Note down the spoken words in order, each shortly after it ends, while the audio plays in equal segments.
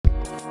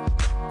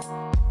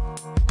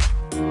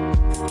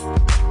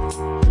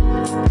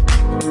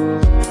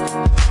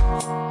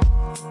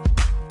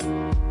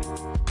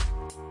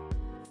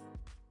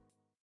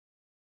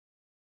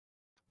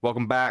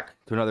Welcome back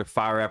to another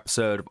fire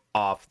episode of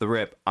Off the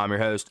Rip. I'm your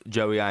host,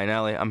 Joey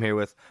Ionelli. I'm here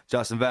with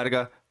Justin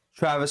Vedica,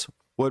 Travis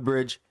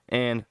Woodbridge,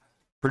 and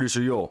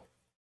producer Yule,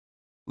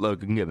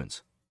 Logan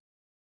Gibbons.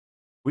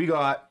 We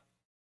got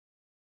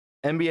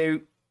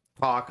NBA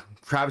talk.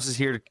 Travis is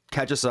here to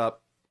catch us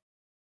up.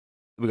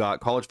 We got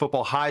college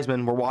football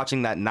Heisman. We're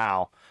watching that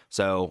now.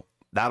 So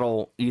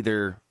that'll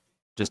either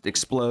just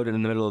explode in the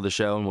middle of the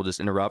show and we'll just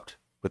interrupt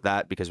with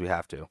that because we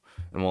have to.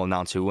 And we'll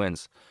announce who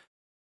wins.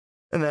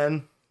 And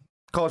then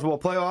college football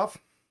playoff,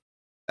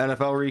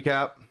 NFL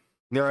recap,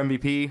 their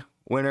MVP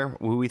winner,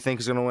 who we think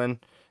is going to win.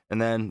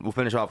 And then we'll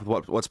finish off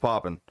with what's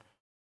popping.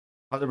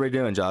 How's everybody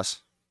doing,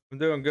 Joss? I'm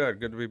doing good.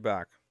 Good to be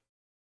back.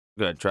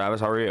 Good.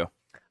 Travis, how are you?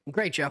 I'm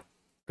great, Joe.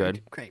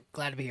 Good. Great.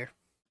 Glad to be here.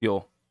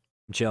 Yule.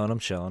 I'm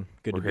chilling.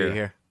 Good to be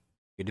here.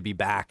 Good to be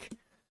back.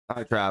 All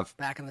right, Trav.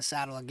 Back in the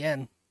saddle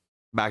again.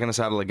 Back in the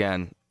saddle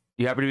again.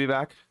 You happy to be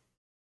back?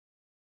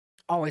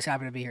 Always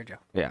happy to be here, Joe.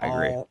 Yeah, I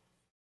agree.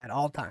 At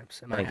all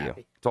times. Thank you.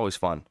 It's always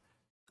fun.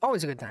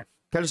 Always a good time.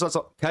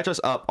 Catch us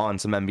up on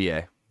some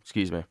NBA.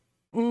 Excuse me.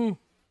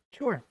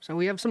 Sure. So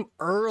we have some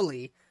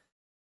early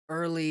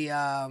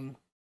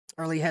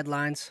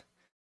headlines.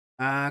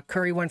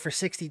 Curry went for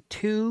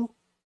 62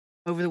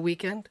 over the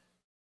weekend.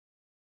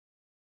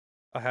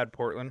 I had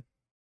Portland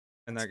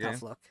in that game.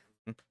 Tough look.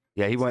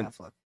 Yeah, he went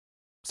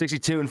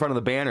 62 in front of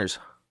the banners.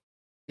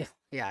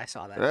 Yeah, I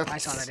saw that. I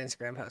saw that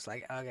Instagram post.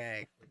 Like,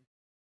 okay.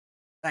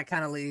 That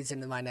kind of leads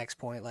into my next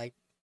point. Like,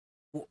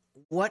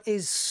 what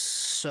is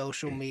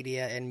social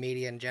media and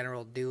media in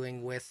general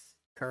doing with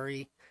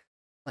Curry?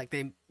 Like,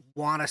 they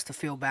want us to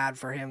feel bad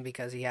for him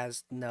because he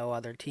has no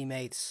other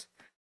teammates,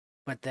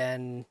 but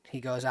then he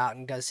goes out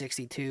and does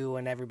 62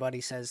 and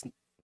everybody says,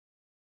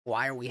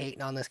 why are we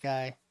hating on this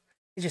guy?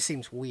 It just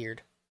seems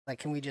weird. Like,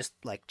 can we just,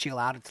 like, chill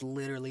out? It's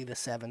literally the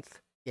 7th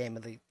game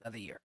of the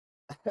year.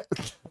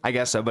 I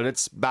guess so, but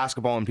it's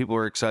basketball and people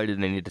are excited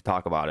and they need to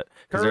talk about it.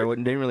 Because they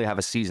didn't really have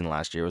a season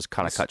last year. It was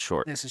kind of cut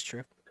short. This is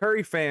true.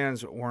 Curry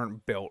fans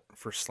weren't built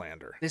for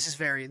slander. This is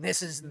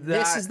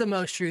the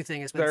most true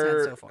thing that's been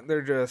said so far.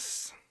 They're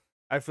just,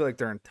 I feel like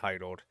they're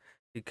entitled.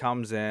 He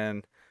comes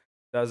in,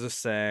 does his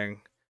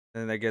thing,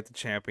 and then they get the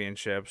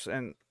championships,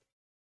 and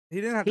he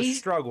didn't have to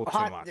struggle too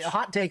much.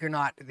 Hot take or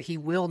not, he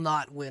will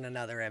not win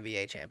another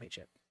NBA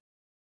championship.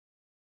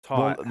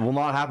 Will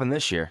not happen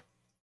this year.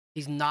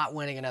 He's not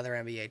winning another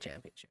NBA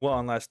championship. Well,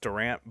 unless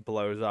Durant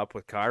blows up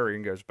with Kyrie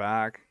and goes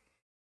back.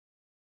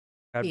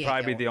 That'd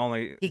probably be the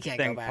only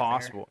thing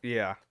possible. There.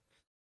 Yeah.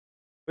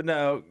 But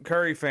no,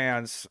 Curry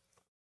fans,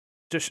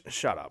 just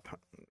shut up.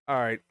 All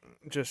right.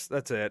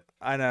 That's it.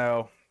 I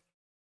know.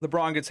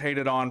 LeBron gets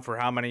hated on for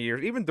how many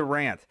years? Even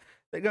Durant.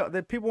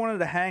 People wanted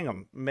to hang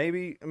him.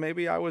 Maybe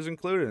I was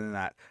included in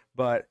that.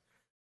 But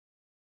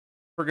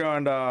we're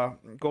going to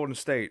Golden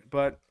State.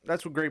 But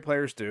that's what great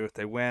players do. If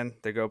they win,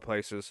 they go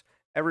places.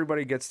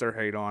 Everybody gets their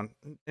hate on,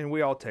 and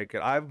we all take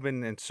it. I've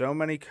been in so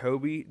many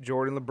Kobe,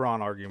 Jordan, LeBron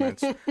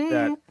arguments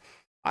that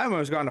I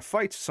almost got into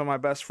fights with some of my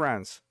best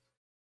friends.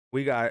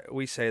 We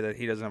say that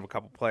he doesn't have a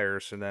couple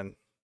players, and then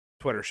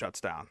Twitter shuts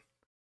down.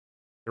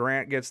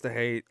 Durant gets the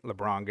hate.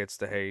 LeBron gets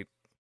the hate.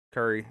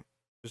 Curry,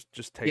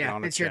 just take it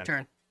on the chin. Yeah, it's your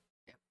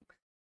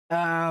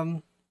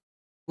turn.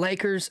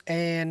 Lakers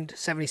and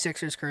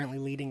 76ers currently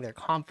leading their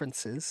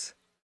conferences.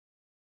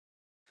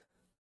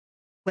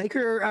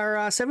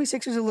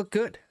 76ers look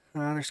good.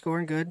 They're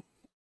scoring good.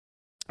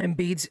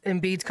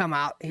 Embiid's come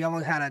out. He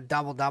almost had a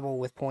double-double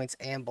with points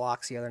and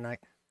blocks the other night.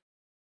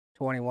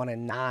 21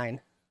 and 9.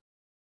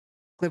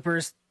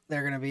 Clippers,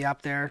 they're going to be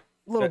up there.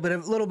 A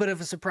little bit of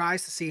a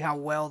surprise to see how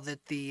well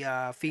that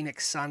the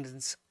Phoenix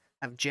Suns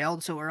have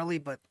gelled so early,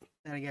 but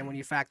then again, when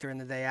you factor in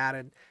that they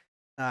added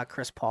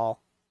Chris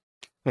Paul.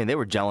 I mean, they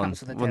were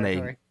gelling when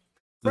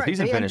the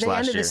season finished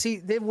last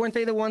year. Weren't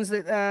they the ones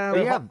that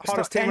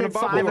hottest team in the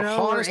bubble? They were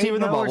hottest team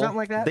in the bubble. Or something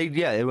like that? They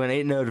went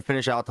 8-0 to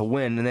finish out to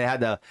win, and they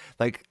had to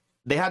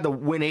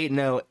win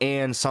 8-0,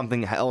 and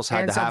something else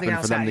had to happen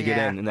for them to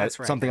get in, and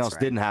something else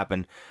didn't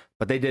happen.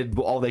 But they did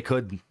all they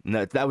could. And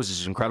that was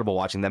just incredible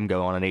watching them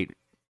go on an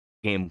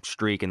 8-game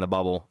streak in the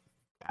bubble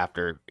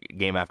after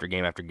game after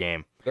game after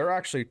game. They're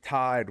actually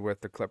tied with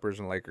the Clippers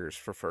and Lakers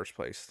for first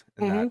place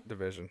in that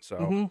division.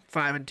 So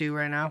 5-2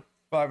 right now.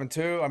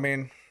 5-2. I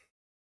mean,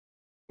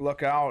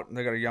 look out.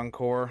 They got a young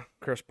core.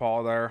 Chris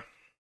Paul there.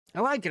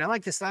 I like it. I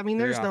like this. I mean,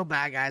 there's no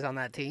bad guys on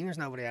that team. There's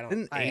nobody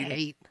I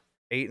hate.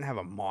 Ayton have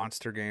a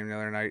monster game the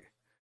other night.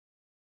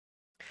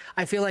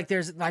 I feel like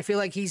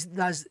he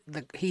has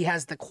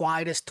the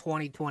quietest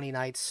 2020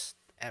 nights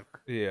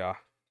ever. Yeah.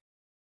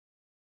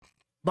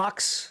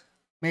 Bucks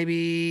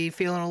maybe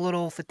feeling a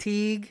little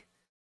fatigue.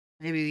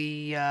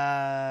 Maybe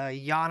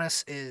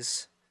Giannis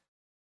is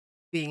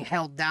being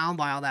held down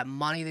by all that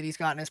money that he's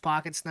got in his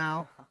pockets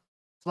now.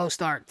 Slow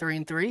start,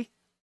 3-3.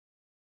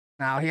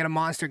 Now he had a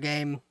monster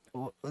game.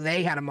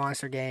 They had a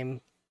monster game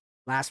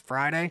last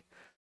Friday.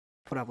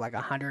 Put up like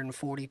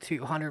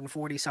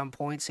 140 some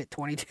points, hit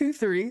 22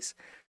 threes.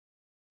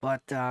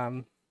 But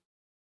Josh,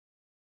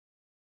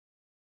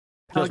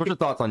 what's your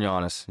thoughts on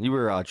Giannis? You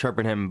were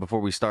chirping him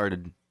before we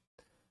started.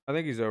 I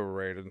think he's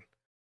overrated.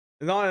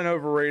 Not an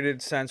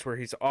overrated sense where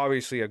he's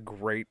obviously a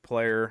great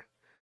player.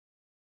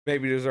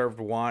 Maybe deserved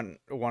one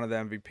of the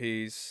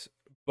MVPs,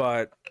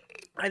 but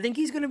I think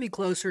he's going to be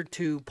closer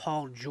to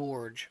Paul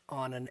George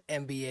on an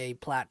NBA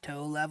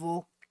plateau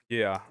level.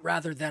 Yeah.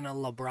 Rather than a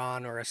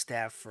LeBron or a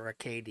Steph or a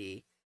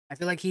KD. I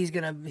feel like he's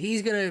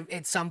gonna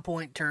at some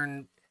point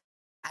turn.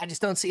 I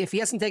just don't see if he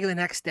hasn't taken the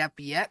next step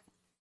yet.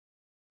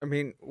 I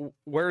mean,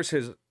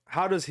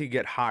 how does he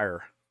get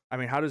higher? I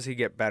mean, how does he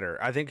get better?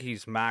 I think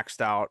he's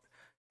maxed out.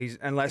 His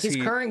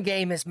current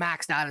game is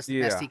maxed out as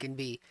the best he can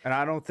be. And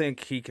I don't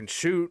think he can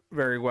shoot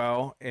very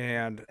well.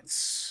 And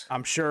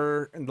I'm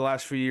sure in the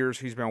last few years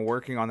he's been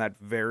working on that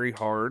very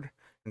hard.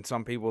 And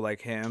some people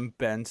like him,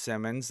 Ben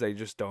Simmons, they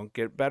just don't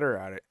get better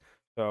at it.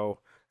 So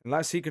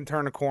unless he can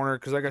turn a corner,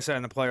 because like I said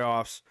in the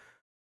playoffs,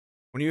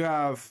 when you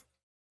have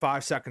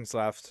 5 seconds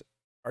left,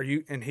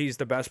 and he's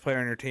the best player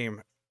on your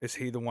team, is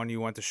he the one you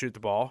want to shoot the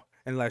ball?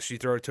 Unless you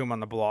throw it to him on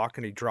the block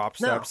and he drop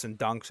steps and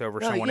dunks over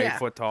someone 8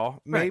 foot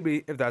tall.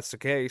 Maybe if that's the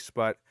case,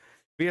 but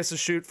if he has to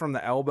shoot from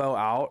the elbow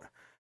out,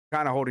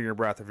 kind of holding your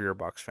breath if you're a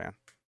Bucks fan.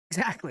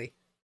 Exactly.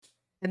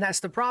 And that's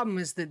the problem,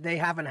 is that they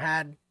haven't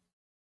had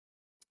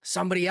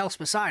somebody else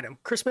beside him.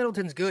 Chris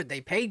Middleton's good.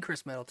 They paid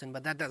Chris Middleton,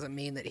 but that doesn't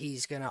mean that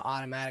he's going to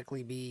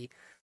automatically be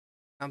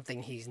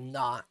something he's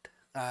not.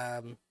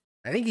 I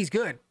think he's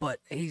good, but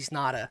he's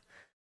not a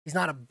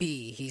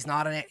B. He's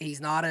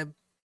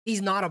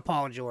not a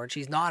Paul George.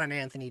 He's not an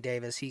Anthony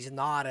Davis. He's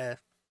not a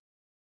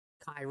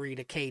Kyrie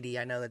to KD.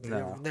 I know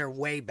that they're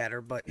way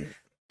better, but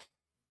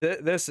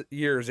this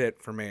year is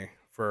it for me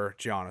for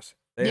Giannis.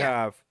 They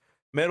have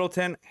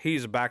Middleton.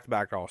 He's a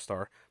back-to-back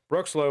All-Star.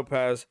 Brooks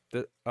Lopez,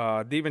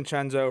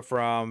 DiVincenzo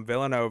from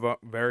Villanova,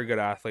 very good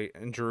athlete,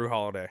 and Jrue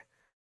Holiday.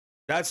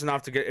 That's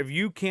enough to get. If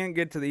you can't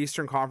get to the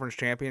Eastern Conference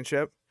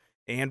Championship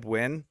and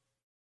win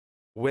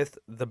with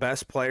the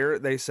best player,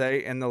 they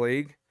say, in the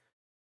league.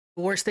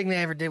 The worst thing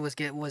they ever did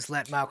was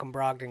let Malcolm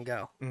Brogdon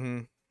go. Mm-hmm.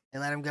 They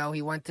let him go.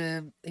 He went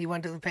to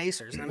the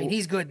Pacers. I mean,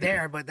 he's good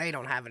there, but they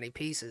don't have any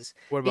pieces.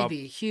 He'd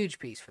be a huge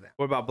piece for them.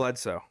 What about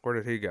Bledsoe? Where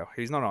did he go?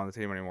 He's not on the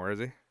team anymore, is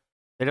he?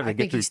 I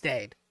think he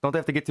stayed. Don't they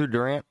have to get through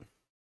Durant?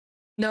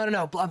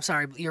 No. I'm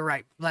sorry. You're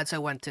right.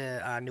 Bledsoe went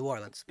to New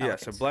Orleans.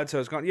 Pelicans. Yeah, so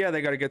Bledsoe's gone. Yeah,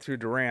 they got to get through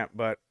Durant,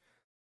 but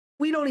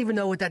we don't even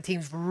know what that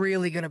team's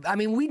really going to. I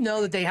mean, we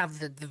know that they have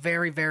the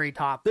very, very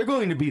top. They're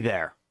going to be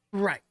there.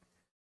 Right.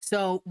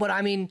 So, but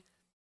I mean,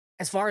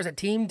 as far as a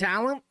team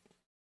talent,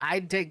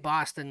 I'd take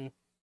Boston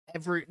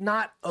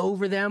not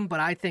over them, but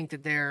I think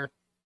that they're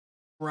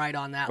right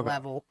on that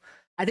level.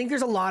 I think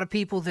there's a lot of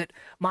people that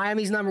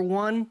Miami's number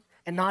one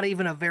and not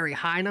even a very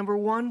high number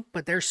one,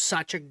 but they're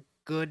such a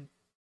good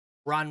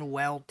run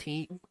well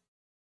team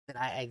that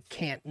I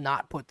can't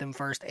not put them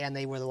first. And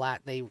they were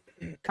they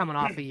coming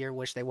off a year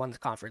which they won the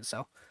conference.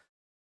 So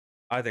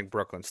I think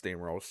Brooklyn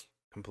steamrolls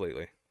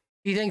completely.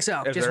 You think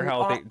so? If they're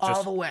healthy,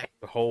 all the way.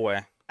 The whole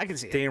way. I can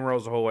see it.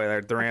 Steamrolls the whole way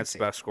there. Durant's the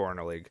best scorer in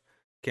the league.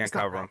 Can't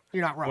cover him.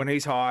 You're not wrong. When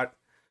he's hot,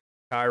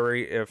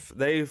 Kyrie, if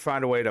they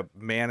find a way to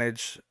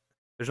manage,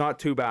 there's not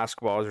 2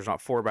 basketballs, there's not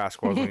 4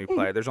 basketballs when you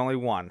play. There's only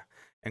 1.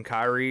 And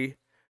Kyrie,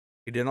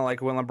 he didn't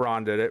like when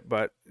LeBron did it,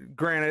 but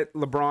granted,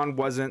 LeBron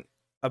wasn't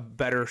a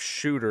better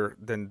shooter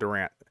than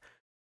Durant.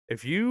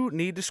 If you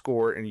need to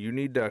score and you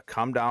need to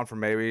come down from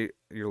maybe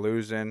you're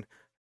losing,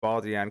 ball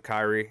at the end,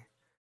 Kyrie,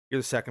 you're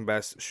the second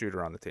best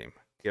shooter on the team.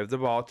 Give the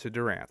ball to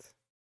Durant.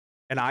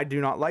 And I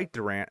do not like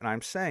Durant, and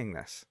I'm saying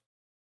this.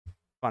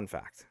 Fun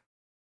fact.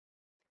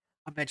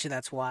 I bet you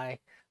that's why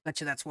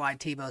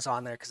Tebow's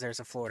on there, because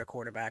there's a Florida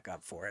quarterback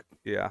up for it.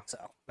 Yeah. So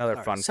another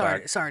fun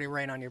fact. Sorry to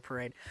rain on your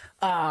parade.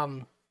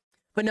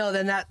 But no,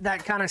 then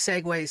that kind of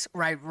segues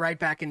right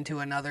back into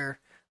another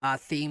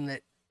theme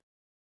that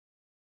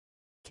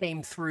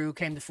came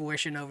to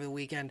fruition over the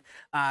weekend.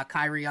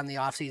 Kyrie on the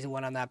offseason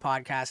went on that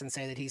podcast and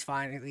say that he's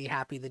finally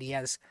happy that he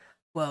has,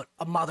 quote,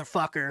 a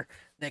motherfucker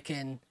that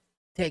can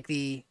take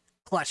the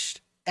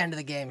clutch end of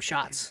the game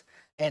shots.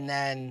 And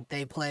then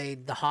they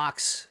played the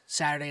Hawks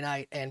Saturday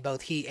night, and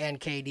both he and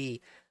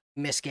KD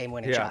missed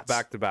game-winning shots. Yeah,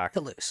 back to back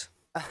to lose.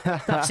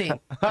 Tough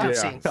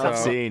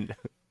scene.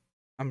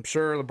 I'm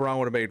sure LeBron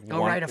would have made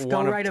go write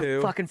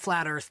a fucking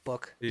flat Earth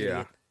book. Yeah,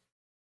 idiot.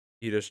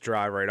 You just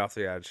drive right off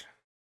the edge.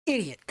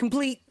 Idiot.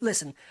 Complete.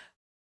 Listen.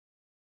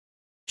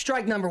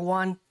 Strike number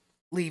 1,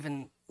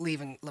 leaving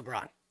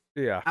LeBron.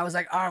 Yeah. I was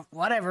like, oh,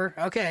 whatever,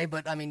 okay,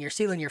 but I mean, you're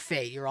sealing your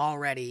fate. You're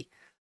already.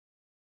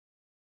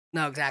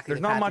 No, exactly.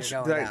 There's not much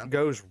that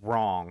goes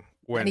wrong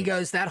when he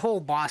goes. That whole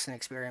Boston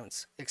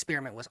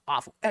experiment was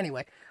awful.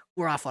 Anyway,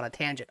 we're off on a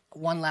tangent.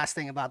 One last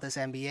thing about this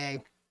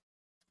NBA.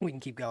 We can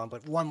keep going,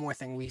 but one more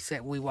thing I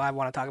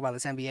want to talk about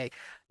this NBA.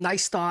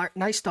 Nice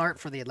start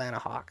for the Atlanta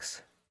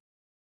Hawks.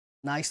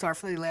 Nice start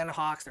for the Atlanta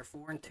Hawks. They're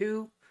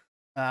 4-2.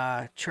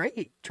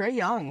 Trae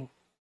Young,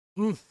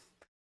 he's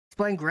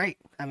playing great.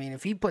 I mean,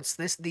 if he puts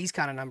these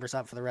kind of numbers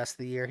up for the rest of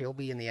the year, he'll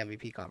be in the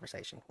MVP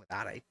conversation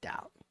without a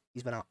doubt.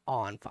 He's been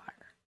on fire.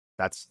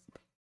 That's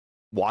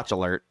watch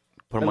alert.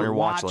 Put him on your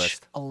watch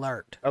list.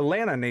 Alert.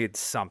 Atlanta needs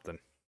something.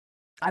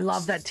 I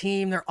love that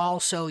team. They're all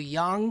so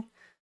young.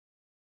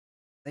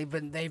 They've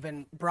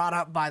been brought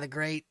up by the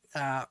great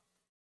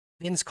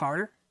Vince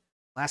Carter.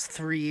 Last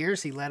 3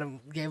 years, he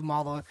gave them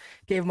all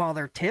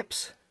their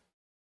tips.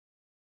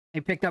 They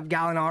picked up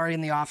Gallinari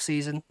in the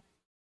offseason.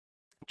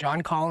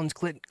 John Collins,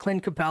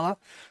 Clint Capella.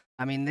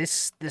 I mean,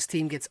 this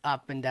team gets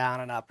up and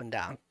down and up and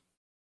down.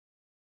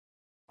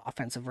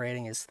 Offensive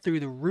rating is through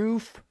the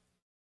roof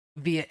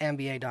via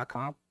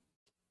NBA.com.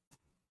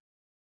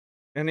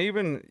 And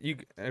even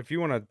if you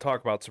want to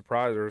talk about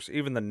surprisers,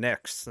 even the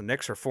Knicks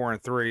are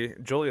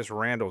 4-3. Julius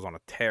Randle's on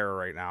a tear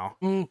right now,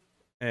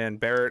 and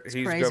Barrett,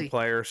 he's crazy. A good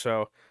player.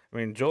 So I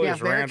mean, Julius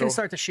Barrett Randle can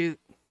start to shoot.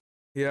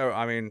 Yeah,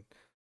 I mean,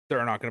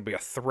 they're not going to be a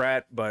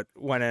threat, but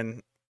went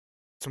in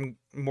some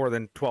more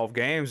than 12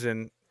 games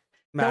and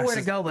nowhere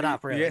to go but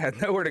up, really. Yeah,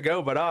 nowhere to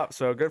go but up.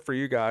 So good for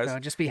you guys. So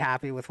just be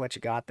happy with what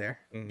you got there.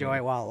 Enjoy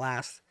it while it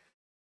lasts.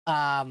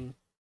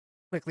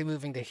 Quickly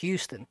moving to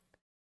Houston.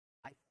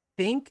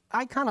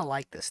 I kind of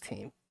like this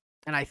team,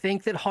 and I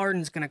think that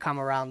Harden's going to come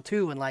around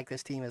too and like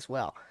this team as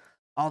well.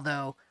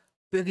 Although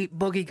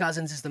Boogie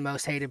Cousins is the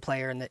most hated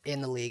player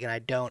in the league, and I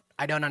don't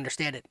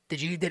understand it.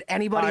 Did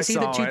anybody see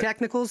the two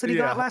technicals that he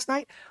got last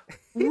night?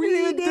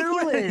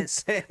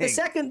 Ridiculous.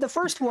 The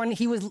first one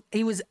he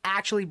was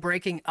actually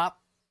breaking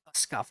up a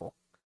scuffle,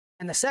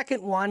 and the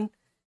second one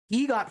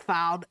he got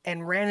fouled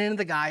and ran into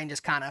the guy and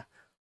just kind of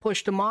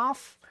pushed him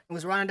off and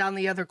was running down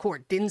the other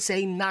court. Didn't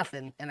say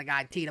nothing, and the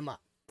guy teed him up.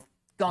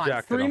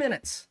 Gone. 3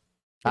 minutes.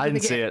 I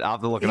didn't see it. I'll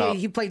have to look it up.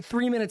 He played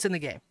 3 minutes in the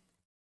game.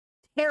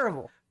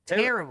 Terrible.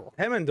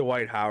 Him and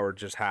Dwight Howard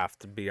just have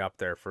to be up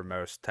there for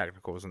most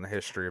technicals in the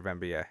history of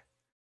NBA.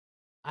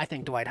 I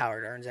think Dwight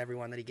Howard earns every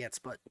one that he gets,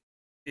 but...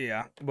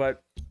 Yeah,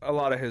 but a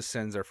lot of his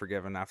sins are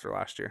forgiven after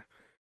last year.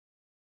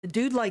 The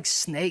dude likes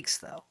snakes,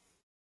 though.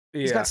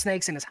 Yeah. He's got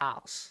snakes in his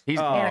house.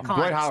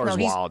 Dwight Howard's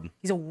wild.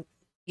 He's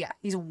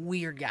a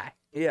weird guy.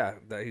 Yeah,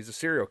 he's a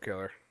serial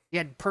killer. He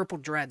had purple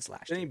dreads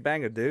last year. Didn't he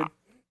bang a dude?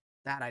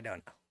 That I don't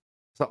know.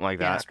 Something like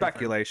that.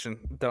 Speculation.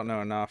 Don't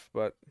know enough,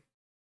 but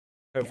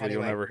hopefully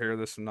you'll never hear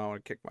this and not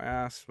want to kick my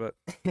ass. But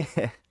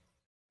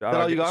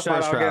all you got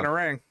first round. Getting a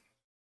ring.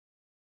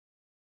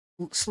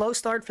 Slow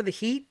start for the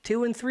Heat,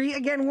 2-3.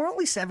 Again, we're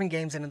only 7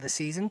 games into the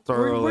season.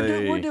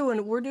 We're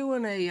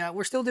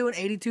still doing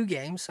 82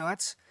 games, so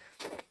that's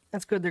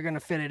good. They're gonna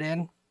fit it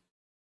in.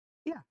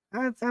 Yeah,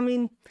 I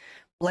mean,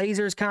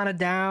 Blazers kind of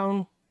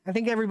down. I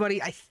think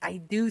everybody. I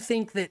do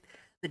think that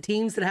the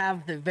teams that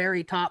have the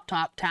very top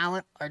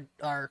talent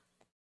are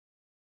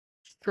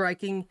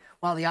striking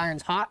while the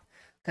iron's hot,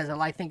 because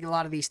I think a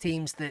lot of these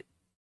teams that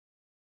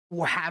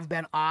have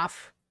been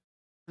off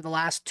for the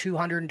last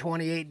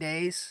 228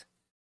 days,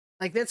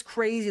 like that's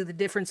crazy. The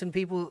difference in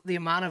people, the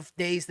amount of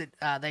days that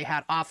they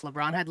had off.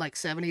 LeBron had like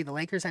 70. The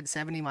Lakers had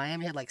 70.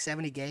 Miami had like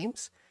 70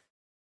 games,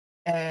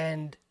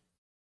 and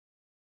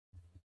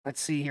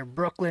let's see here,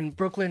 Brooklyn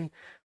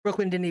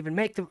didn't even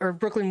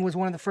Brooklyn was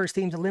one of the first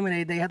teams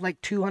eliminated. They had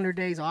like 200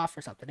 days off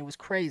or something. It was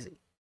crazy.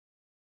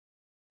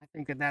 I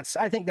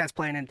think that's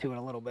playing into it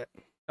a little bit.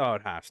 Oh,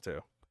 it has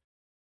to.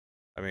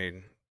 I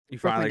mean, you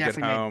finally get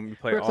home, you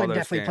play Brooklyn all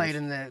those games.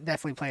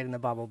 definitely played in the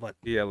bubble, but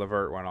yeah,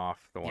 LeVert went off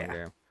the one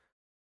game.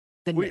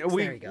 The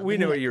Knicks, we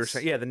know what you were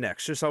saying. Yeah, the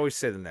Knicks. Just always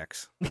say the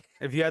Knicks.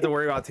 If you had to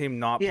worry about a team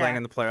not playing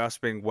in the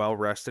playoffs, being well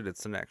rested,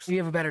 it's the Knicks. You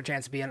have a better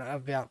chance of being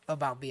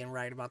about being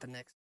right about the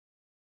Knicks.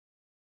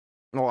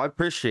 Well, I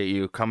appreciate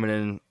you coming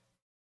in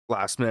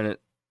last minute,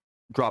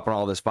 dropping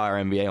all this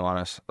fire NBA on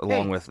us,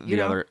 along with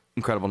the other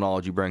incredible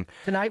knowledge you bring.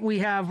 Tonight we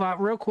have,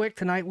 real quick,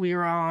 we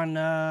are on,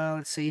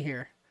 let's see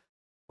here.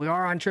 We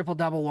are on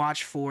triple-double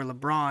watch for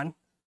LeBron.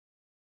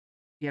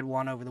 He had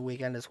one over the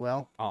weekend as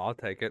well. Oh, I'll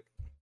take it.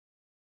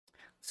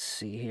 Let's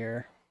see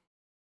here.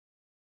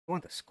 I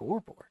want the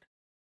scoreboard.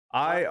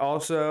 I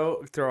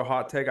also throw a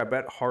hot take. I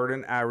bet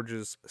Harden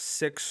averages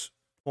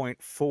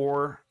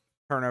 6.4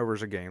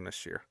 turnovers a game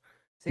this year.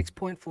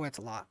 6.4, that's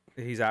a lot.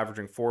 He's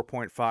averaging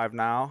 4.5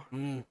 now,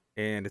 and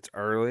it's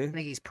early. I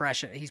think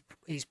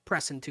he's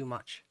pressing too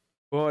much.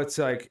 Well, it's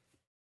like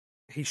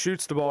he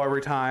shoots the ball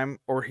every time,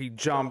 or he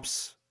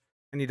jumps,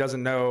 and he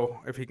doesn't know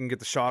if he can get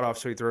the shot off,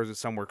 so he throws it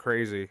somewhere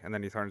crazy, and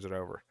then he turns it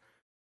over.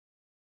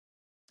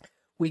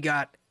 We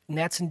got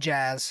Nets and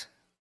Jazz,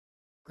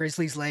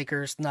 Grizzlies,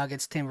 Lakers,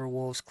 Nuggets,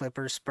 Timberwolves,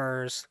 Clippers,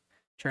 Spurs,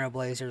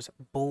 Trailblazers,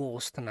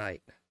 Bulls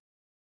tonight.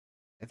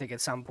 I think at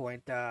some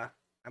point...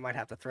 I might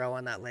have to throw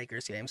on that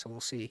Lakers game, so we'll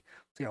see.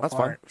 How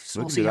far.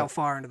 We'll see how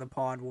far into the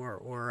pod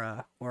we're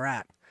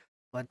at.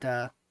 But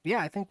I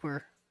think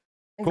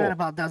that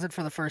about does it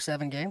for the first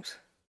 7 games.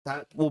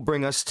 That will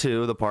bring us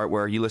to the part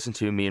where you listen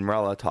to me and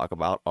Marella talk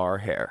about our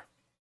hair.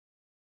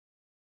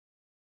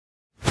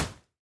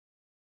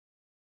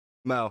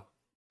 Mo,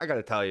 I got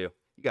to tell you,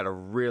 you got a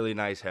really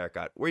nice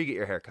haircut. Where you get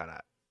your haircut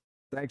at?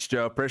 Thanks,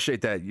 Joe.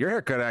 Appreciate that. Your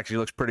haircut actually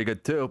looks pretty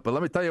good, too. But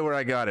let me tell you where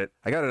I got it.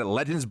 I got it at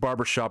Legends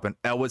Barbershop in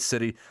Elwood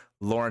City,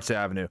 Lawrence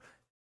Avenue.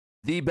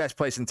 The best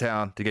place in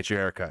town to get your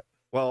haircut.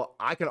 Well,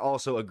 I can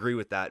also agree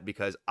with that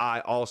because I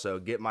also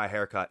get my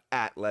haircut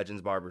at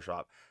Legends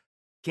Barbershop.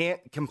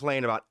 Can't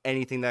complain about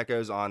anything that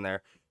goes on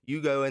there.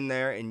 You go in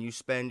there and you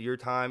spend your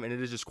time, and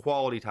it is just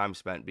quality time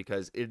spent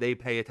because they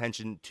pay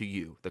attention to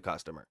you, the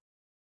customer.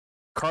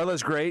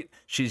 Carla's great.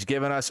 She's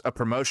given us a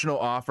promotional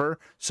offer.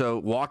 So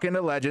walk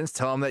into Legends,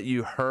 tell them that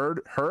you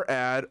heard her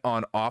ad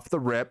on Off the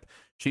Rip.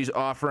 She's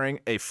offering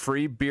a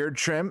free beard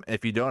trim.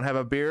 If you don't have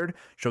a beard,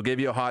 she'll give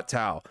you a hot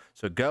towel.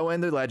 So go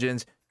into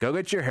Legends, go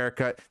get your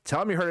haircut, tell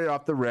them you heard it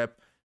off the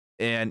rip,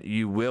 and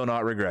you will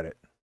not regret it.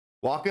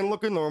 Walk in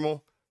looking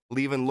normal,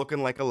 leaving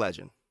looking like a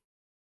legend.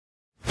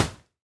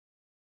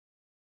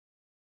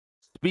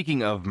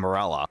 Speaking of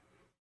Morella,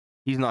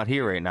 he's not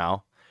here right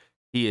now.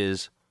 He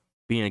is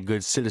being a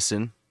good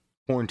citizen,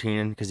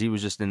 quarantining, because he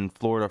was just in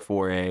Florida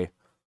for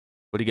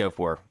what did he go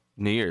for?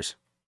 New Year's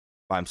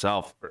by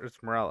himself. It's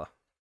Morella.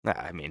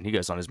 I mean, he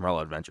goes on his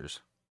Morella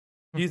adventures.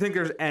 Do you think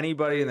there's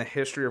anybody in the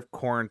history of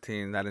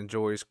quarantine that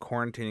enjoys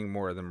quarantining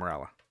more than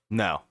Morella?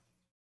 No.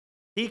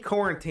 He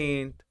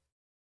quarantined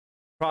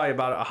probably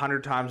about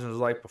 100 times in his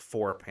life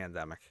before a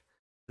pandemic.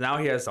 Now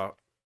he has a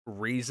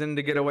reason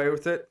to get away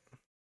with it.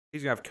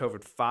 He's going to have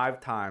COVID 5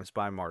 times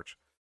by March.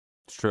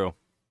 It's true.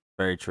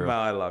 Very true. Well,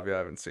 I love you. I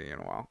haven't seen you in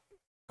a while.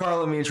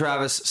 Carla, me and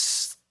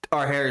Travis,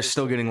 our hair is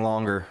still getting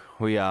longer.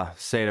 We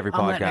say it every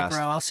I'm letting it podcast.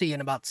 grow. I'll see you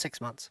in about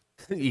 6 months.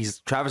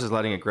 Travis is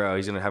letting it grow.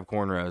 He's going to have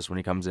cornrows when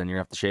he comes in. You're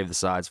going to have to shave the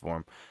sides for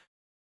him.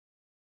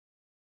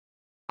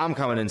 I'm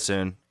coming in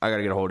soon. I got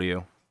to get a hold of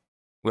you.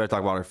 We got to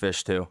talk about our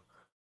fish, too.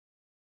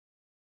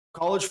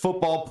 College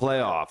football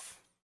playoff.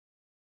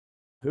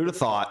 Who'd have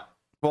thought?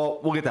 Well,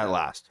 we'll get that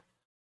last.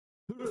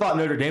 Who'd have thought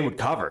Notre Dame would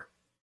cover?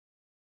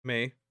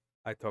 Me.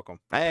 I took them.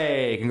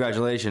 Hey,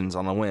 congratulations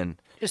on the win.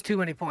 Just too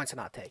many points to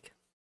not take.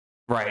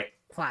 Right.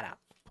 Flat out.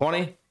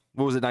 20?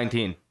 What was it,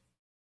 19?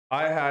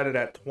 I had it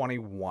at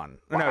 21.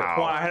 Wow.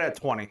 No, I had it at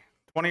 20.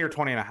 20 or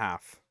 20 and a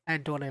half. I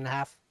had 20 and a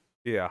half.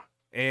 Yeah.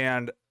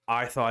 And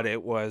I thought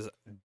it was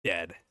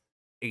dead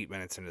 8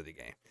 minutes into the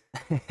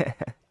game.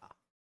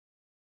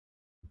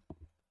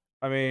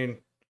 I mean,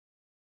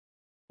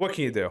 what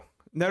can you do?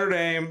 Notre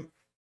Dame,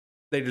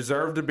 they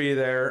deserve to be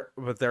there,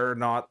 but they're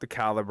not the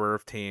caliber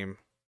of team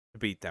to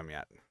beat them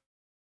yet.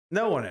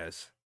 No one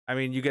is. I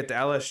mean, you get the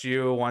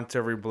LSU once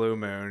every blue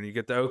moon. You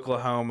get the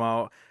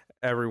Oklahoma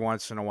every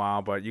once in a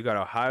while, but you got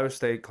Ohio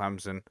State,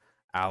 Clemson,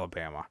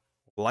 Alabama.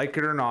 Like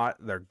it or not,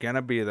 they're going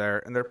to be there,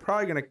 and they're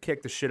probably going to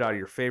kick the shit out of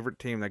your favorite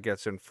team that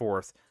gets in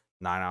fourth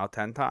 9 out of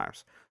 10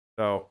 times.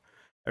 So,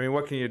 I mean,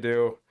 what can you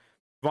do?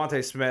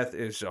 Devontae Smith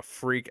is a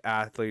freak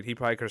athlete. He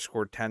probably could have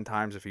scored 10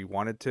 times if he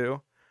wanted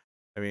to.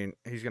 I mean,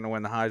 he's going to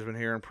win the Heisman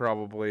here in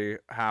probably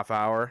half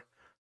hour.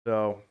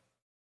 So,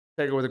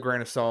 take it with a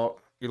grain of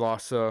salt. You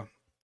lost the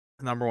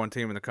number one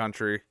team in the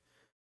country.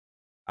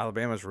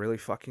 Alabama's really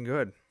fucking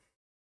good.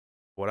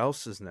 What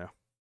else is new?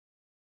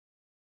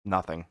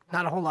 Nothing.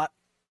 Not a whole lot.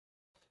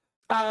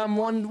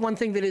 One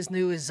thing that is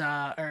new is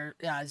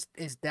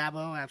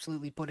Dabo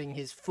absolutely putting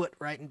his foot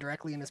right and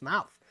directly in his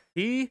mouth.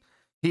 He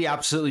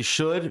absolutely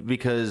should,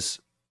 because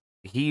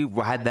he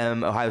had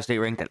them Ohio State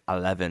ranked at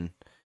 11.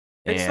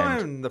 It's not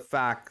even the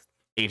fact.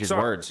 Ate his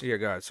words. Yeah,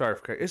 go ahead. Sorry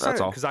for it's That's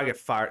not all. because I get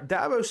fired.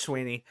 Dabo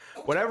Swinney,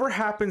 whatever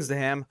happens to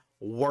him,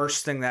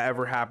 worst thing that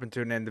ever happened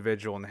to an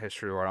individual in the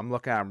history of the world. I'm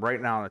looking at him right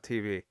now on the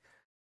TV.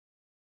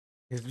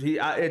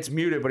 It's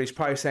muted, but he's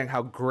probably saying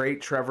how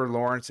great Trevor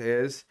Lawrence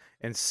is,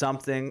 and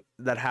something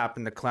that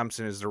happened to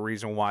Clemson is the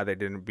reason why they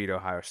didn't beat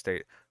Ohio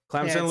State.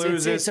 Clemson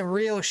loses. It's a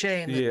real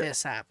shame that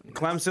this happened.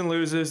 Clemson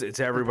loses. It's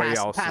everybody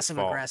else's passive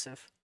fault.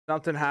 Aggressive.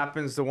 Something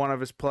happens to one of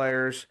his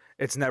players.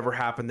 It's never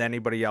happened to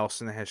anybody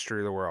else in the history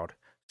of the world.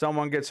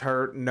 Someone gets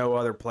hurt. No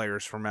other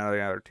players from any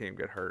other team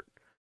get hurt.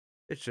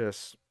 It's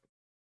just,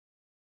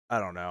 I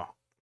don't know.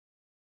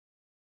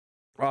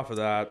 Off of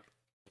that.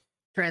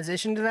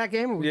 Transition to that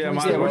game? We're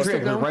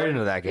right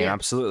into that game. Yeah.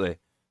 Absolutely.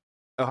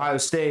 Ohio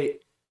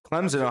State,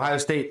 Clemson, Ohio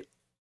State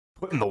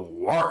putting the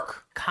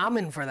work.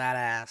 Coming for that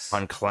ass.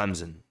 On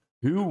Clemson.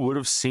 Who would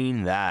have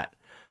seen that?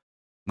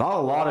 Not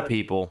a lot of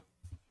people.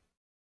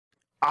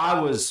 I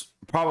was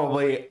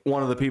probably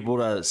one of the people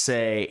to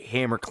say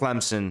hammer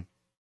Clemson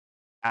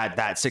at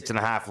that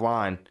 6.5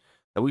 line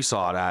that we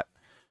saw it at.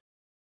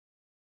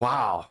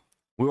 Wow.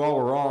 We all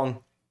were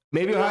wrong.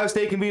 Maybe Ohio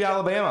State can beat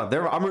Alabama.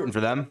 I'm rooting for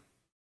them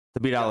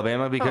to beat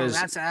Alabama because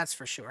that's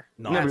for sure.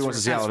 Nobody wants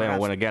to see Alabama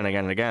win again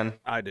and again.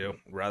 I do,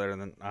 rather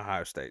than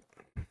Ohio State.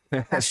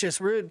 That's just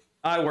rude.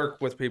 I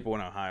work with people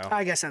in Ohio.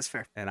 I guess that's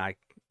fair. And I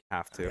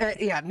have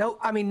to.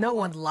 No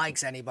one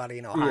likes anybody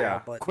in Ohio.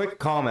 Yeah. But quick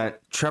comment: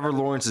 Trevor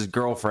Lawrence's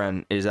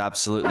girlfriend is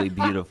absolutely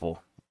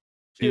beautiful.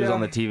 She was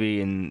on the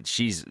TV and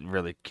she's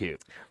really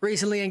cute.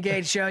 Recently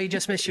engaged, Joe. You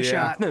just missed your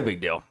shot. No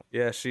big deal.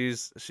 Yeah,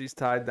 she's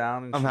tied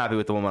down. And I'm happy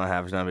with the woman I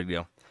have. It's not a big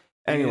deal.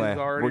 Anyway,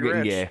 we're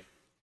getting gay.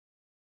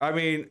 I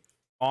mean,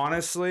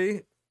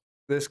 honestly,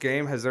 this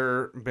game, has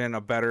there been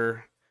a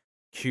better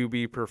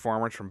QB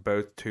performance from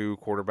both two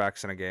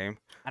quarterbacks in a game?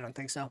 I don't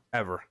think so.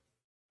 Ever.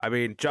 I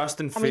mean,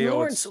 Justin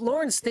Fields.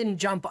 Lawrence didn't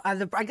jump.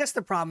 I guess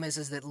the problem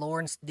is that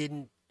Lawrence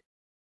didn't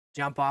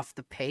jump off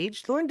the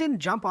page. Lawrence didn't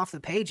jump off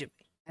the page at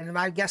me. And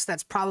I guess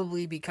that's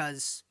probably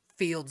because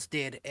Fields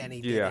did, and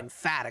he did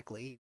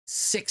emphatically.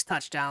 6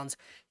 touchdowns.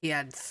 He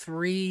had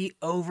 3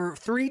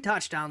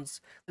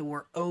 touchdowns that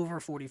were over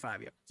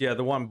 45 yards. Yeah,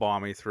 the one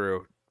bomb he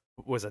threw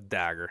was a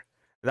dagger.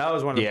 That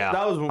was one of the, yeah,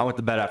 I went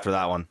to bed after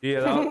that one.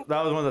 Yeah,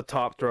 that was one of the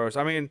top throws.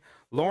 I mean,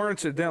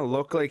 Lawrence, it didn't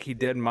look like he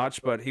did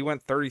much, but he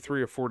went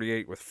 33 of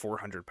 48 with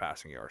 400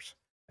 passing yards,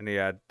 and he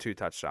had 2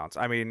 touchdowns.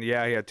 I mean,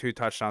 yeah, he had 2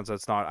 touchdowns.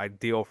 That's not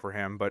ideal for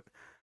him, but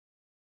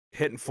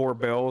hitting 4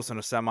 Bills in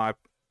a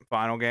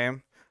semi-final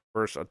game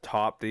versus a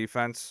top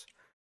defense,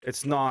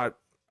 it's not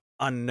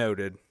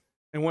unnoted.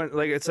 And when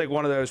it's like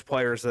one of those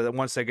players that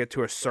once they get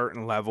to a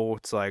certain level,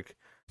 it's like,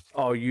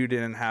 oh, you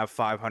didn't have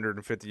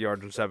 550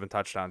 yards and 7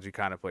 touchdowns. You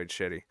kind of played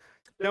shitty.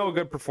 Still a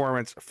good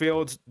performance.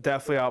 Fields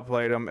definitely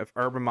outplayed him. If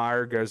Urban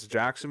Meyer goes to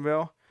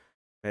Jacksonville,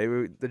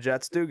 maybe the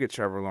Jets do get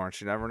Trevor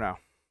Lawrence. You never know.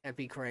 That'd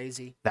be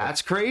crazy.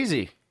 That's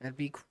crazy. That'd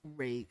be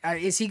great.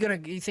 Is he gonna?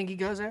 You think he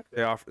goes there?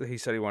 He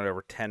said he wanted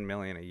over $10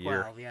 million a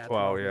year.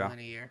 12 million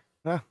a year.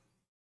 Yeah.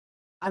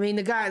 I mean,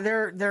 the guy,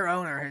 their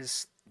owner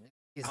is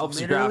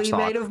literally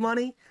made of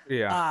money.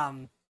 Yeah.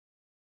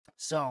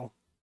 So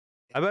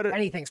I bet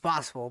anything's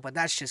possible, but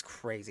that's just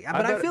crazy.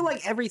 But I feel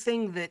like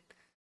everything that,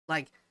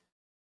 like,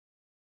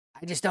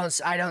 I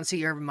don't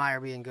see Urban Meyer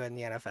being good in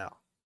the NFL.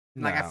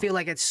 No. Like, I feel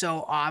like it's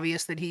so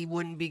obvious that he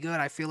wouldn't be good.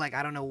 I feel like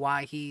I don't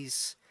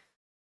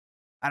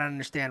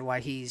understand why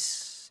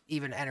he's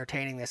even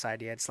entertaining this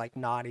idea. It's like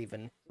not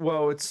even.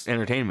 Well, it's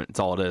entertainment. It's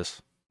all it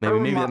is.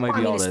 Maybe that might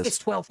be all it is. It's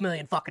 $12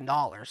 million fucking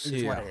dollars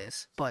is what it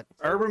is. But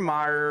Urban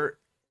Meyer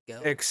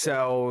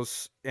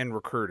excels in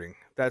recruiting.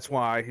 That's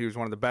why he was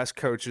one of the best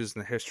coaches in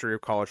the history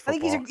of college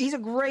football. I think he's a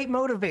great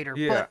motivator.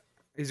 Yeah, but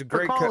he's a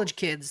great for college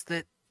kids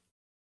that.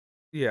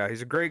 Yeah,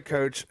 he's a great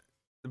coach.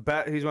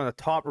 He's one of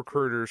the top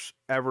recruiters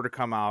ever to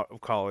come out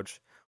of college.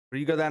 When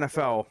you go to the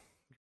NFL,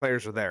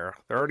 players are there.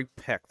 They're already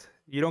picked.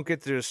 You don't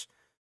get to just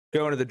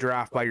go into the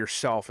draft by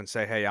yourself and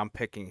say, hey, I'm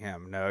picking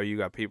him. No, you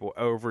got people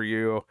over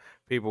you,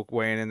 people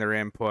weighing in their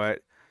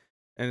input,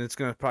 and it's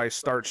going to probably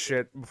start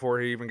shit before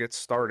he even gets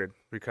started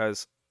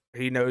because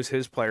he knows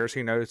his players,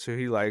 he knows who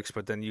he likes,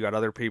 but then you got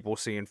other people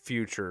seeing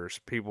futures,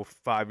 people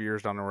 5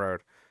 years down the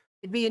road.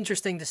 It'd be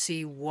interesting to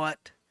see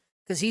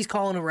because he's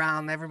calling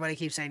around, everybody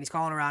keeps saying he's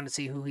calling around to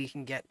see who he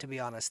can get to be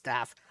on his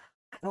staff.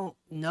 I don't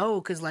know,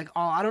 because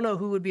I don't know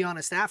who would be on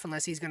his staff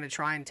unless he's going to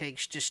try and take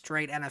just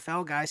straight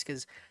NFL guys,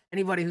 because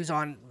anybody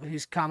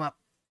who's come up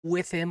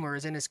with him or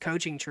is in his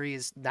coaching tree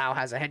now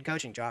has a head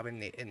coaching job in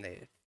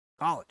the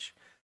college.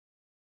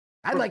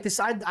 I'd like this.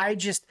 I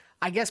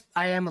guess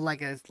I am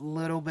like a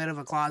little bit of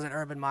a closet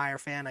Urban Meyer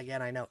fan.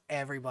 Again, I know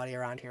everybody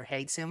around here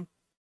hates him,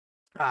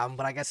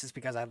 but I guess it's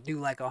because I do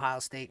like Ohio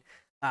State.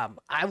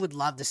 I would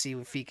love to see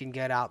if he can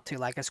get out to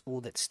like a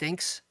school that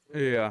stinks.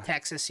 Yeah.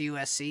 Texas,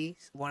 USC,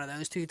 one of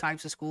those 2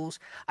 types of schools.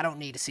 I don't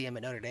need to see him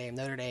at Notre Dame.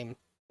 Notre Dame.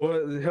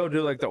 Well, he'll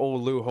do like the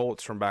old Lou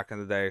Holtz from back in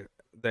the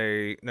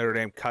day. Notre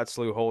Dame cuts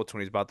Lou Holtz when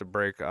he's about to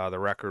break the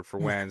record for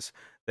wins.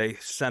 They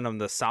send him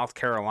to South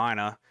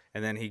Carolina,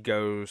 and then he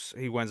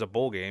wins a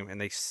bowl game, and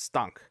they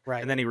stunk.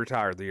 Right. And then he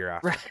retired the year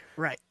after.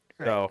 Right.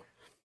 So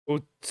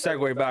we'll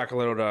segue back a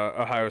little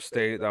to Ohio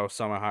State. That was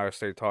some Ohio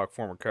State talk,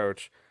 former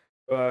coach.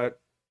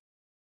 But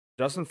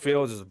Justin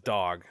Fields is a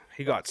dog.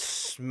 He got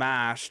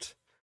smashed.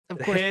 Of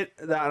course. Hit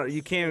that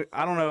you can't.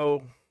 I don't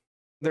know.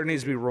 There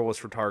needs to be rules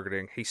for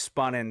targeting. He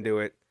spun into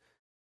it.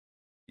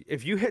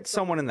 If you hit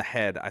someone in the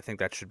head, I think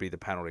that should be the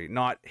penalty,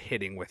 not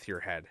hitting with your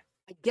head.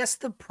 I guess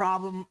the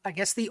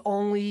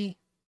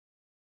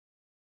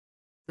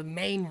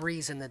main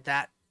reason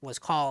that was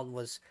called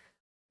was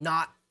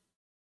not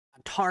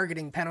a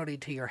targeting penalty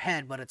to your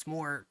head, but it's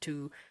more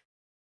to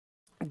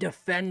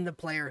defend the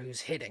player who's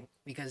hitting,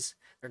 because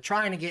they're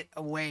trying to get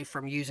away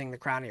from using the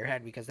crown of your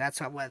head, because that's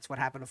what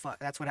happened to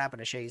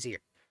Shazier.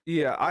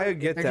 Yeah, I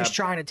get that. They're just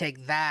trying to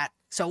take that.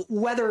 So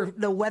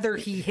whether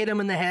he hit him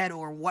in the head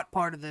or what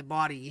part of the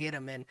body he hit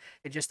him in,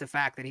 it's just the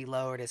fact that he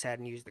lowered his head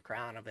and used the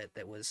crown of it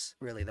that was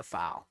really the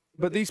foul.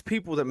 But these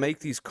people that make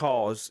these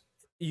calls,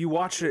 you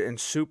watch it in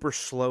super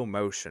slow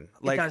motion.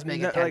 It does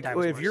make it 10 times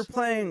worse. If you're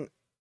playing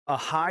a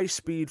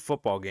high-speed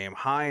football game,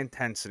 high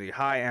intensity,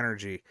 high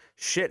energy,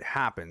 shit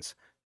happens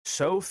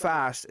so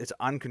fast, it's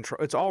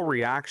uncontrolled. It's all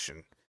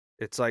reaction.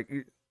 It's like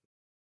you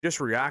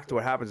just react to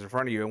what happens in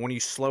front of you, and when you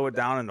slow it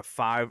down into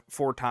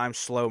 4 times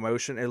slow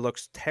motion, it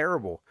looks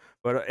terrible.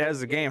 But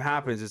as the game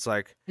happens, it's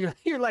like,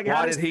 you're like,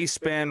 why did he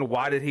spin?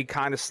 Why did he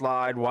kind of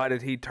slide? Why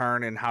did he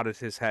turn? And how did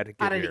his head get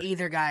How did here?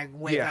 either guy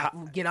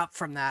get up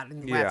from that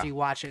after you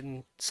watch it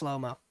in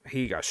slow-mo?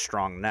 He got a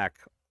strong neck.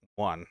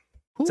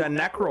 It's a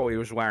neck roll he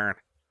was wearing.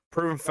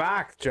 Proven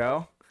fact,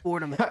 Joe.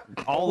 Fordham hit.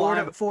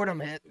 Fordham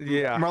hit.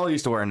 Yeah. Marlo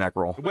used to wear a neck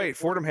roll. Wait,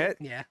 Fordham hit?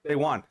 Yeah. They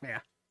won. Yeah.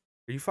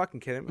 Are you fucking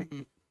kidding me?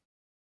 Mm-mm.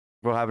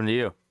 What happened to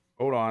you?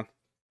 Hold on.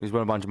 He's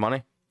won a bunch of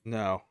money?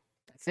 No.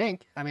 I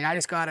think. I mean, I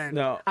got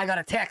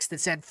a text that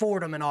said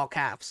Fordham in all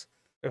caps.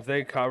 If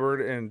they covered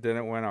and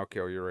didn't win, I'll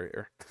kill you right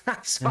here.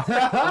 I'm sorry.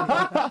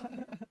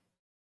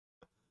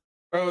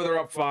 Oh, they're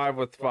up 5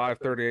 with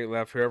 5:38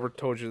 left. Whoever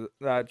told you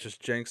that just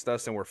jinxed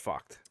us, and we're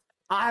fucked.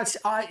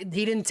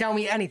 He didn't tell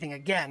me anything.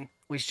 Again,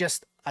 was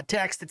just a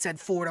text that said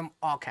Fordham,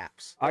 all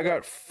caps. I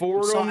got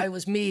Fordham. So it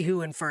was me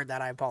who inferred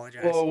that. I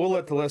apologize. Well, we'll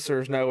let the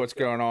listeners know what's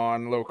going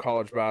on. A little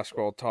college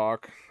basketball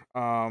talk.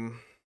 I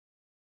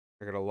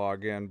got to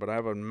log in, but I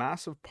have a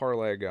massive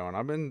parlay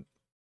going.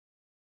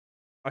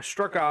 I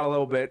struck out a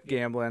little bit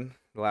gambling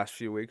the last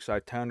few weeks. I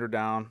toned her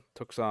down,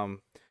 took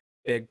some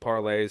big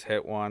parlays,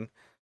 hit one.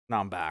 Now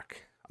I'm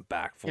back. I'm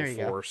back full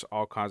force,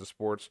 all kinds of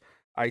sports.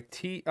 I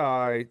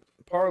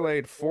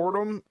parlayed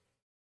Fordham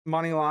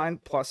money line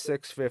plus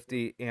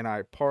 650, and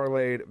I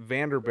parlayed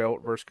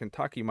Vanderbilt versus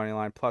Kentucky money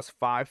line plus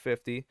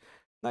 550.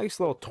 Nice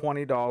little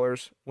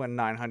 $20, went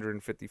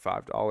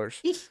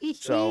 $955.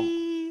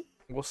 So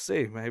we'll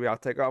see. Maybe I'll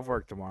take off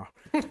work tomorrow.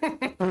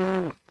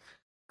 God,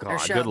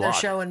 good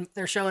luck.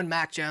 They're showing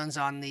Mac Jones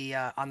on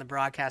the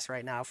broadcast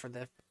right now for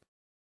the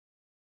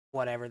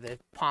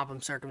pomp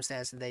and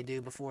circumstance that they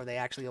do before they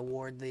actually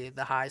award the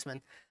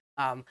Heisman.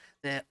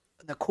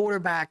 The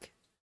quarterback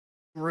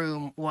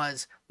room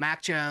was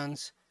Mac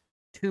Jones,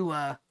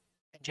 Tua,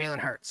 and Jalen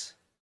Hurts.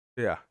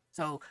 Yeah.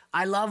 So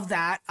I love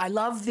that. I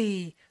love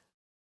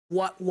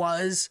what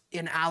was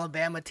in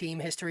Alabama team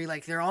history.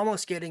 Like, they're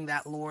almost getting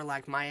that lore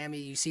like Miami.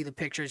 You see the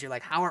pictures, you're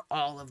like, how are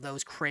all of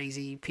those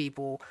crazy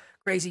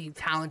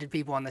talented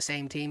people on the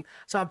same team?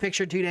 So I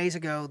pictured 2 days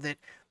ago that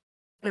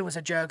it was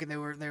a joke and they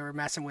were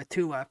messing with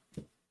Tua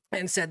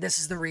and said this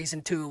is the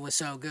reason Tua was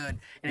so good.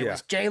 And it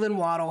was Jalen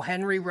Waddle,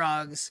 Henry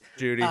Ruggs,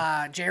 Jerry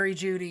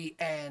Jeudy,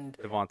 and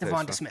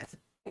Devonta Smith.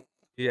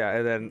 Yeah,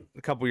 and then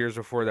a couple years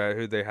before that,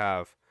 who'd they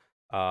have?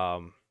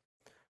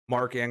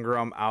 Mark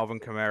Ingram, Alvin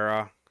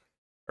Kamara.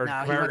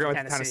 Kamara going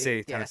to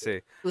Tennessee.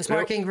 It was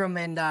Mark Ingram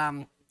and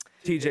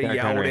TJ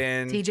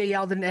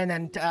Yeldon, and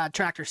then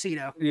Tractor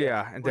Cito.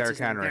 Yeah, and Derrick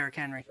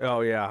Henry.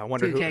 Oh, yeah. I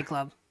wonder 2K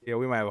Club. Yeah,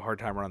 we might have a hard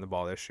time running the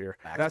ball this year.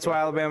 That's why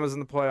Alabama's in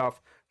the playoff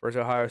versus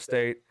Ohio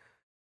State.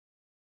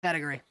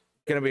 Pedigree.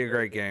 Gonna be a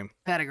great game.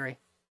 Pedigree.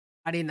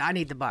 I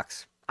need the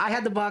Bucks. I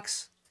had the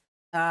Bucks.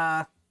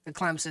 The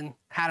Clemson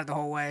had it the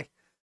whole way.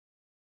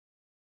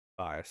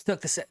 Biased.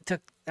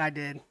 I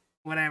did.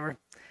 Whatever.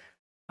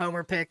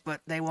 Homer pick,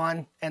 but they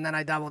won, and then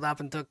I doubled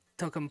up and took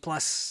them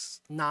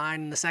 +9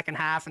 in the second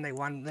half, and they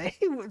won. They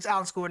was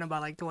outscoring them by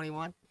like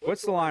 21.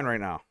 What's the line right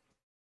now?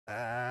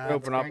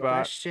 Open up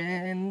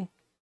question.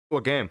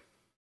 What game?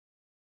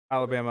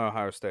 Alabama,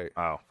 Ohio State.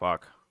 Oh,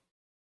 fuck.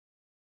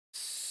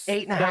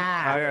 8.5.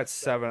 I got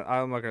 7.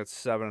 I'm looking at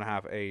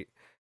 7.5, 8.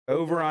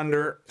 Over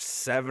under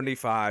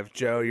 75.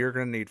 Joe, you're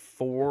gonna need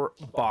 4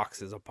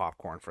 boxes of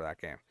popcorn for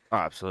that game. Oh,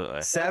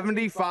 absolutely.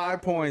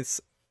 75 points.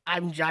 I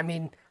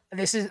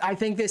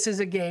think this is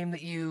a game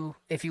that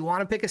if you want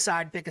to pick a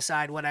side,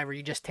 whatever.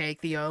 You just take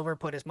the over,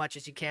 put as much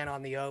as you can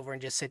on the over,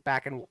 and just sit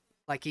back and,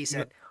 like he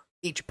said,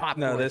 each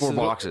popcorn. No, this 4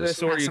 boxes. This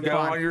is where you go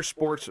on your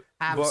sports.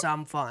 Have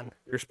some fun.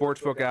 Your sports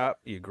book app.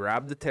 You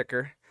grab the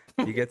ticker.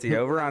 You get the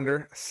over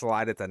under.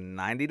 Slide it to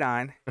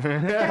 99. Put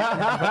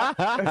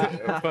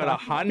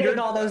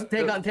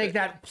 100. Take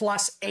that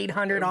plus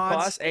 800 odds.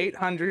 Plus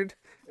 800.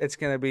 It's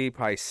gonna be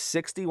probably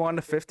 61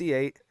 to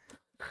 58,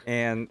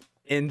 and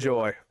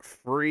enjoy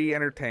free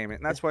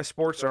entertainment. And that's why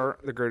sports are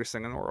the greatest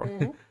thing in the world.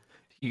 Mm-hmm.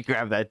 You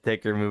grab that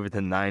ticker, move it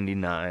to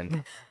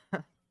 99.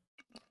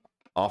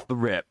 Off the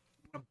rip.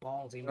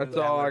 That's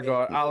all I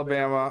got.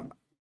 Alabama,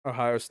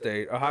 Ohio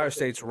State. Ohio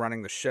State's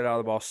running the shit out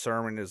of the ball.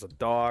 Sermon is a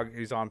dog.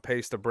 He's on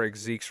pace to break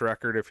Zeke's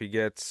record if he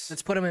gets.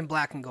 Let's put him in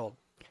black and gold.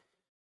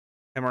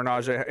 Him or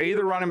Najee.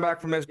 Either running back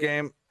from this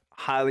game,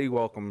 highly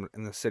welcome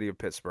in the city of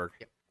Pittsburgh.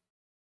 Yep.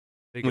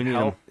 You can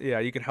help. Yeah,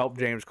 you can help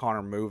James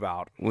Conner move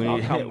out. We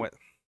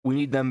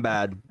need them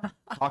bad.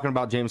 Talking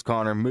about James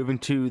Conner, moving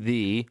to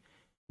the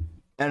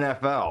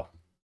NFL.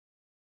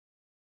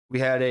 We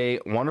had a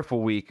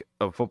wonderful week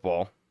of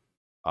football.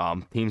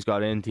 Teams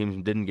got in,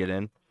 teams didn't get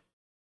in.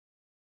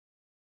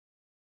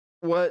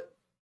 What?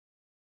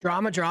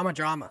 Drama.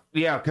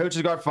 Yeah,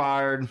 coaches got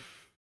fired.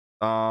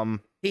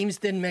 Teams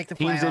didn't make the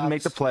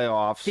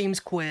playoffs. Teams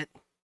quit.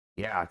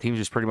 Yeah, teams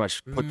just pretty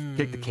much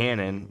kicked the can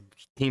in.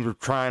 Teams were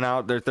trying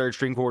out their third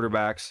string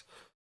quarterbacks.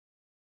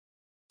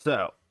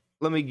 So,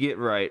 let me get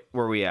right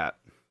where we at.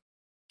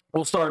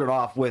 We'll start it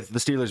off with the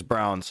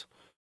Steelers-Browns.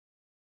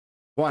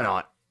 Why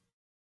not?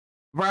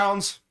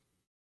 Browns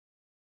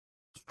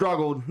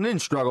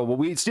didn't struggle, but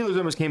Steelers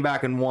almost came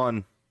back and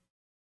won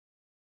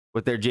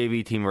with their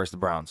JV team versus the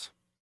Browns.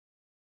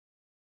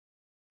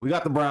 We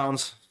got the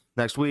Browns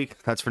next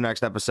week. That's for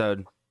next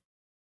episode.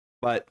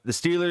 But the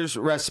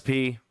Steelers'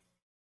 recipe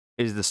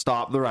is to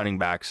stop the running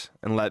backs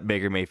and let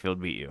Baker Mayfield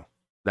beat you.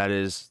 That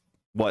is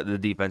what the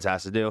defense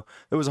has to do.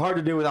 It was hard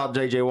to do without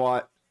TJ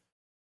Watt,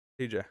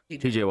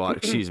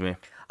 excuse me.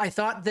 I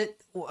thought that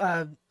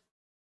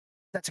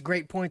that's a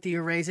great point that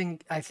you're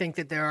raising. I think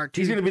that there are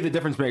two. He's going to be the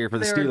difference maker for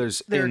the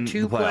Steelers. There are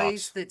two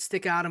plays that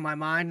stick out in my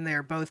mind, and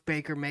they're both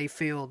Baker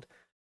Mayfield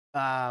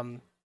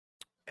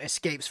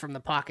escapes from the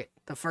pocket.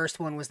 The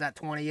first one was that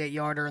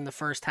 28-yarder in the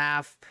first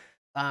half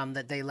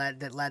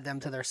that led them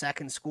to their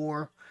second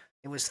score.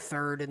 It was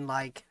third and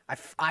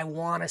I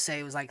want to say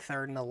it was like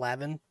 3rd and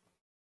 11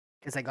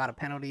 because they got a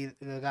penalty.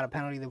 They got a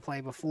penalty to play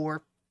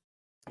before.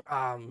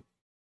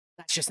 That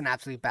That's just an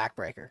absolute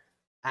backbreaker.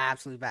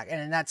 Absolute back.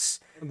 And that's.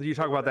 Did you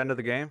talk about the end of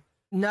the game?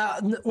 No,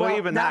 well,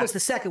 even that was the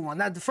second one.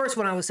 The first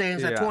one I was saying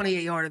was that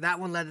 28-yarder. That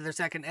one led to their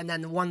second, and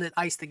then the one that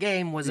iced the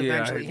game was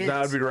eventually his.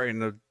 That would be right in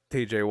the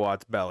T.J.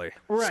 Watt's belly.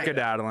 Right.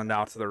 Skedaddling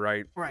out to the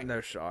right. Right. No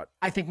shot.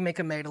 I think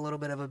Micah made a little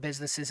bit of a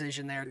business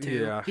decision there, too.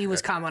 Yeah. He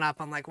was coming up.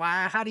 I'm like,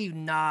 why? How do you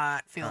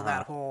not feel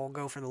that hole,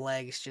 go for the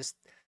legs, just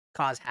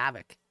cause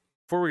havoc?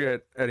 Before we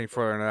get any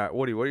further into that,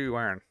 Woody, what are you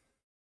wearing?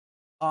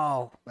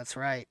 Oh, that's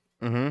right.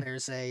 Mm-hmm.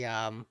 There's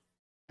going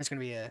to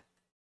be a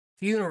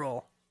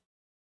funeral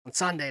on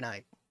Sunday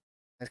night.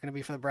 It's going to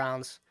be for the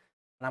Browns,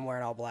 and I'm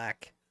wearing all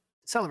black.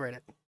 Celebrate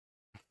it.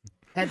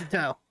 Head to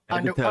toe.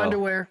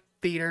 Underwear,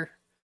 beater,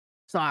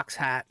 socks,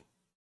 hat,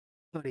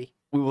 hoodie.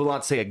 We will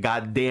not say a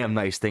goddamn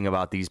nice thing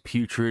about these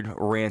putrid,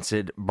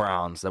 rancid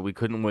Browns that we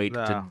couldn't wait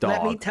to dog.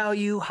 Let me tell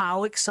you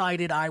how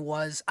excited I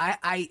was.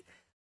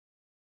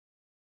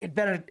 It'd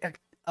been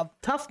a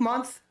tough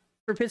month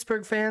for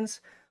Pittsburgh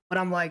fans, but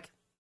I'm like,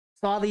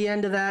 saw the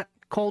end of that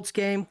Colts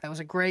game. That was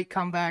a great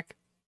comeback.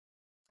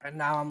 And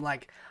now I'm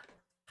like,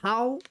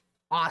 how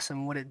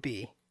awesome would it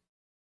be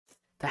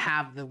to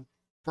have the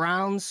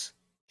Browns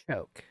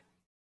choke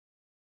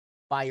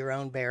by your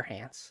own bare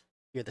hands?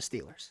 You're the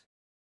Steelers.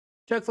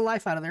 Choke the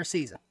life out of their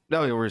season.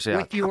 No, you were saying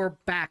with your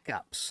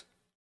backups.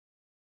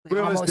 We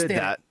almost did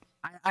that.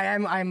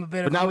 I'm a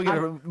bit. But now we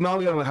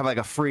gotta have like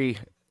a free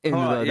in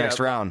the next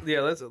round.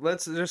 Yeah,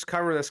 let's just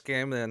cover this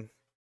game then.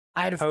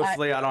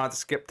 Hopefully, I don't have to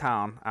skip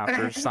town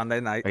after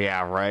Sunday night.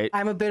 Yeah, right.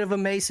 I'm a bit of a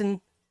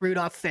Mason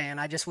Rudolph fan.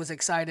 I just was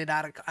excited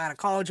out of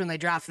college when they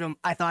drafted him.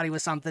 I thought he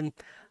was something.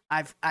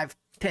 I've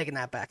taken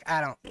that back.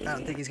 I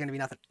don't think he's going to be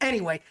nothing.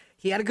 Anyway,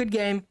 he had a good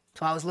game,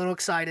 so I was a little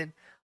excited.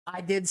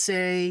 I did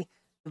say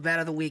the bet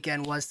of the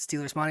weekend was the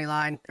Steelers money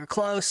line. They're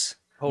close.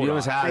 Hold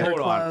on.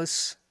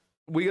 Close.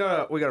 We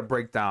gotta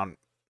break down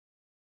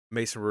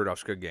Mason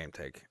Rudolph's good game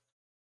take.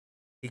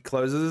 He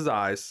closes his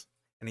eyes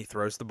and he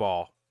throws the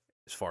ball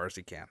as far as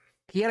he can.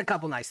 He had a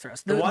couple nice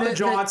throws. The one to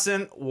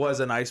Johnson was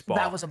a nice ball.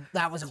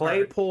 That was a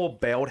Claypool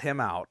bailed him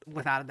out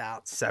without a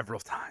doubt several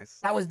times.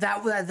 That was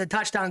the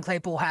touchdown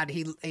Claypool had.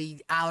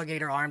 He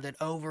alligator armed it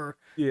over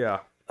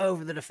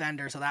the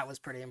defender, so that was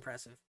pretty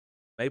impressive.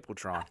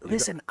 Mapletron.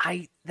 Listen,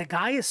 the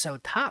guy is so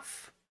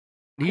tough.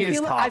 He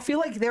is tough. I feel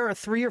like there are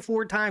 3 or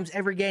 4 times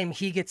every game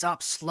he gets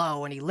up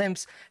slow and he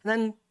limps,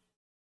 and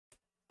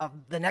then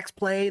the next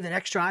play, the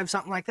next drive,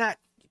 something like that,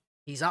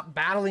 he's up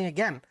battling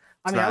again.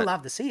 I mean, I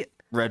love to see it.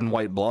 Red and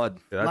white blood.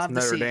 Yeah, that's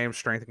Notre Dame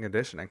strength and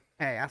conditioning.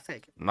 Hey, I'll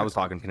take it. I was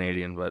talking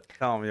Canadian, but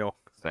tell him you'll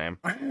same.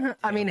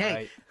 I mean,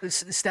 hey,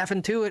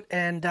 Stephen Tuitt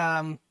and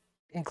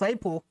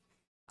Claypool,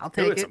 I'll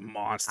take it. It's a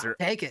monster.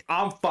 I'll take it.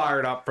 I'm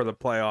fired up for the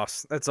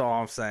playoffs. That's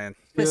all I'm saying.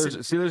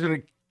 Steelers gonna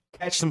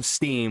catch some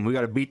steam. We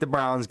got to beat the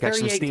Browns, catch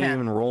some steam,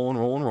 and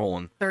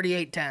rolling.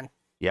 38-10.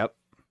 Yep.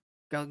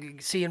 Go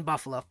see you in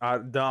Buffalo. I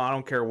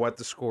don't care what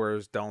the score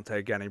is. Don't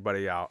take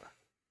anybody out.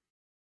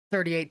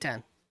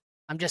 38-10.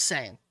 I'm just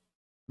saying.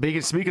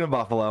 Speaking of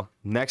Buffalo,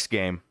 next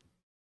game.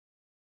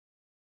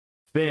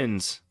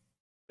 Fins,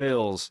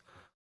 Bills.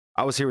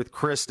 I was here with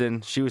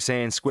Kristen. She was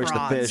saying squish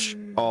the fish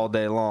all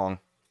day long.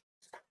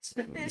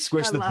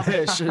 Squish the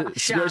fish.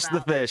 Squish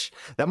the fish.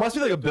 That must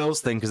be like a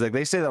Bills thing because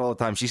they say that all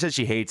the time. She said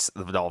she hates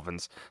the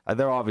Dolphins.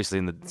 They're obviously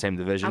in the same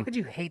division. How could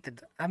you hate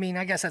I mean,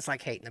 I guess that's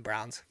like hating the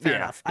Browns. Fair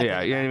enough. Yeah,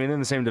 I mean, in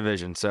the same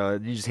division. So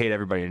you just hate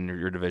everybody in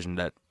your division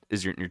that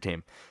is your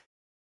team.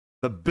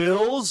 The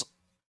Bills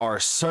are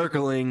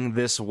circling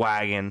this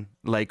wagon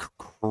like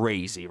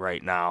crazy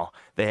right now.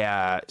 They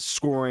are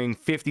scoring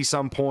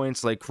 50-some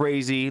points like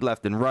crazy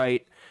left and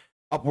right,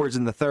 upwards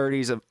in the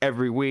 30s of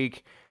every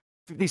week.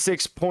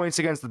 56 points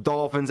against the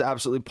Dolphins,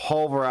 absolutely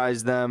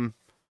pulverized them.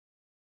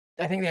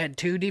 I think they had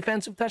 2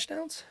 defensive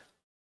touchdowns.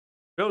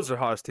 Bills are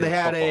hottest team. They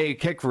had a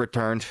kick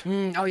returned.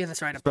 Oh yeah,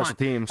 that's right. Special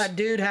teams. That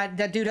dude had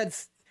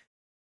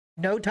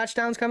no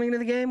touchdowns coming into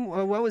the game.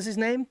 What was his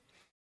name?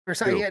 Or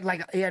sorry,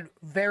 he had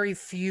very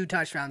few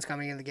touchdowns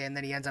coming into the game.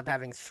 Then he ends up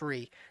having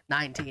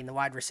 19, the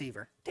wide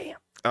receiver. Damn.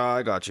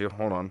 I got you.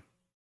 Hold on.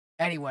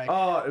 Anyway.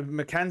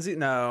 McKenzie?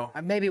 No.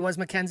 Maybe it was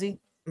McKenzie.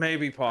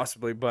 Maybe,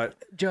 possibly,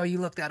 but Joe, you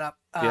looked that up.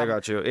 Yeah, I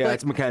got you. Yeah,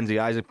 it's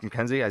McKenzie. Isaiah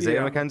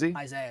McKenzie.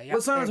 Isaiah. Yeah.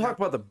 Let's not talk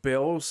about the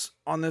Bills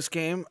on this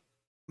game.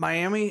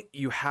 Miami,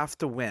 you have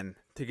to win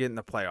to get in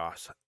the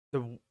playoffs. I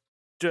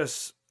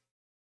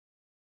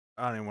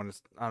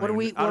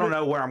don't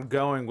know where I'm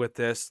going with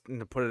this and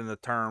to put it in the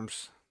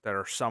terms that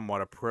are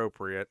somewhat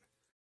appropriate.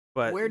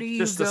 But where do you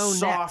just go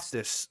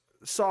the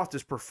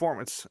softest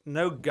performance.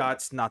 No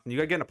guts, nothing. You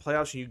got to get in the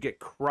playoffs and you get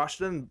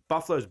crushed. And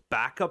Buffalo's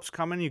backups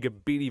come in, you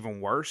get beat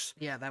even worse.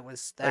 Yeah, that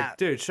was that. Like,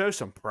 dude, show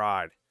some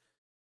pride.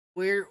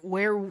 Where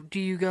do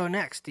you go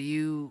next? I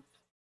mean,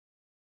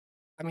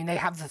 they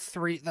have the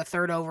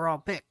third overall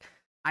pick.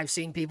 I've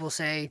seen people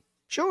say,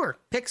 sure,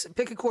 pick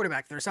a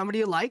quarterback. If there's somebody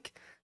you like,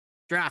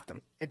 draft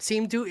them. It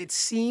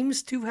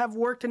seems to have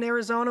worked in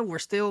Arizona.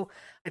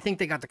 I think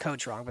they got the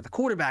coach wrong, but the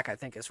quarterback I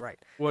think is right.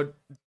 What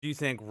do you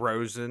think,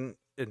 Rosen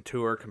and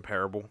Tua are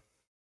comparable?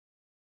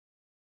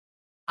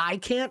 I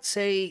can't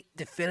say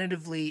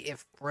definitively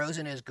if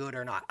Rosen is good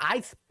or not.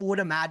 I would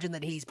imagine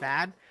that he's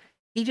bad.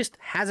 He just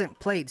hasn't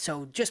played.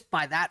 So just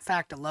by that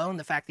fact alone,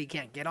 the fact that he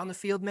can't get on the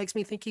field makes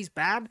me think he's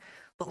bad.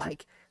 But,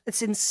 like,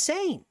 it's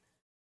insane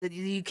that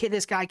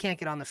this guy can't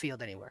get on the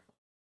field anywhere.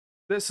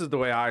 This is the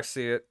way I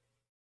see it.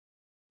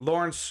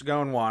 Lawrence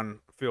going 1,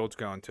 Fields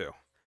going 2.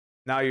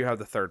 Now you have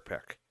the 3rd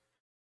pick.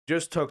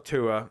 Just took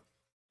Tua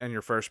in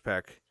your 1st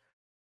pick.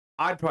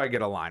 I'd probably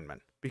get a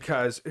lineman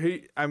because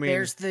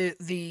there's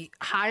the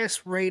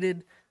highest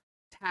rated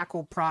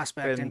tackle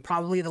prospect in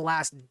probably the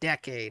last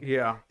decade.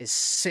 Yeah, is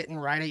sitting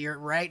right in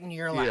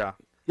your lap.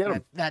 Yeah,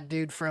 that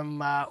dude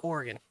from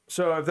Oregon.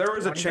 So if there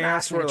was a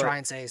chance where try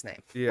and say his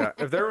name. Yeah,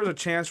 if there was a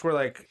chance where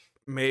like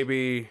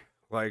maybe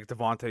like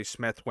Devontae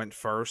Smith went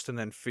first and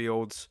then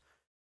Fields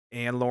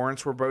and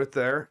Lawrence were both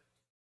there,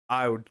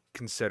 I would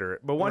consider it.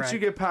 But once you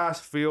get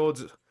past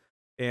Fields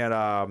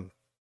and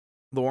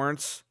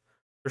Lawrence,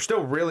 they're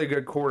still really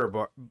good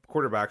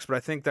quarterbacks, but I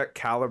think that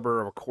caliber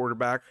of a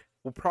quarterback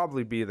will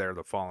probably be there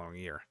the following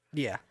year.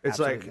 Yeah, it's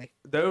absolutely. like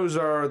those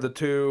are the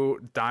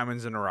 2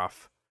 diamonds in the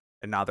rough,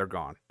 and now they're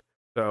gone.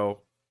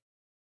 So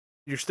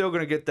you're still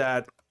going to get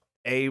that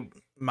A-,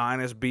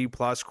 B+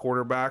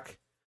 quarterback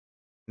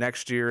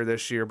next year,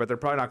 this year, but they're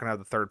probably not going to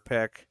have the 3rd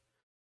pick.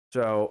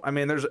 So I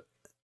mean, there's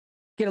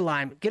get a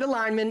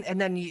lineman, and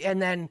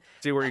then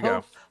see where you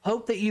go.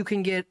 Hope that you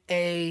can get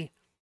a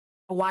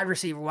wide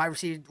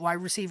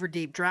receiver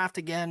deep. Draft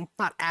again,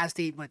 not as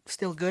deep, but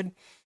still good.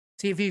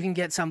 See if you can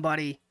get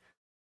somebody.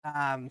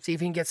 See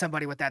if you can get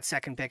somebody with that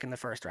 2nd pick in the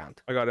 1st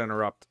round. I got to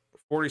interrupt.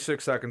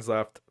 46 seconds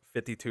left.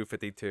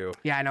 52-52.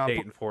 Yeah, I know.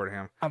 Dayton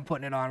Fordham. I'm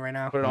putting it on right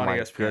now. Put it on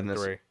ESPN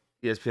 3.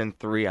 ESPN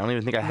 3. I don't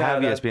even think I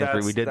have ESPN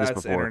 3. We did this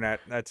before.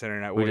 That's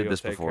internet. We did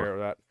this before. Care of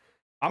that.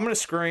 I'm gonna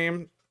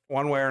scream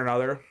one way or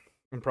another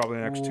in probably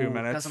the next 2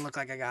 minutes. Doesn't look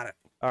like I got it.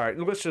 All right,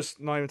 let's just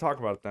not even talk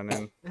about it then.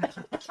 And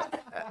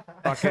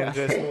fucking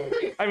just,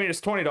 I mean,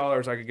 it's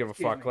 $20. I could give a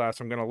fuck less.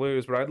 I'm gonna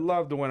lose, but I'd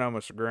love to win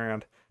almost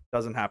 $1,000.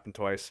 Doesn't happen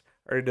twice.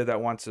 I already did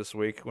that once this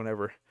week.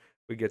 Whenever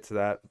we get to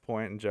that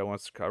point and Joe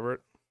wants to cover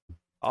it,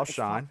 I'll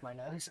shine. My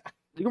nose.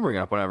 You can bring it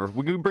up whenever.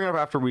 We can bring it up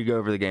after we go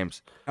over the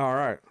games. All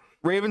right.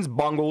 Ravens,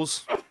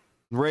 Bungles.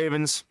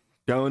 Ravens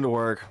going to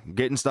work,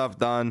 getting stuff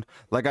done.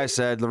 Like I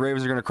said, the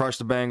Ravens are going to crush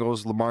the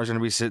Bengals. Lamar's going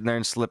to be sitting there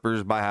in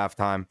slippers by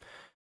halftime.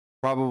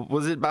 Probably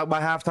was it by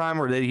halftime,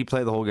 or did he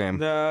play the whole game?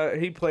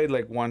 He played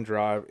like one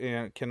drive.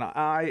 And can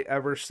I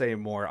ever say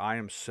more? I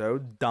am so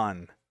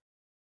done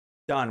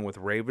with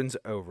Ravens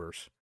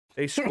overs.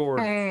 They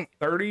scored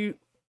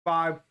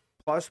 35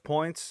 plus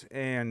points,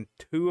 and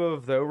 2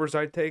 of the overs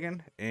I'd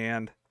taken,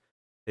 and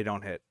they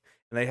don't hit.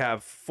 And they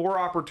have 4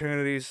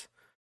 opportunities.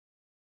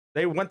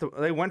 They went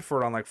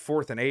for it on like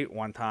 4th and 8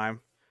 one time,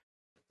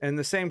 and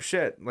the same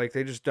shit. Like,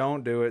 they just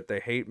don't do it.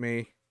 They hate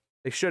me.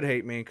 They should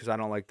hate me because I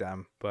don't like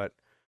them. But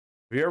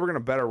if you're ever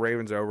gonna bet a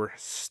Ravens over,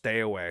 stay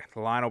away.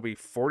 The line will be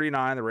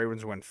 49. The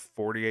Ravens win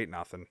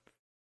 48-0.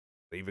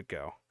 Leave it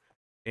go.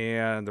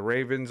 And the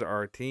Ravens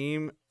are a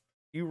team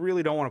you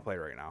really don't want to play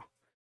right now.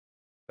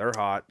 They're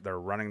hot. They're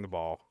running the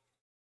ball.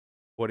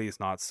 Woody's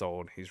not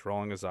sold. He's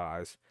rolling his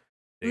eyes.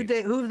 Who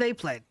have they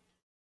played?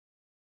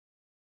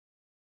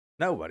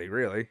 Nobody,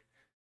 really.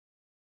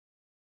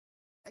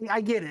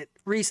 I get it.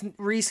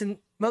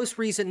 Most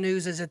recent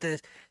news is that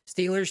the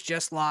Steelers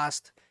just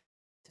lost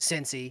to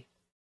Cincy,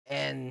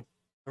 and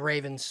the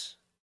Ravens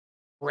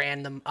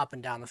ran them up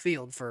and down the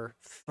field for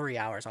 3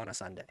 hours on a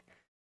Sunday.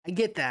 I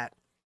get that,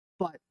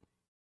 but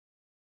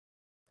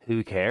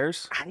who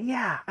cares?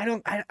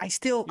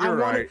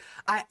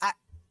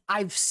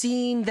 I've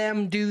seen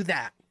them do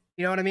that.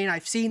 You know what I mean?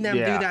 I've seen them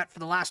do that for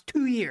the last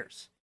 2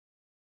 years.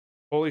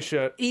 Holy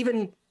shit.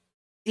 Even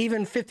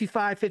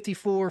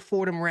 55-54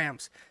 Fordham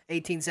Rams,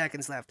 18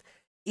 seconds left.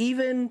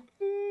 Even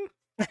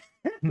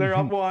they're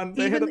up 1.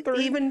 They hit a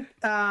 3. Even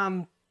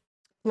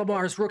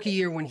Lamar's rookie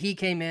year when he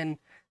came in,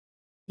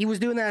 he was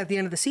doing that at the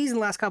end of the season,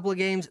 last couple of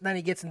games, and then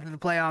he gets into the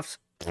playoffs.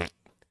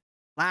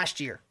 Last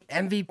year,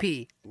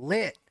 MVP,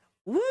 lit.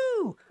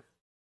 Woo!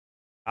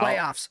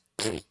 Playoffs.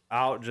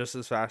 Out just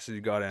as fast as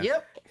you got in.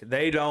 Yep.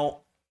 They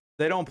don't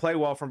play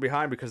well from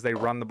behind because they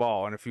run the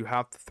ball, and if you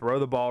have to throw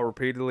the ball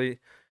repeatedly,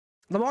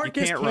 Lamar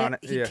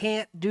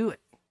can't do it.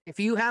 If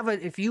you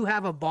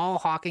have a ball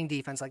hawking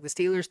defense like the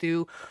Steelers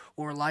do,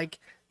 or like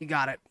you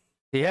got it.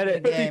 He had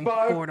it.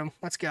 55. Fordham.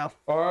 Let's go.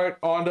 All right,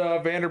 on to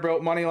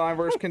Vanderbilt money line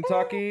versus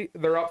Kentucky.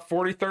 They're up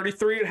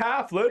 40-33 at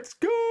half. Let's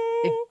go.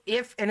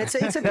 And it's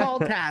a tall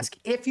task.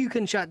 If you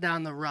can shut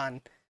down the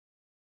run,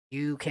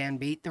 you can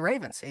beat the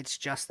Ravens. It's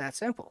just that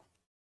simple.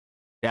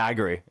 Yeah, I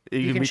agree.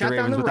 You can beat the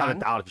Ravens without a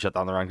doubt if you shut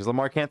down the run because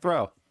Lamar can't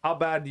throw. How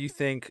bad do you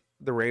think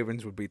the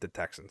Ravens would beat the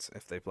Texans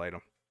if they played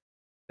them?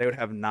 They would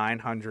have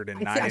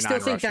 999 I still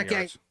think that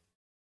yards.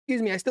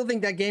 Excuse me. I still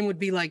think that game would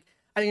be like,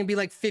 I think it'd be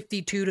like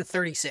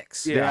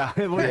 52-36. Yeah,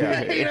 it would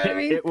be. You know what I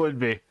mean? It would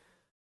be.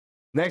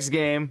 Next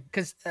game.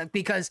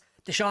 Because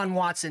Deshaun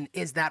Watson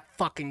is that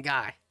fucking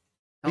guy.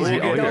 Don't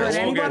We'll let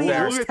anybody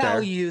else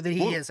tell you that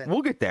he isn't.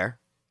 We'll get there.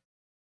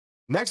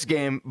 Next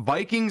game,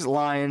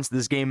 Vikings-Lions.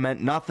 This game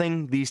meant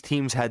nothing. These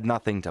teams had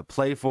nothing to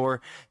play for.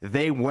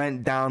 They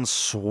went down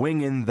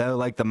swinging, though,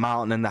 like the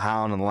Mountain and the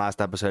Hound in the last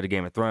episode of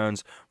Game of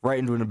Thrones, right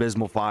into an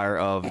abysmal fire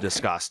of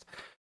disgust.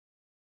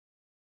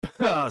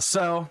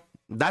 So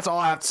that's all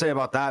I have to say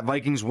about that.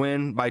 Vikings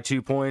win by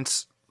 2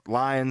 points.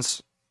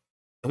 Lions,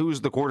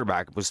 who's the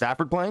quarterback? Was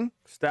Stafford playing?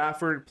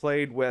 Stafford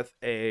played with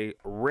a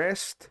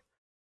wrist,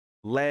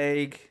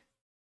 leg,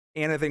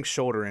 and I think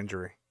shoulder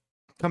injury.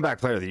 Comeback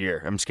player of the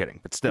year. I'm just kidding,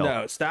 but still.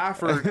 No,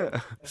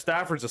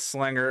 Stafford's a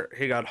slinger.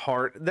 He got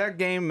heart. That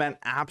game meant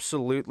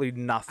absolutely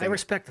nothing. I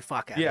respect the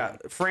fuck out of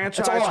him.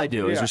 Franchise. That's all I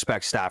do is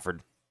respect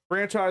Stafford.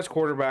 Franchise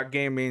quarterback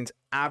game means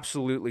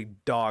absolutely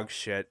dog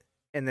shit.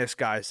 And this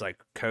guy's like,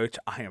 Coach,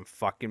 I am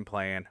fucking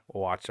playing.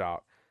 Watch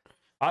out.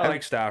 I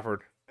like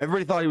Stafford.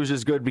 Everybody thought he was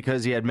just good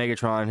because he had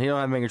Megatron. He don't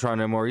have Megatron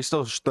no more. He's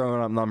still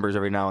throwing up numbers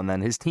every now and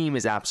then. His team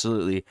is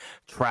absolutely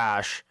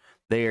trash.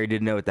 They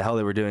didn't know what the hell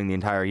they were doing the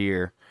entire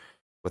year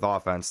with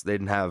offense. They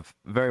didn't have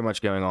very much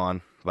going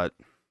on, but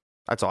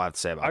that's all I have to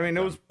say about it. I mean,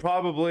 it was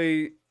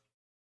probably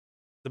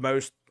the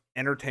most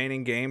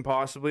entertaining game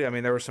possibly. I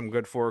mean, there were some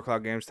good 4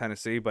 o'clock games,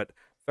 Tennessee, but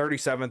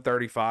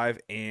 37-35,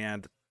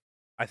 and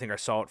I think I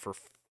saw it for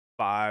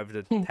 5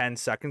 to 10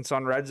 seconds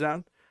on Red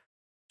Zone.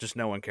 Just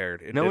no one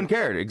cared. No one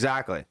cared,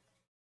 exactly.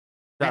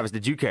 Travis,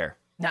 did you care?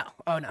 No.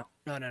 Oh, no.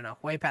 No.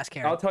 Way past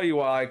caring. I'll tell you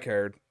why I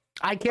cared.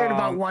 I cared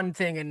about one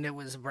thing, and it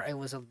was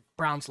a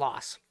Browns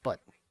loss,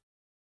 but...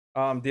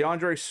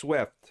 DeAndre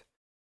Swift.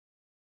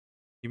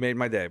 You made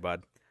my day,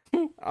 bud.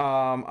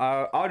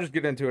 I'll just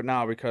get into it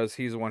now because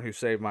he's the one who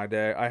saved my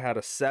day. I had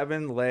a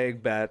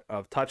 7-leg bet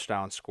of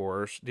touchdown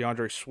scores.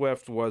 DeAndre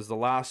Swift was the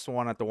last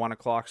one at the 1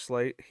 o'clock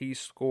slate. He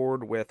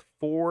scored with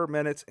 4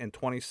 minutes and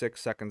 26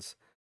 seconds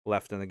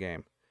left in the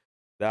game.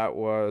 That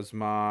was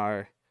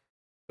my...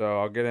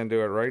 So I'll get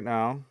into it right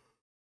now.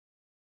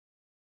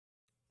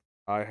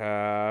 I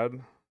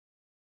had...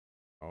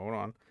 Hold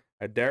on.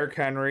 I had Derrick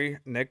Henry,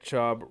 Nick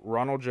Chubb,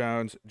 Ronald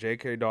Jones,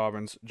 J.K.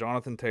 Dobbins,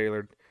 Jonathan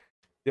Taylor,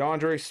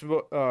 DeAndre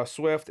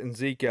Swift, and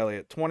Zeke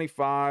Elliott.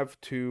 25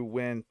 to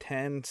win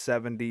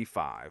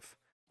 1075.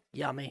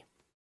 Yummy.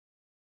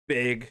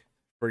 Big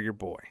for your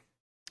boy.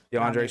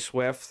 DeAndre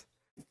Swift,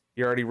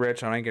 you're already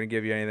rich. I ain't going to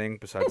give you anything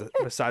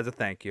besides a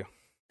thank you.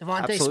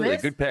 Devontae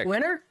Smith, good pick.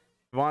 Winner?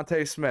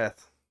 Devontae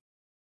Smith,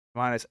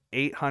 minus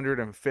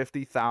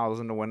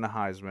 850,000 to win the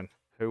Heisman.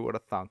 Who would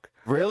have thunk?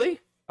 Really?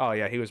 Oh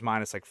yeah, he was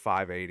minus like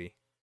 580.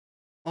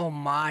 Oh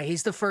my,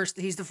 he's the first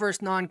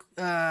non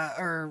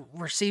or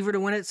receiver to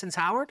win it since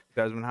Howard.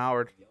 Desmond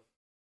Howard,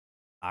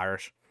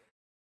 Irish.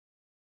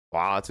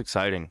 Wow, that's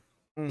exciting.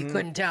 You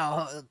couldn't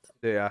tell.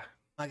 Yeah,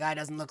 my guy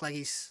doesn't look like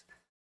he's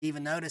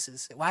even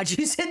notices. Why'd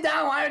you sit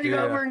down? Why did you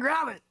go over and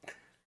grab it?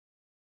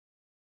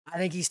 I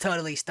think he's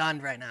totally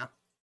stunned right now.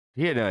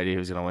 He had no idea he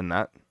was going to win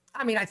that.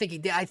 I mean, I think he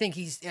did. I think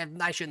he's.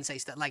 I shouldn't say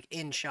stunned. Like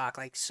in shock.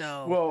 Like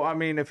so. Well, I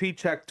mean, if he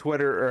checked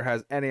Twitter or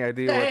has any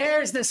idea,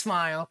 there's the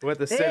smile. What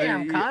the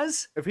Damn, city?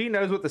 cuz. If he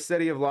knows what the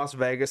city of Las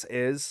Vegas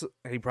is,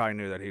 he probably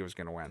knew that he was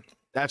going to win.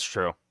 That's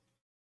true.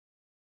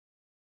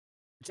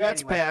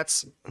 Jets, anyway.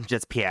 Pats,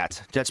 Jets,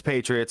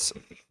 Patriots.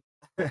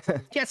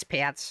 Jets,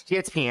 Pats.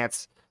 Jets,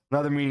 Pats.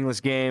 Another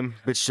meaningless game.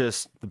 It's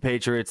just the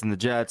Patriots and the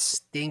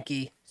Jets.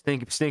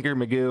 Stinker,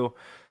 Magoo.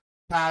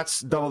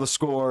 Pats double the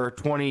score,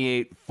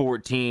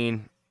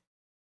 28-14.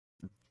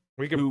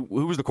 Who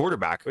was the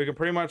quarterback? We can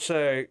pretty much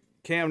say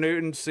Cam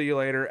Newton, see you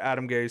later.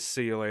 Adam Gase,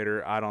 see you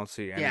later. I don't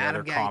see any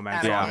other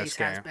comments on this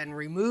game. Adam Gase has been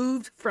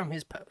removed from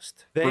his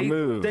post.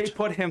 They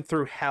put him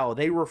through hell.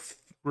 They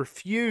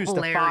refused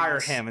to fire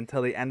him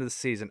until the end of the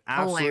season.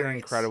 Absolutely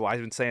incredible.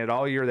 I've been saying it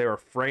all year. They were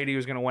afraid he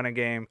was going to win a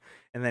game,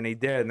 and then he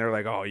did. And they're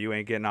like, "Oh, you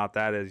ain't getting out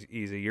that as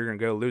easy. You're going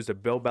to go lose to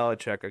Bill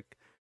Belichick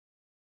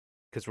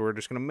because we're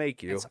just going to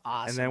make you." That's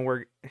awesome. And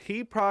then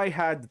he probably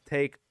had to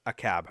take a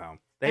cab home.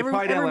 They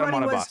probably didn't let him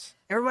on a bus.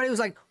 Everybody was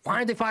like, "Why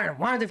aren't they firing him?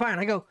 Why aren't they firing him?"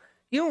 I go,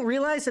 "You don't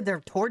realize that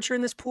they're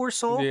torturing this poor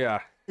soul?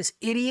 Yeah. This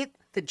idiot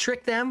that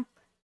tricked them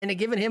into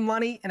giving him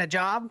money and a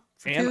job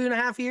for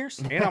 2.5 years?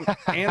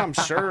 And I'm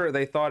sure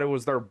they thought it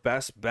was their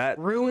best bet.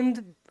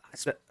 Ruined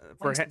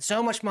for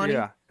so much money.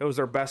 Yeah, it was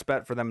their best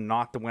bet for them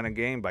not to win a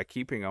game by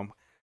keeping him.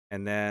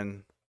 And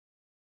then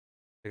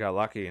they got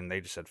lucky and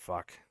they just said,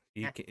 fuck.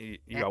 You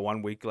got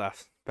 1 week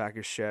left. Pack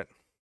your shit.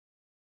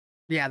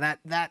 Yeah,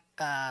 that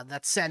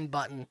send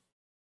button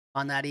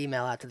on that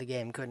email after the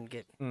game couldn't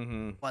get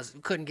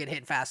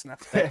hit fast enough.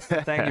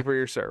 Thank you for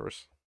your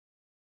service.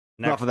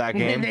 Enough of that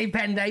game. They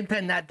penned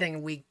that thing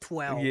in week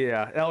 12.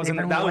 Yeah, that was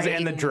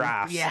in the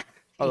draft. Yeah.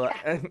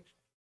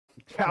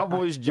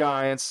 Cowboys,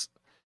 Giants.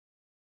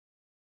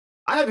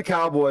 I had the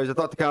Cowboys. I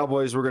thought the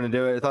Cowboys were going to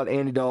do it. I thought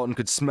Andy Dalton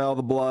could smell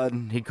the blood.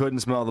 He couldn't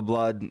smell the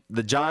blood.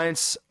 The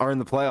Giants are in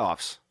the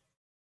playoffs.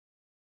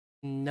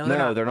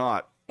 No, they're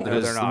not.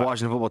 Because the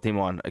Washington football team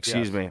won.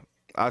 Excuse me.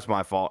 That's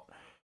my fault.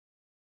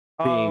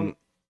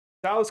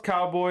 Dallas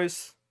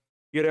Cowboys,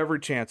 you had every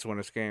chance to win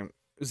this game.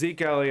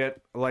 Zeke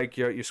Elliott, like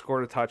you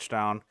scored a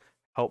touchdown,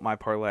 helped my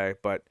parlay,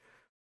 but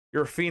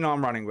you're a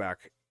phenom running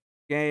back.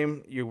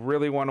 Game, you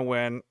really want to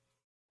win.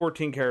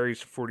 14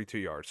 carries, 42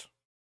 yards.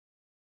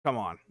 Come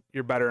on.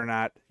 You're better than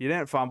that. You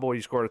didn't fumble.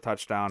 You scored a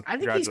touchdown. I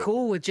think he's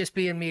cool with just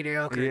being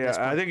mediocre. Yeah,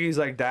 I think he's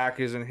like, Dak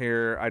isn't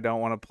here. I don't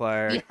want to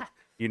play. Yeah.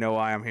 You know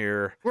why I'm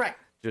here. Right.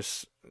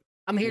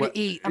 I'm here to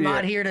eat. I'm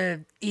not here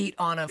to eat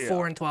on a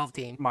 4-12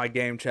 team. My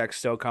game checks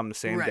still come the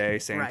same day,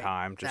 same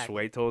time. Just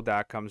wait till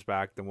Dak comes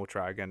back, then we'll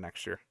try again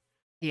next year.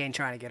 He ain't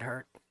trying to get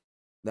hurt.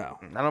 No.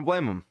 I don't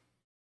blame him.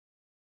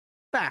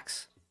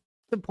 Facts.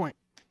 Good point.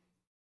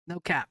 No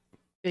cap.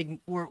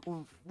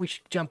 We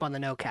should jump on the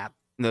no cap.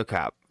 No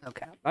cap. No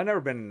cap. I've never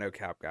been a no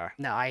cap guy.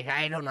 No, I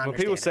don't understand. When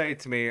people say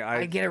it to me,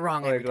 I get it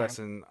wrong every time.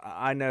 Listen,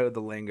 I know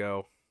the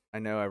lingo. I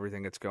know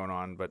everything that's going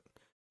on, but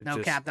no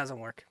cap doesn't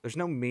work. There's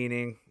no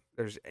meaning.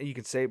 You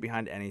can say it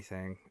behind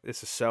anything.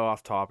 This is so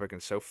off topic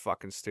and so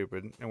fucking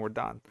stupid, and we're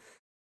done.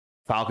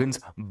 Falcons,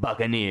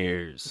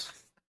 Buccaneers.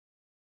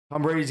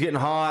 Tom Brady's getting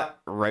hot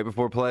right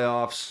before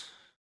playoffs.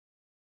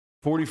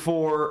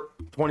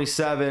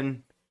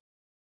 44-27.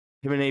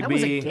 Him and AB. That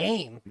was a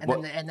game,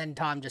 and then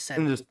Tom just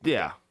said,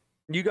 "Yeah."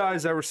 You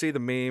guys ever see the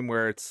meme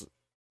where it's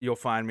 "You'll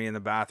find me in the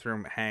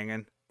bathroom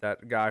hanging"?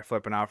 That guy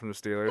flipping out from the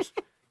Steelers.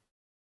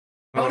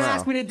 Don't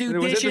ask me to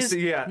do dishes.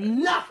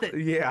 Nothing.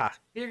 Yeah.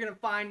 You're gonna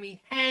find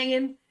me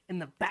hanging in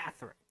the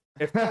bathroom.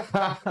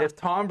 If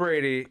Tom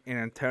Brady and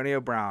Antonio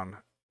Brown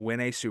win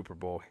a Super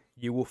Bowl,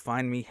 you will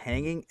find me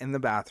hanging in the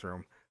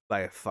bathroom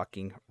by a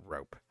fucking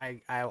rope.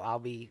 I'll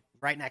be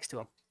right next to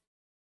him.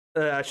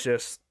 That's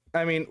just.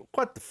 I mean,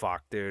 what the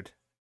fuck, dude?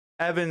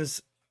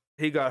 Evans,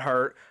 he got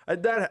hurt. To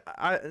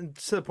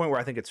the point where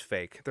I think it's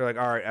fake. They're like,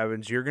 all right,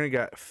 Evans, you're going to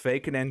get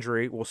fake an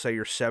injury. We'll say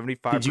you're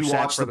 75%. Did you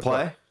watch the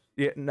play?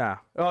 Yeah, no.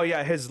 Oh,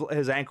 yeah, his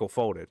ankle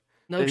folded.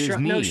 No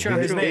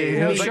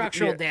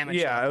structural damage.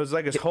 Yeah, it was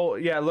like his whole.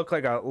 Yeah, it looked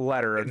like a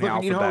letter in the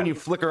alphabet. You know when you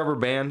flick a rubber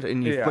band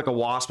and you flick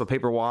a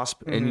paper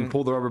wasp, and you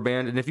pull the rubber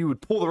band, and if you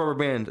would pull the rubber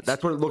band,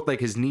 that's what it looked like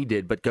his knee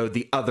did, but go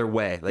the other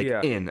way,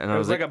 in. And it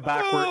was like a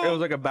backward. It was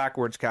like a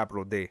backwards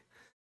capital D.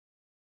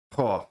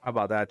 Oh, how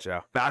about that,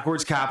 Joe?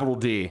 Backwards capital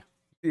D.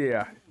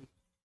 Yeah,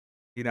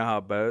 you know how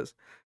it goes.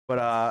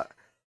 But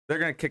they're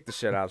gonna kick the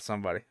shit out of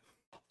somebody,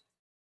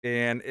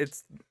 and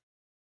it's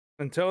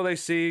until they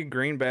see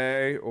Green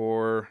Bay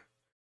or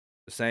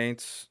the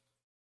Saints.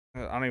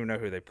 I don't even know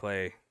who they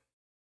play.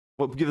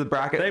 What, give the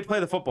bracket? They play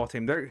the football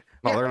team. They're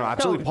gonna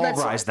absolutely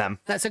pulverize them.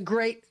 That's a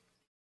great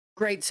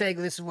segue.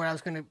 This is what I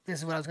was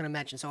gonna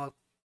mention. So a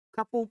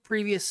couple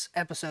previous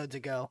episodes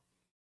ago,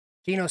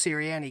 Gino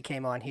Sirianni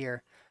came on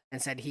here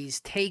and said he's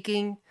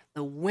taking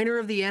the winner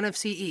of the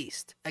NFC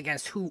East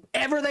against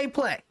whoever they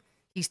play.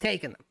 He's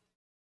taking them.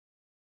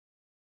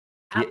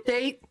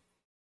 Update: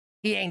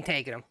 he ain't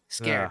taking them.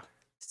 Scared.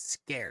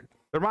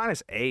 They're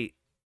 -8.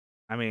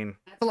 I mean,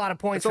 that's a lot of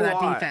points for that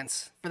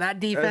defense.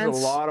 That's a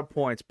lot of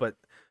points, but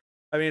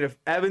I mean, if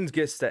Evans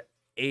gets to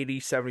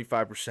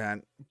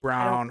 80-75%,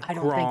 Brown,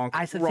 Gronk,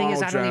 the thing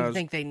is, I don't even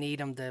think they need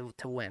them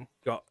to win.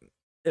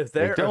 If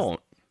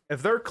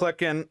they're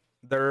clicking,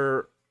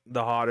 they're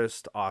the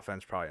hottest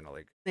offense probably in the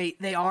league.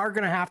 They are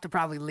going to have to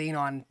probably lean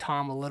on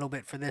Tom a little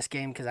bit for this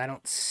game because I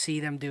don't see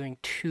them doing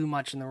too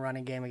much in the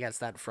running game against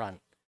that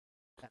front.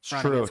 It's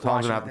true.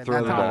 Tom's gonna have to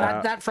throw the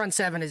ball. That front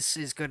seven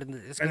is good.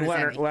 And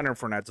Leonard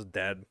Fournette's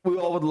dead. We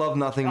all would love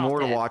nothing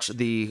more to watch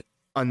the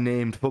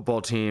unnamed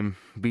football team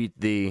beat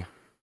the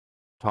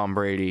Tom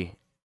Brady,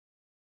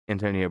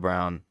 Antonio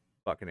Brown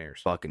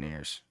Buccaneers.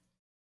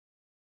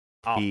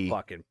 I'll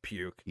fucking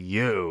puke.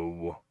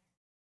 You.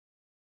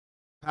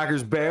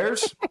 Packers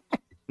Bears.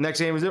 Next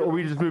game is it, or are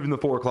we just moving the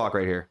 4 o'clock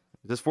right here?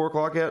 Is this 4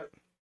 o'clock yet?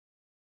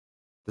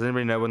 Does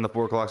anybody know when the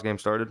 4 o'clock game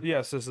started?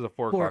 Yes, this is the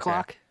 4 o'clock. 4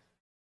 o'clock.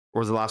 Or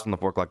was the last one the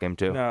 4 o'clock game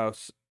too? No,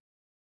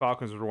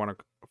 Falcons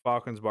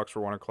Bucks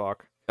were 1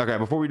 o'clock. Okay,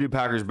 before we do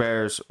Packers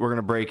Bears, we're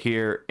gonna break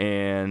here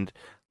and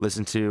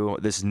listen to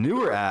this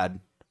newer ad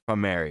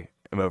from Mary.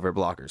 I'm over at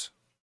Blockers.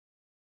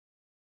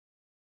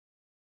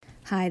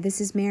 Hi,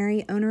 this is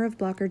Mary, owner of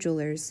Blocker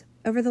Jewelers.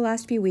 Over the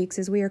last few weeks,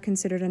 as we are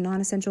considered a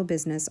non-essential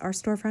business, our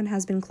storefront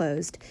has been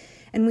closed,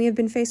 and we have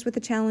been faced with the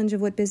challenge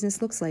of what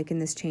business looks like in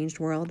this changed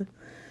world.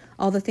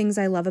 All the things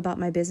I love about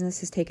my business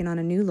has taken on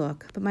a new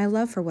look, but my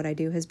love for what I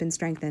do has been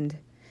strengthened.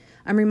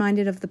 I'm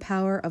reminded of the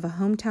power of a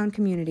hometown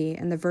community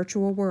and the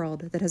virtual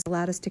world that has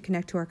allowed us to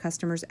connect to our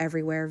customers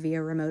everywhere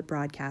via remote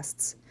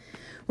broadcasts,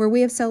 where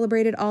we have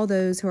celebrated all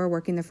those who are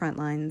working the front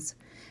lines: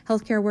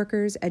 healthcare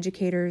workers,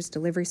 educators,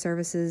 delivery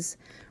services,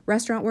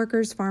 restaurant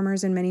workers,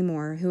 farmers, and many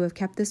more who have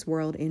kept this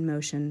world in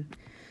motion.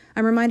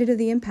 I'm reminded of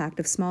the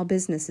impact of small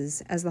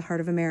businesses as the heart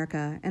of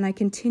America, and I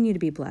continue to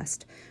be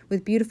blessed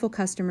with beautiful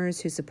customers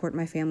who support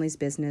my family's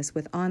business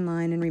with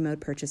online and remote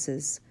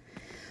purchases.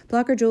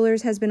 Blocker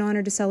Jewelers has been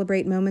honored to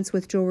celebrate moments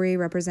with jewelry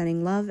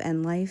representing love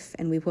and life,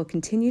 and we will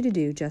continue to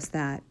do just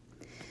that.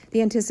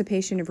 The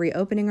anticipation of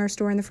reopening our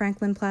store in the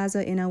Franklin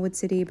Plaza in Elwood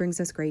City brings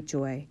us great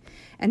joy.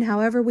 And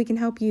however we can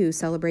help you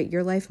celebrate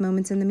your life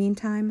moments in the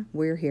meantime,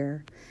 we're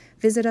here.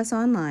 Visit us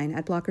online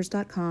at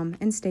blockers.com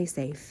and stay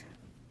safe.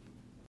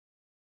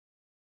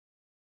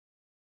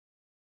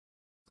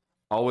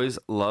 Always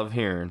love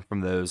hearing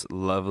from those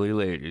lovely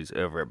ladies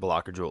over at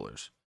Blocker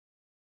Jewelers.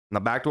 Now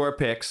back to our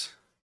picks.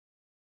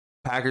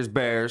 Packers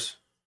Bears.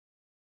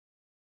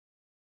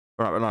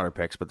 Or not our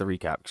picks, but the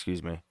recap.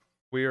 Excuse me.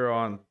 We are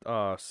on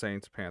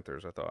Saints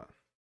Panthers. I thought.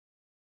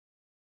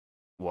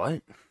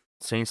 What?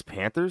 Saints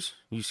Panthers?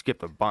 You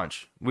skipped a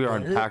bunch. We are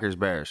on Packers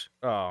Bears.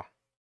 Oh,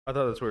 I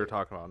thought that's what we were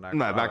talking about next.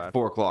 No, back to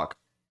 4 o'clock.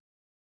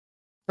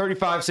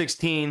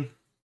 35-16.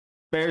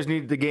 Bears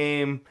needed the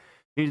game,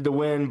 needed to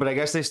win, but I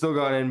guess they still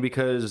got in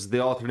because the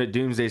alternate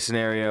doomsday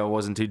scenario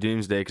wasn't too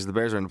doomsday because the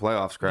Bears are in the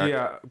playoffs, correct?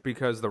 Yeah,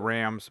 because the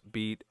Rams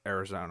beat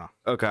Arizona.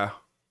 Okay.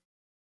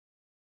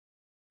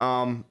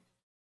 Aaron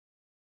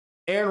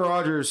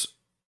Rodgers.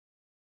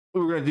 We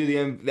were going to do the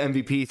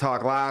MVP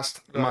talk last.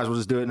 Might as well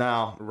just do it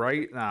now.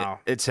 Right now.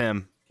 It's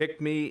him.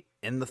 Kick me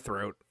in the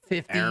throat.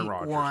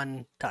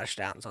 51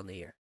 touchdowns on the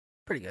year.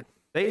 Pretty good.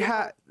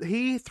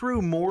 He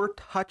threw more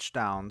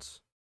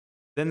touchdowns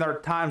than there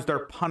are times their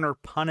punter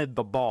punted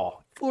the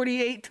ball.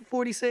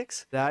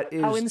 48-46. That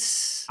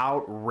is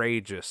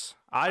outrageous.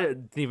 I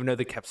didn't even know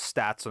they kept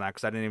stats on that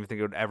because I didn't even think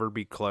it would ever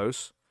be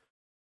close.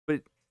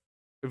 But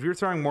if you're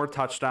throwing more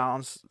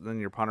touchdowns than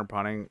your punter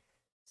punting,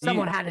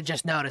 someone had to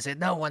just notice it.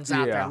 No one's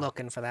out there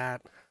looking for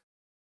that.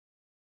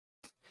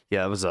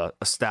 Yeah, it was a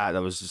stat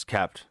that was just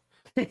kept.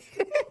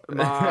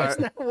 There's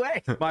no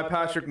way.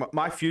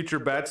 My future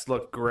bets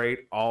look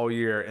great all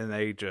year, and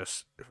they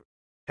just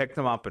picked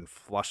them up and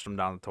flushed them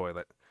down the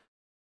toilet.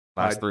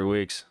 Last 3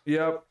 weeks.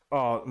 Yep.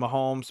 Oh,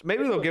 Mahomes.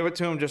 Maybe they'll give it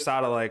to him just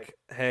out of like,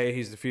 hey,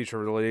 he's the future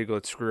of the league.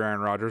 Let's screw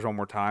Aaron Rodgers one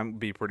more time.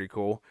 Be pretty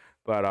cool.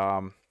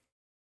 But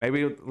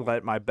maybe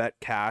let my bet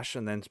cash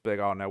and then be like,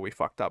 oh no, we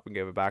fucked up and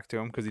give it back to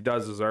him because he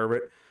does deserve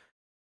it.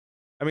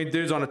 I mean,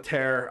 dude's on a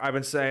tear. I've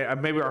been saying,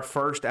 maybe our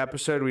first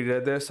episode we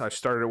did this. I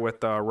started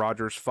with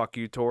Rodgers Fuck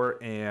You Tour,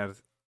 and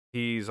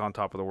he's on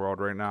top of the world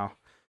right now.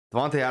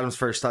 Devontae Adams'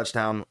 first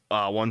touchdown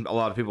won a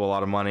lot of people a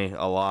lot of money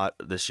a lot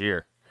this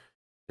year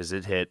because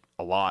it hit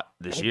a lot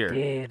this year.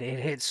 It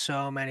hit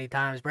so many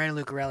times.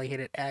 Brandon Lucarelli hit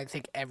it, I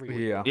think, every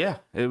week. Yeah.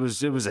 It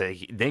was a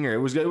dinger. It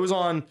was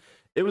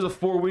a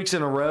 4 weeks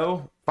in a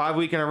row, 5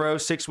 week in a row,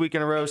 6 week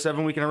in a row,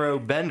 7 week in a row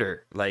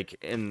bender.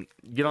 And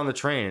get on the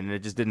train, and it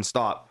just didn't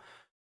stop.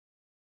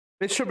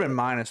 It should have been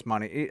minus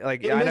money.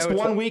 Like it missed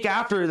 1 week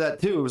after that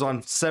too. It was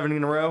on 7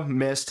 in a row,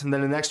 missed, and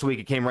then the next week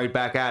it came right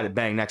back at it.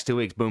 Bang! Next 2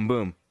 weeks, boom,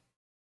 boom,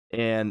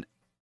 and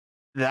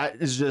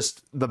that is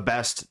just the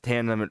best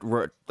tandem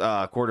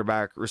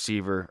quarterback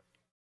receiver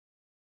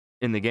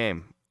in the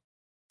game.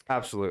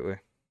 Absolutely.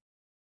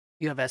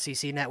 You have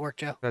SEC Network,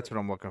 Joe? That's what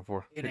I'm looking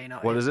for.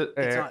 What is it?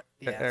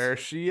 There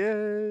she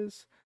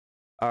is.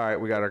 All right,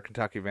 we got our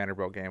Kentucky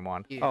Vanderbilt game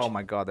on. Huge. Oh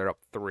my God, they're up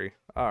 3.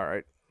 All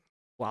right.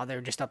 Wow, they're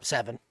just up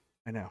 7.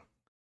 I know.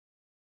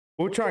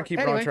 We'll try and keep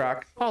it on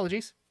track.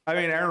 Apologies. I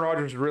mean, Aaron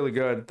Rodgers is really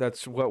good.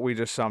 That's what we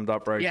just summed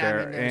up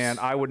there. And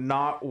I would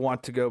not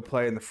want to go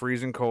play in the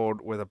freezing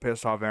cold with a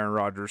pissed off Aaron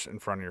Rodgers in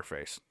front of your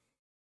face.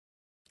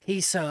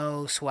 He's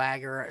so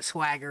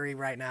swaggery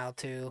right now,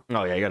 too.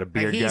 Oh, yeah, you got a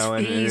beard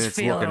going. He's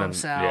feeling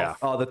himself. Yeah.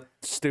 Oh, the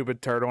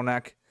stupid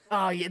turtleneck.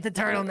 Oh, yeah, the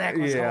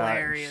turtleneck was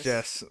hilarious.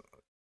 Just,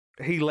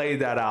 he laid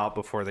that out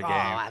before the game.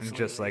 And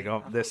just like,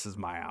 oh, this is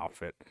my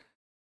outfit.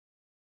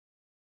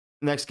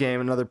 Next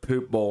game, another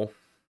poop bowl.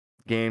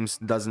 Games,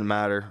 doesn't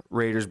matter.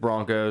 Raiders,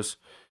 Broncos.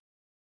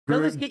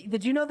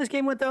 Did you know this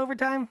game went to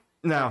overtime?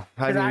 No,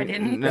 I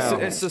didn't. No.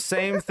 It's the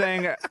same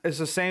thing. It's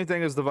the same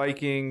thing as the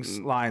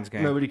Vikings-Lions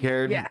game. Nobody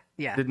cared. Yeah.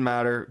 Didn't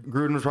matter.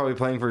 Gruden was probably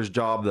playing for his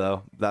job,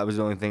 though. That was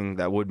the only thing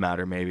that would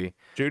matter, maybe.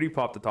 Judy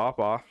popped the top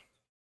off.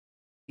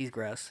 He's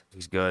gross.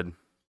 He's good.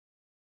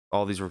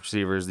 All these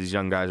receivers, these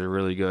young guys are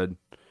really good.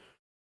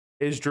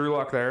 Is Drew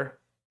Lock there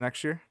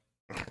next year?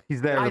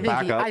 He's there as a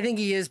backup. I think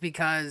he is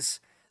because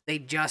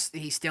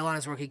he's still on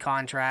his rookie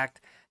contract,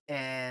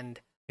 and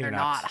they're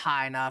not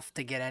high enough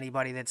to get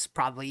anybody that's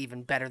probably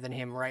even better than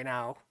him right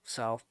now.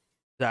 So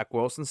Zach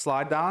Wilson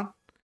slide down.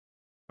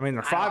 I mean,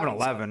 they're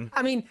 5-11.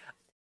 I mean,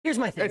 here's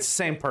my thing. It's the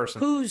same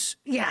person.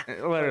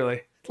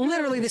 Literally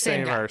the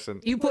same guy.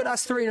 Person. You put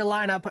us 3 in a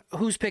lineup.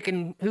 Who's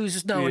picking?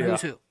 Who's knowing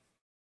who's who?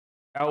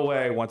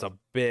 Elway wants a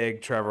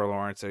big Trevor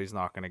Lawrence, so he's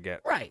not going to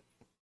get right.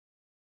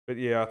 But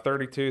yeah,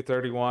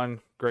 32-31,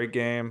 great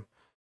game.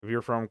 If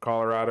you're from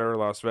Colorado or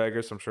Las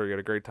Vegas, I'm sure you had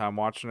a great time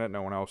watching it.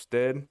 No one else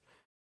did.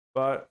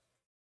 But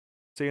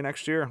see you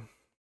next year.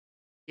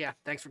 Yeah,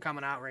 thanks for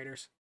coming out,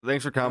 Raiders.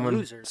 Thanks for coming.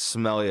 Losers.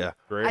 Smell ya.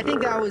 I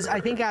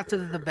think after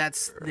the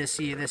bets this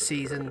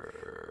season.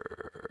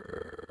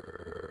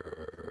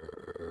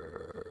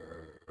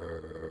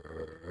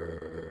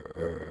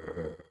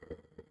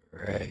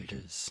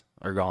 Raiders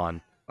are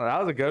gone. Well, that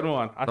was a good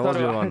one. I thought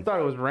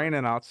it was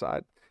raining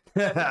outside.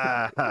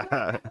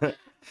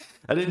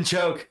 I didn't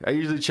choke. I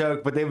usually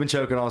choke, but they've been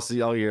choking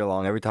all year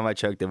long. Every time I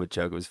choked, they would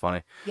choke. It was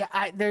funny. Yeah,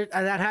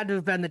 that had to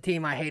have been the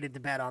team I hated to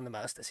bet on the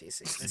most this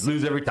season.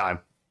 Lose every time.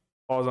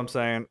 All I'm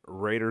saying,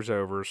 Raiders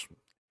overs,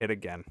 hit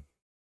again.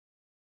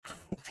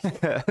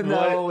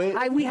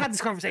 We had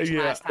this conversation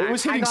last time. It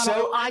was hitting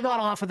I got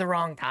off at the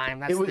wrong time.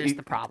 That's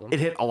the problem. It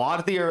hit a lot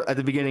at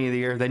the beginning of the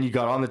year. Then you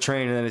got on the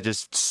train, and then it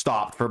just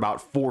stopped for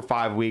about 4 or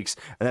 5 weeks,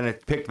 and then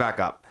it picked back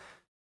up.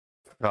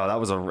 Oh, that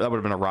would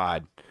have been a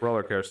ride.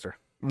 Roller coaster.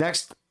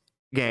 Next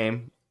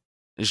game,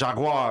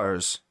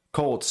 Jaguars,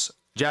 Colts.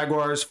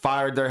 Jaguars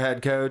fired their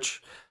head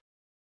coach,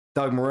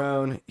 Doug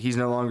Marrone. He's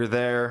no longer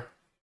there.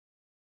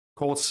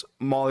 Colts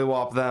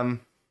mollywop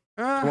them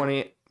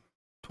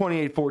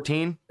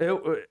 28-14.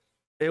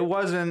 It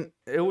wasn't.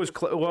 It was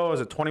what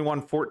was it?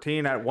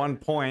 21-14 at one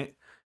point,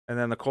 and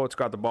then the Colts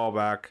got the ball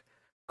back.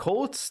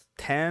 Colts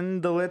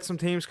tend to let some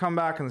teams come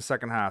back in the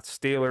second half.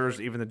 Steelers,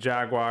 even the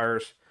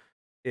Jaguars.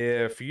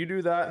 If you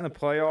do that in the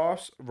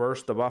playoffs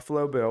versus the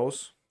Buffalo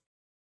Bills,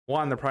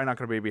 one, they're probably not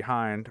going to be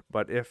behind.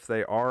 But if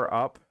they are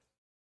up,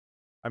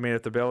 I mean,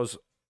 if the Bills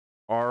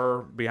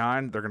are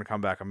behind, they're going to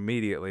come back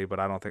immediately. But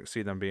I don't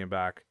see them being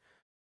back.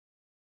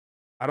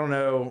 I don't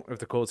know if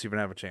the Colts even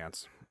have a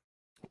chance.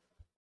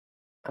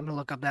 I'm going to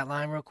look up that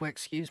line real quick.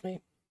 Excuse me.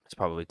 It's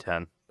probably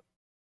 10.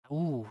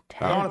 Ooh,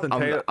 10.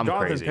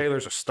 Jonathan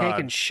Taylor's a stud.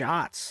 Taking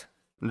shots.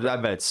 I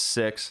bet it's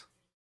 6.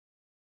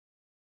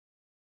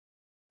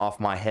 Off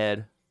my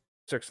head.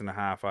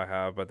 6.5 I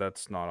have, but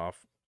that's not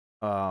off.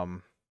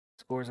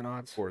 Scores and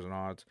odds.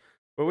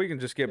 But we can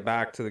just get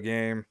back to the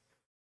game.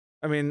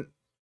 I mean,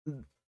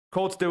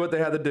 Colts do what they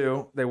had to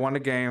do. They won the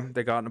game.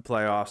 They got in the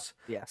playoffs.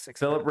 Yeah, 6.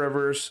 Phillip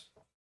Rivers,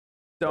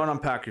 don't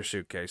unpack your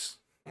suitcase.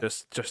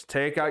 Just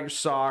take out your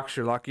socks,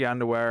 your lucky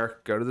underwear,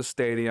 go to the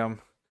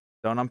stadium.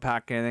 Don't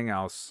unpack anything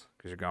else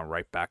because you're going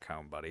right back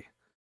home, buddy.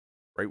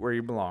 Right where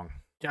you belong.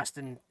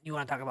 Justin, you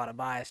want to talk about a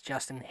bias?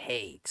 Justin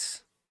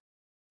hates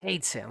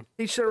him.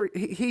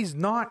 He's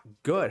not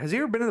good. Has he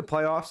ever been in the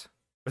playoffs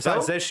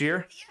besides this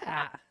year?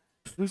 Yeah.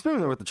 He's been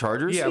there with the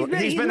Chargers. Yeah,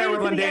 he's been there with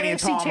LaDainian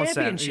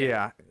Tomlinson. Yeah,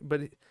 Yeah,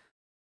 but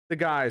the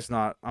guy's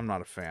not. I'm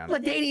not a fan.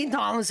 LaDainian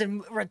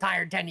Tomlinson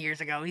retired 10 years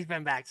ago. He's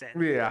been back since.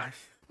 Yeah.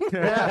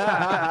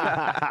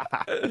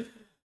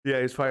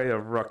 Yeah, he's probably a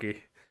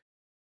rookie.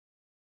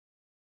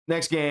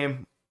 Next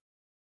game.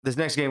 This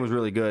next game was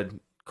really good.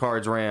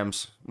 Cards,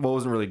 Rams. Well, it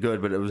wasn't really good,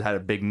 but it had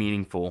a big,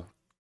 meaningful.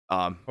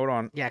 Hold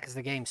on. Yeah, because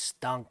the game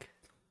stunk.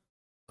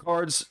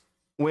 Cards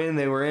win.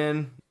 They were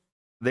in.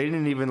 They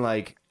didn't even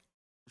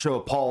show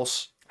a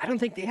pulse. I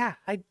think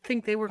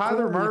they were.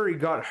 Kyler Murray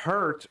got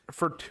hurt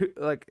for 2.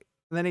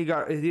 Then he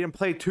didn't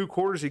play 2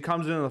 quarters. He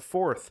comes into the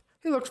 4th.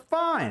 He looks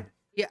fine.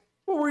 Yeah.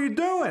 What were you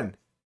doing?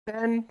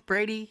 Ben,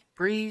 Brady,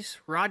 Breeze,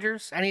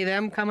 Rodgers, any of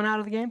them coming out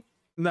of the game?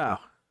 No.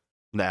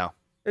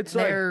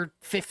 They're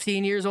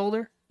 15 years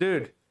older.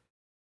 Dude,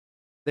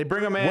 they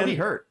bring him in. What did he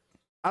hurt?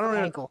 I don't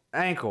know.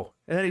 Ankle.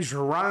 And then he's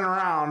running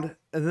around,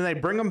 and then they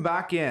bring him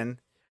back in.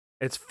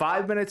 It's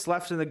 5 minutes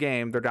left in the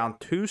game. They're down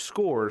 2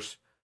 scores.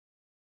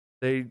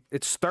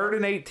 It's 3rd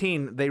and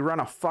 18. They run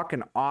a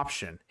fucking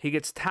option. He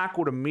gets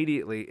tackled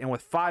immediately, and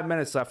with 5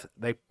 minutes left,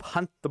 they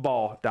punt the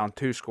ball down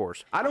 2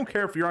 scores. I don't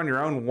care if you're on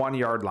your own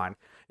 1-yard line.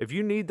 If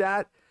you need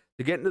that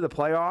to get into the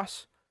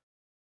playoffs,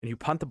 and you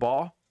punt the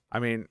ball, I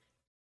mean,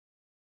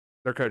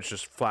 their coach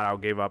just flat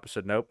out gave up and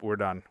said, "Nope, we're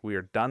done. We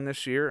are done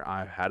this year.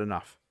 I've had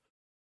enough."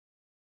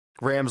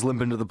 Rams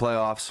limp into the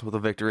playoffs with a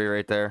victory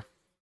right there.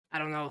 I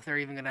don't know if they're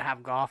even going to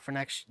have golf for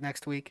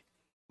next week.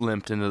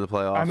 Limped into the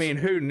playoffs. I mean,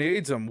 who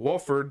needs him?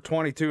 Wolford,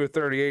 22 of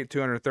 38,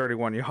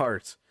 231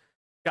 yards.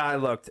 Guy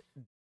looked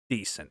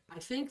decent. I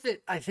think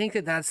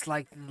that that's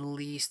the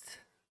least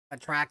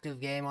attractive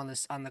game on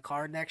the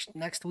card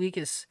next week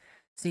is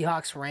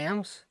Seahawks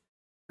Rams.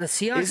 The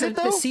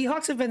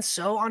Seahawks have been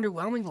so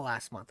underwhelming the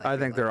last month. I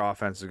think their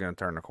offense is going to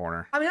turn the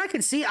corner. I mean, I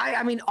could see.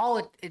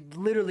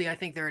 Literally, I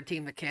think they're a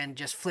team that can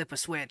just flip a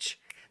switch.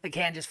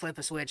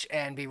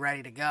 And be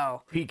ready to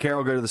go. Pete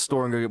Carroll go to the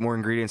store and go get more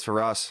ingredients for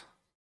Russ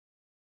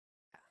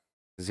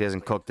because he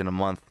hasn't cooked in a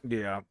month.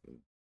 Yeah,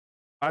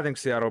 I think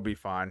Seattle will be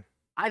fine.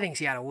 I think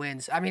Seattle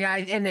wins. I mean,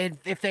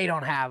 if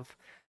the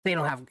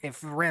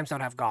Rams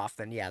don't have Goff,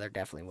 then yeah, they're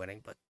definitely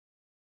winning. But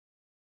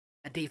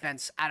a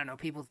defense, I don't know.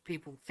 People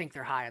think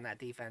they're high on that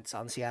defense,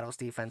 on Seattle's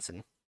defense,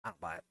 and I don't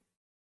buy it.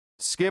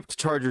 Skipped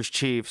Chargers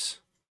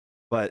Chiefs,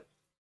 but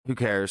who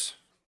cares?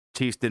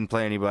 Chiefs didn't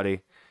play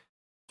anybody.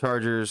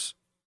 Chargers.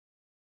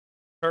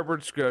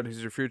 Herbert's good.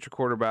 He's your future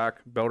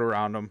quarterback. Build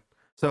around him.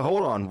 So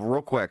hold on,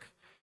 real quick.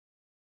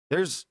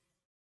 There's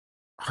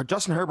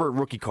Justin Herbert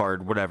rookie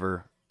card,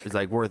 whatever, is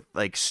worth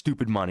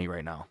stupid money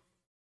right now.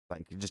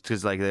 Just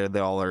because they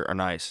all are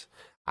nice.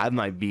 I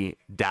might be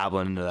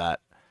dabbling into that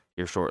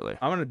here shortly.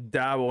 I'm gonna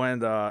dabble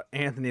into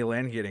Anthony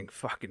Lynn getting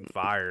fucking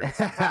fired.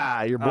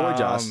 Your boy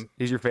Josh,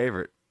 he's your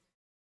favorite.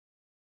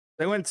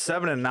 They went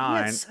 7-9.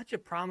 He had such a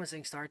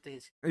promising start to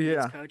his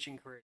coaching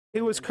career. He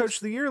was coach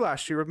of the year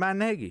last year with Matt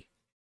Nagy.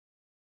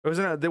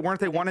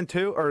 Weren't they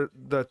 1-2 or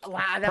the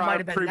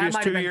previous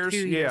 2 years?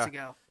 2 years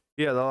ago.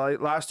 Yeah, the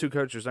last 2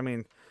 coaches. I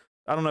mean,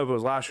 I don't know if it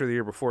was last year or the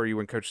year before you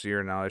win coach of the year,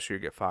 and now this year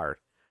you get fired.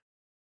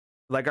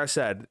 Like I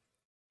said,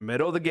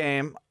 middle of the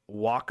game,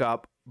 walk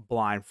up,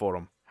 blindfold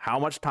him. How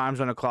much time's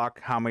on the clock?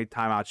 How many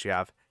timeouts you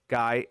have?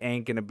 Guy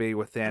ain't gonna be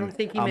within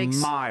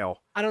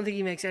mile. I don't think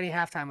he makes any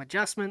halftime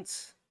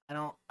adjustments. I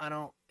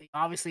don't.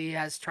 Obviously, he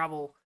has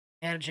trouble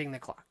managing the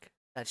clock.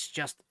 That's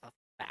just a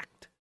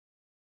fact.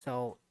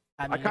 So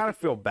I kind of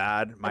feel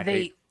bad.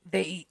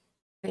 They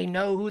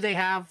know who they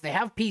have. They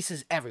have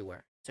pieces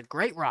everywhere. It's a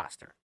great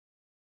roster,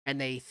 and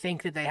they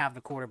think that they have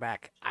the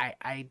quarterback.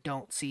 I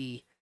don't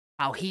see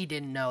how he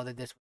didn't know that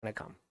this was going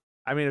to come.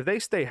 I mean, if they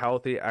stay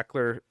healthy,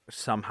 Eckler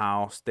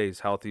somehow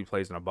stays healthy,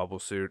 plays in a bubble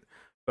suit.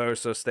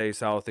 Bosa stays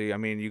healthy. I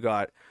mean, you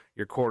got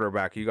your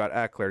quarterback, you got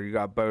Eckler, you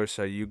got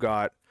Bosa, you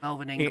got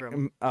Melvin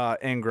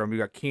Ingram, you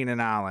got Keenan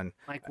Allen,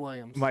 Mike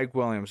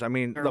Williams. I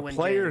mean, Derwin the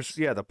players,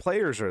 James. the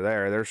players are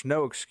there. There's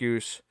no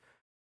excuse.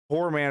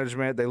 Poor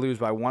management. They lose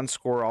by 1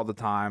 score all the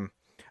time.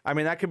 I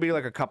mean, that could be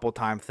like a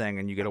couple-time thing,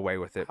 and you get away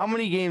with it. How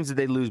many games did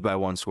they lose by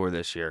 1 score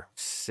this year?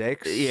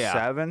 6, Yeah.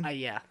 7.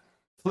 Yeah.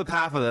 Flip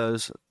half of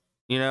those.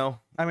 You know,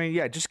 I mean,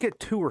 just get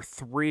 2 or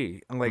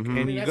 3, and Mm-hmm.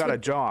 and you got a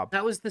job.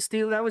 That was the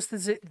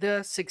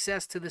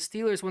success to the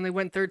Steelers when they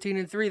went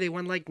 13-3. They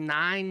won like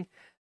 9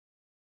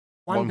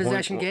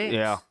 one-possession games.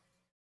 Yeah,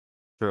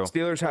 true.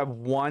 Steelers have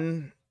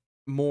 1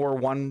 more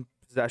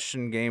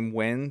one-possession game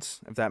wins,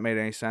 if that made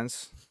any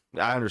sense,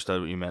 I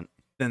understood what you meant.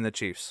 than the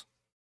Chiefs.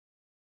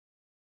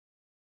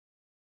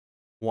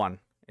 1,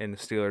 and the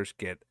Steelers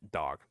get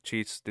dog.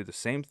 Chiefs do the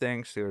same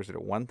thing. Steelers did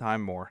it 1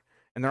 time more.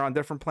 And they're on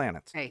different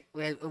planets. Hey,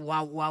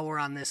 while we're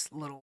on this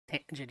little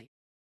tangent,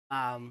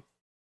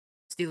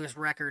 Steelers'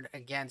 record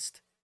against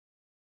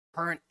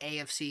current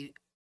AFC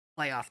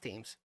playoff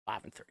teams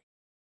 5-3.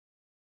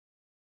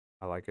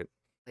 I like it.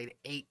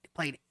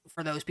 Played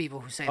for those people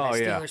who say Oh,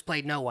 the yeah. Steelers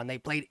played no one. They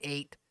played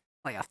 8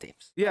 playoff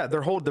teams. Yeah,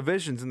 their whole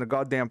division's in the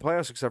goddamn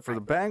playoffs except for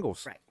the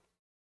Bengals. Right.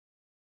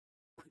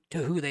 To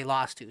who they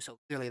lost to, so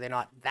clearly they're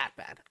not that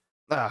bad.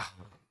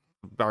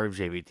 Our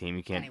JV team,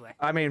 you can't. Anyway.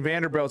 I mean,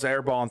 Vanderbilt's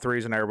airballing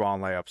threes and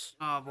airballing layups.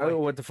 Oh boy.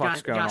 What the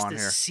fuck's going Just on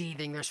is here?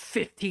 seething. There's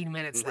 15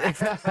 minutes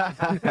left.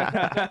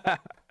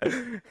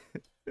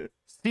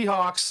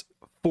 Seahawks,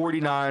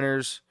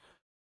 49ers.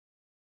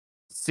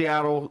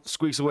 Seattle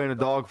squeaks away in a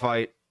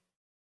dogfight.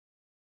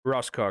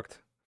 Russ cooked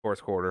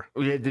 4th quarter.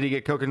 Yeah, did he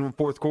get cooked in the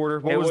 4th quarter?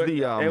 What It was wa-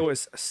 the? It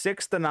was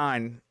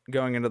 6-9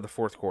 going into the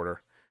 4th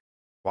quarter.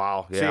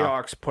 Wow. Yeah.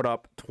 Seahawks put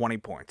up 20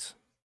 points.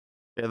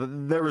 Yeah,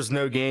 there was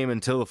no game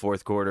until the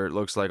 4th quarter. It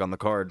looks like on the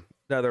card.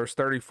 No, there was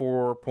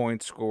 34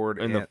 points scored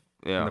in the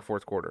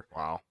 4th quarter.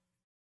 Wow.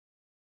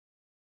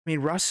 I mean,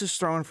 Russ is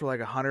throwing for like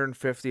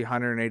 150,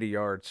 180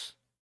 yards.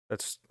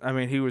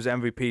 He was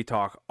MVP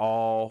talk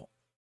all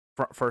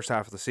first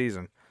half of the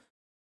season.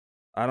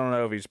 I don't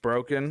know if he's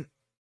broken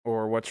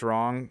or what's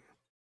wrong,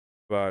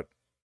 but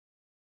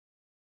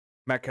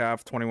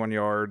Metcalf, 21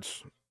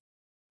 yards.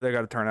 They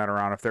got to turn that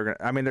around if they're going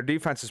to. I mean, their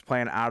defense is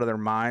playing out of their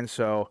mind,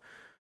 so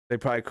they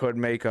probably could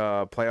make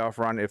a playoff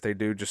run if they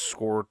do just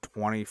score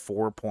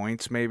 24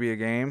 points maybe a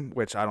game,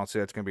 which I don't see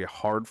that's going to be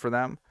hard for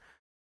them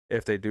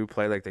if they do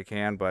play like they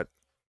can. But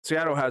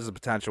Seattle has the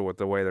potential with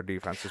the way their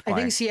defense is playing.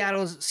 I think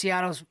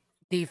Seattle's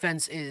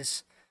defense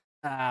is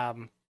a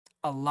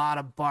lot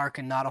of bark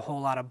and not a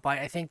whole lot of bite.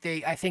 I think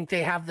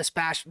they have the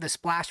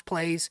splash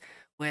plays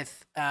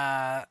with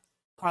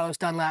Carlos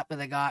Dunlap that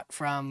they got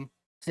from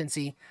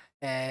Cincy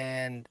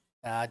and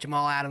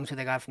Jamal Adams who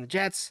they got from the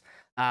Jets.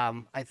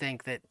 I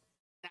think that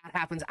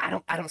happens.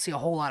 I don't see a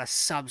whole lot of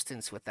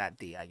substance with that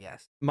D, I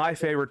guess. My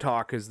favorite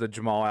talk is the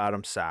Jamal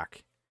Adams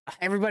sack.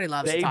 Everybody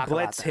loves to talk They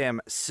blitz about that.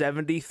 him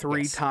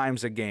 73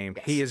 times a game.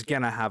 Yes. He is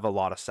going to have a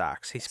lot of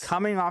sacks. He's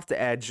coming off the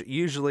edge,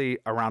 usually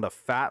around a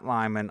fat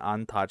lineman,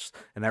 untouched,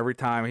 and every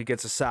time he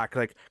gets a sack,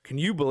 like, can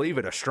you believe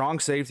it? A strong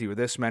safety with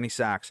this many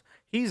sacks.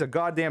 He's a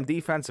goddamn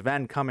defensive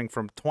end coming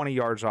from 20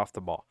 yards off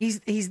the ball.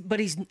 He's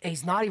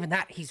not even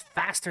that. He's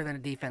faster than a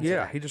defensive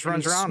end. He just And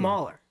runs he's around.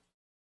 smaller.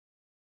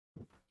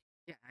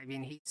 Yeah, I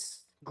mean, he's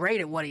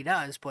great at what he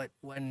does, but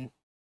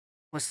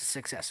what's the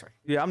success rate?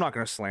 Yeah, I'm not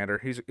going to slander.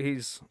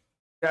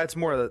 That's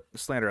more of the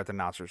slander at the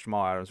announcers.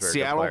 Jamal Adams, very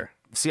good player.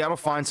 Seattle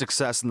finds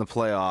success in the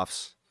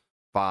playoffs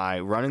by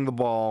running the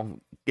ball,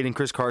 getting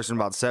Chris Carson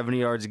about 70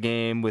 yards a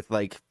game with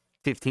like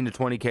 15 to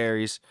 20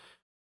 carries,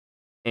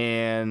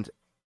 and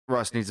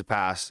Russ needs a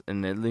pass,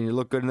 and they need to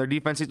look good, and their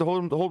defense needs to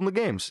hold them the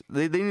games.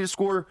 They need to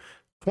score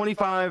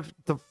 25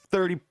 to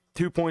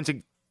 32 points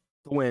to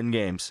win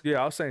games.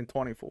 Yeah, I was saying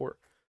 24.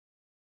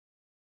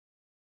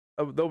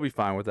 They'll be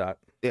fine with that.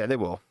 Yeah, they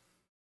will.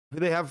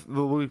 They have.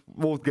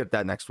 We'll get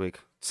that next week.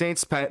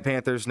 Saints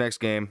Panthers next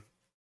game.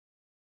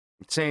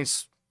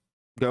 Saints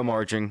go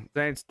marching.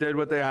 Saints did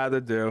what they had to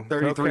do.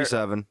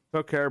 33-7.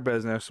 Took care of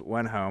business.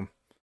 Went home.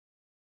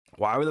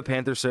 Why were the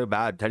Panthers so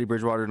bad? Teddy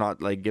Bridgewater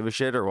not like give a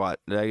shit or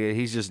what? Like,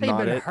 he's just They've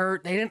not been it.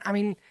 hurt. They didn't. I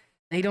mean,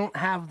 they don't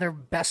have their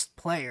best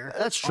player.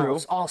 That's true.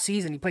 All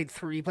season, he played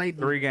 3 games.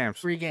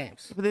 3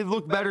 games. But they've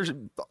looked better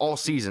all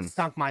season.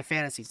 Stunk my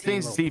fantasy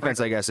team. Saints defense,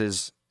 I guess,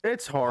 is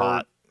It's hard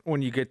hot.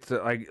 when you get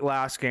to like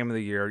last game of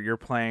the year. You're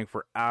playing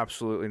for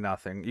absolutely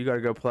nothing. You got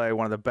to go play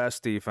one of the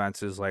best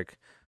defenses. Like,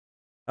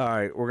 all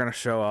right, we're gonna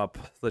show up.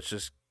 Let's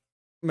just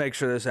make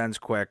sure this ends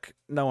quick.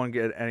 No one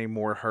get any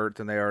more hurt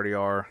than they already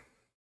are.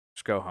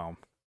 Just go home.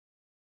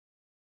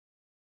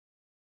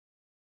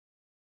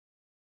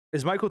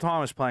 Is Michael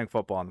Thomas playing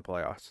football in the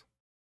playoffs?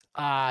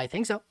 I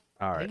think so.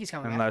 All right, I think he's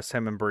coming back. unless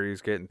him and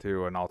Breeze get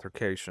into an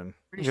altercation.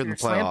 Pretty You're in the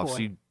sure Slant playoffs.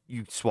 Boy.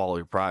 You swallow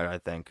your pride, I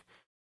think.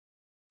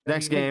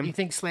 Next You game.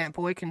 think Slant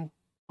Boy can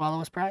swallow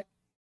his pride?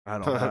 I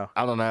don't know.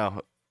 I don't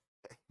know.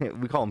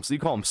 We call him. You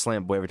call him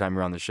Slant Boy every time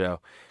you're on the show.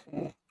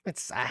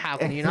 It's how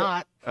can you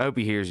not? I hope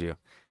he hears you.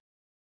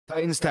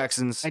 Titans,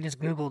 Texans. I just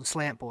googled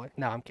Slant Boy.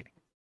 No, I'm kidding.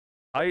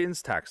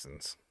 Titans,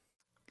 Texans.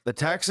 The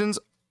Texans.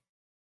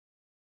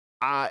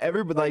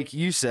 Everybody, like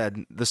you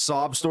said, the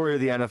sob story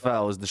of the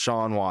NFL is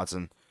Deshaun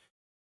Watson.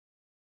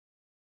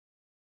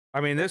 I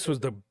mean, this was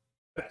the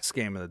best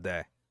game of the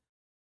day.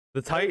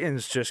 The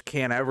Titans just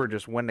can't ever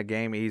just win the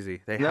game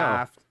easy. They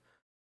have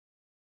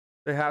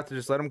to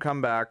just let him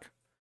come back.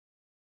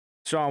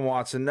 Deshaun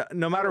Watson,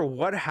 no matter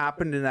what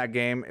happened in that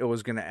game, it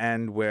was going to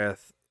end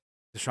with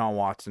Deshaun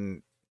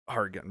Watson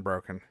heart getting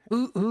broken.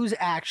 Who's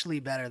actually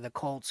better, the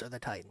Colts or the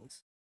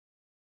Titans?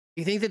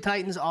 You think the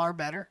Titans are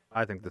better?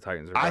 I think the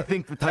Titans are better. I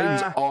think the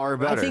Titans are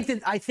better.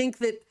 I think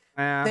that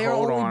they're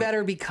only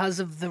better because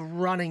of the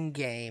running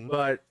game.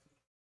 But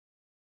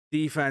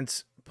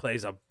defense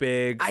plays a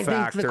big factor in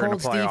the playoffs. I think the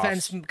Colts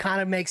defense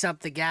kind of makes up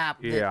the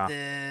gap. Yeah.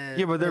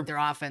 But their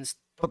offense.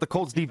 But the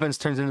Colts defense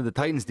turns into the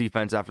Titans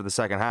defense after the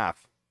second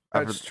half.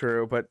 That's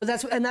true, but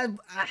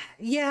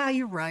yeah,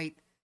 you're right.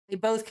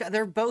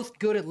 They're both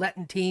good at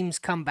letting teams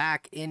come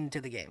back into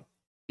the game.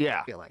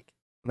 Yeah, I feel like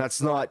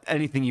that's not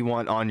anything you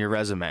want on your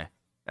resume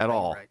at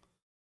all. Right.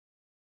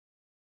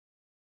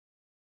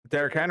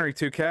 Derrick Henry,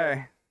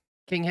 2K.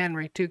 King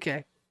Henry,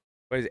 2K.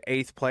 What is the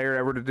 8th player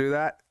ever to do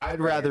that?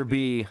 I'd rather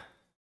be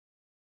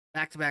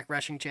back-to-back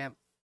rushing champ.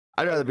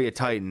 I'd rather be a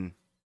Titan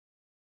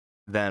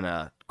than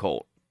a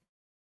Colt.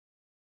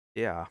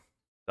 Yeah,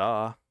 duh.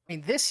 I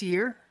mean, this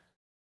year.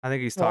 I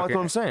think he's talking. That's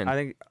what I'm saying. I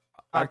think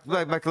back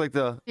to like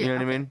the, you know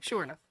what I mean?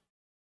 Sure enough.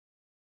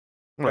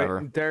 Whatever.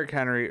 Derrick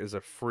Henry is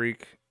a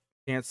freak.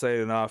 Can't say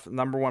it enough.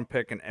 #1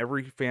 pick in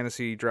every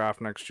fantasy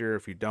draft next year.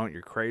 If you don't,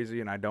 you're crazy,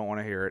 and I don't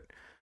want to hear it.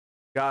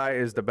 Guy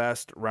is the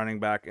best running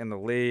back in the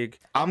league.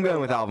 I'm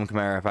going with Alvin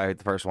Kamara if I hit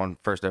the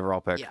first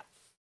overall pick. Yeah.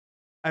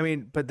 I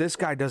mean, but this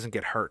guy doesn't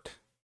get hurt.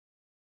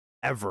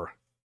 Ever.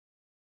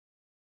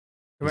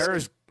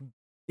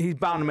 He's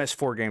bound to miss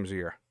 4 games a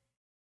year.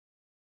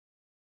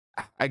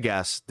 I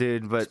guess,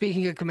 dude. But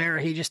speaking of Kamara,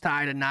 he just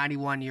tied a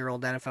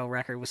 91-year-old NFL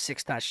record with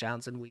 6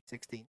 touchdowns in Week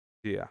 16.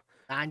 Yeah,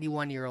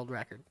 91-year-old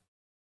record.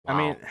 Wow. I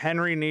mean,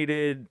 Henry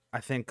needed, I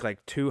think,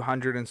 like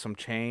 200 and some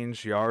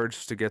change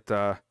yards to get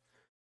the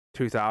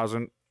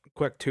 2,000.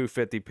 Quick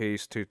 250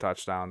 piece, 2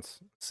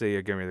 touchdowns. See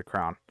ya, give me the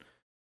crown,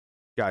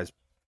 guys.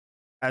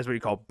 That's what you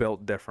call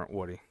built different,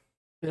 Woody.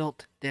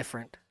 Built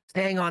different.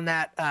 Staying on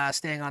that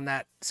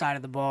side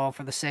of the ball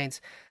for the Saints.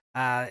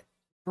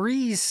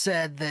 Breeze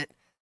said that,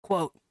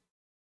 quote,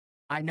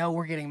 I know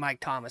we're getting Mike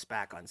Thomas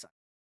back on Sunday.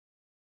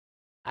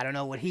 I don't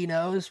know what he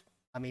knows.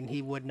 I mean,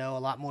 he would know a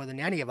lot more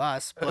than any of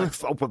us. But,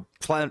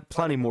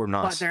 plenty more than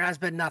us. But there has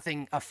been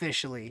nothing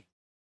officially.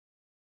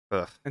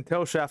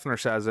 Until Scheffner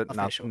says it,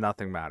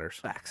 nothing matters.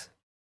 Facts.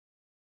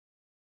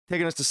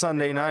 Taking us to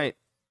Sunday night.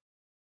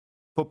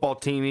 Football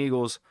team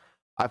Eagles.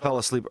 I fell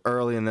asleep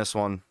early in this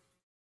one.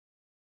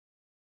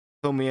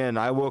 Fill me in.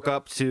 I woke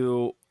up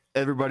to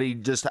everybody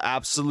just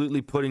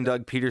absolutely putting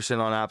Doug Peterson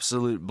on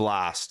absolute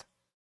blast.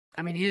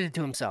 I mean, he did it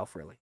to himself,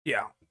 really.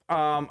 Yeah.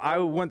 I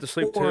went to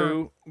sleep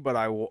too, but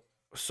I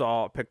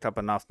picked up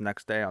enough the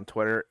next day on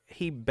Twitter.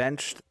 He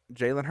benched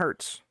Jalen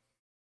Hurts.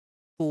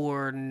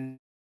 For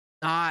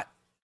not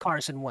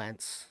Carson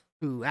Wentz,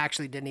 who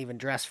actually didn't even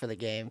dress for the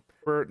game.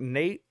 For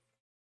Nate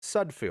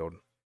Sudfeld.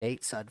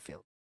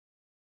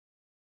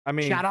 I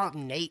mean, shout out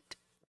Nate.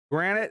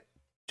 Granted,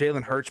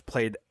 Jalen Hurts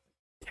played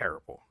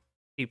terrible.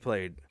 He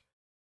played.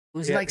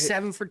 Was he like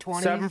 7 for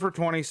 20? 7 for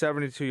 20,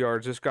 72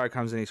 yards. This guy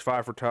comes in, he's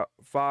 5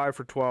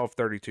 for 12,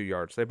 32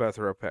 yards. They both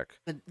threw a pick.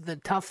 The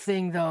tough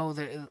thing, though,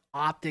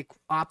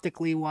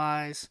 optically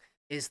wise,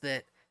 is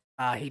that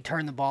he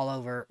turned the ball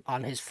over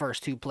on his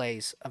first 2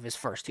 plays of his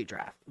first 2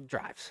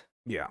 drives.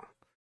 Yeah.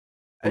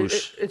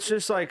 It's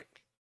just like.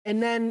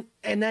 And then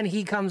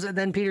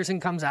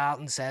Peterson comes out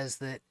and says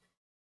that,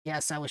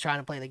 yes, I was trying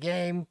to play the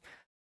game.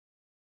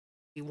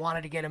 He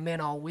wanted to get him in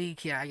all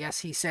week. Yeah, I guess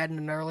he said in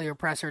an earlier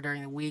presser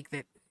during the week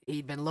that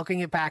he'd been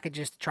looking at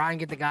packages to try and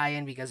get the guy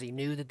in because he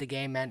knew that the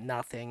game meant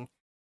nothing.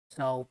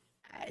 So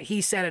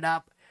he set it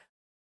up.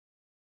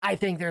 I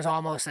think there's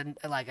almost a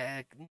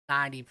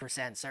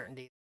 90%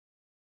 certainty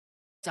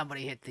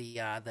somebody hit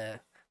the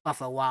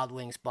Buffalo Wild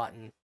Wings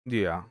button.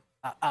 Yeah.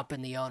 Up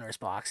in the owner's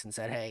box and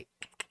said, "Hey,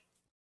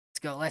 let's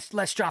go.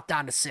 Let's drop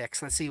down to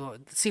 6. Let's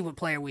see what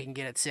player we can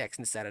get at 6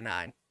 instead of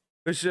 9."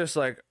 It's just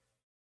like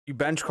you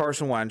bench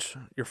Carson Wentz,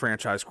 your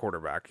franchise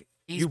quarterback.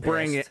 You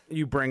bring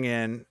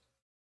in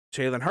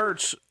Jalen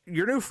Hurts,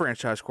 your new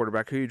franchise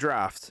quarterback who you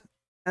draft.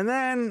 And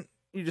then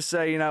you just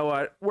say, you know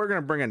what? We're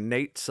going to bring in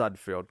Nate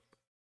Sudfeld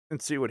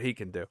and see what he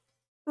can do.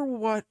 For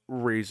what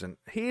reason?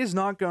 He is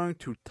not going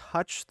to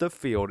touch the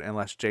field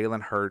unless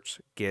Jalen Hurts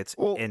gets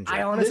injured.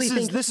 I honestly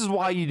think this is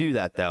why you do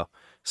that, though.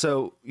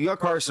 So you got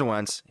Carson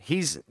Wentz.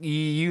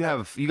 You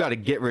got to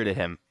get rid of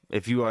him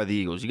if you are the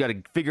Eagles. You got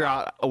to figure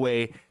out a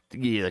way to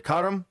either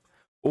cut him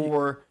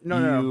or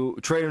you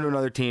trade him to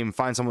another team,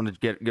 find someone to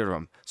get rid of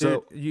him.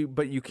 So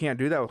but you can't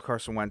do that with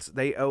Carson Wentz.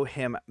 They owe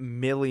him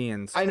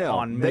millions. I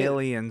know,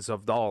 millions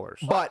of dollars.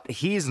 But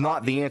he's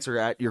not the answer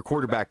at your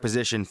quarterback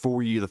position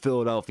for you, the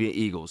Philadelphia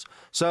Eagles.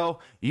 So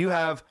you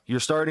have your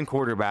starting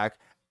quarterback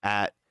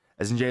as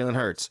in Jalen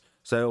Hurts.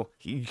 So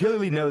you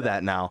clearly know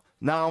that now.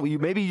 Now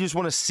maybe you just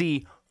want to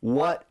see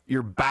what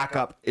your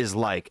backup is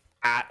like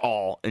at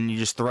all, and you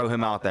just throw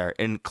him out there.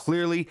 And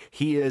clearly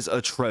he is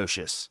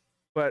atrocious.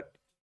 But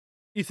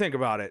you think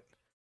about it.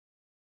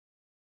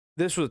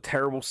 This was a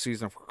terrible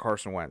season for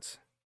Carson Wentz.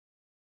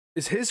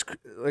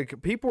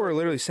 People are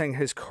literally saying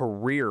his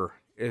career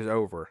is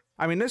over.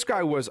 I mean, this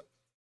guy was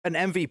an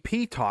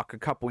MVP talk a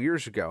couple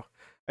years ago.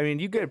 I mean,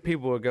 you get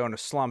people who go into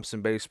slumps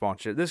in baseball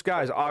and shit. This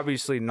guy is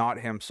obviously not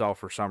himself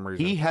for some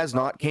reason. He has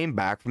not came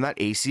back from that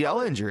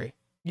ACL injury.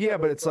 Yeah,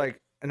 but it's like,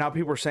 and now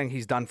people are saying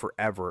he's done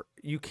forever.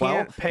 You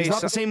can't pay. He's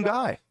not the same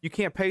guy. You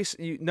can't pay.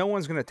 No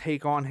one's going to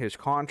take on his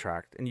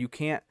contract, and you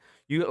can't.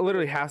 You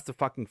literally have to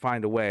fucking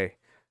find a way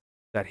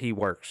that he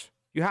works.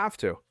 You have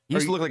to. He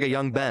used to look like a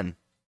young Ben.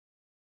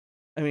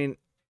 I mean,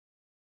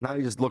 now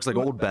he just looks like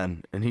old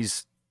Ben, and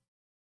he's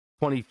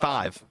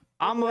 25.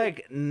 I'm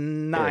like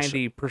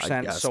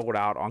 90% sold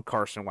out on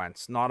Carson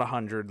Wentz, not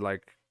 100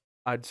 like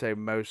I'd say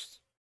most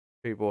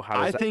people.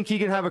 I think he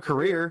can have a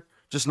career,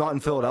 just not in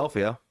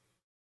Philadelphia.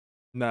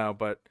 No,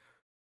 but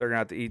they're going to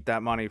have to eat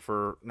that money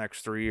for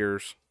next 3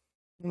 years.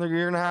 You're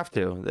going to have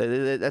to.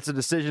 That's a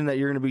decision that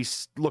you're going to be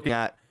looking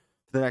at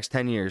for the next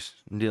 10 years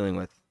and dealing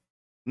with.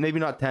 Maybe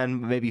not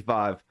 10, maybe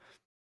 5.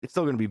 It's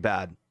still going to be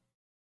bad.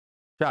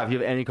 Trav, you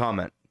have any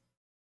comment?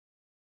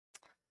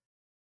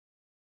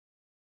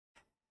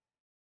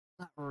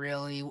 Not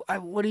really.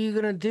 What are you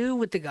going to do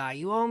with the guy?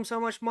 You owe him so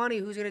much money.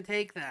 Who's going to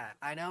take that?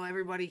 I know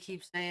everybody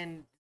keeps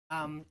saying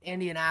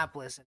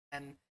Indianapolis,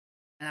 and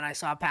then I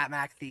saw Pat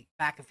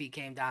McAfee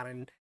came down,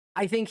 and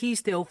I think he's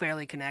still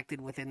fairly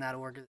connected within that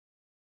organization,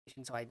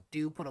 so I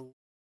do put a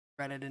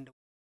credit into what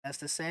he has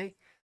to say.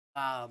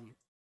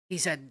 He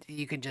said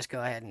you can just go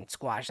ahead and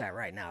squash that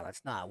right now.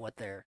 That's not what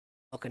they're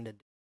looking to do,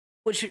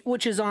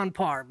 which is on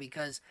par,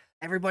 because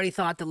everybody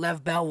thought that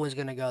Lev Bell was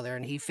going to go there,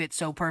 and he fit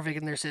so perfect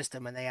in their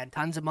system, and they had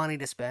tons of money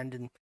to spend,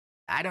 and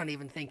I don't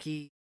even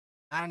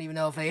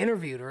know if they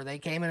interviewed or they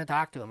came in and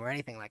talked to him or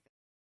anything like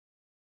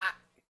that.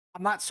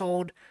 I'm not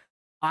sold.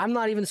 I'm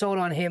not even sold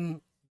on him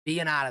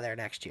being out of there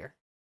next year.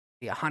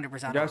 Be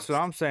 100%. That's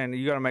what I'm saying.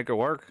 You got to make it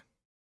work.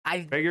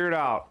 Figure it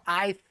out.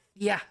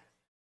 Yeah.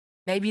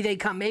 Maybe they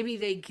come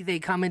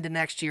into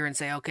next year and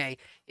say, okay,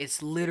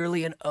 it's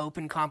literally an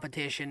open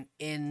competition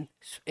in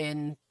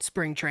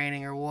spring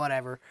training or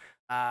whatever,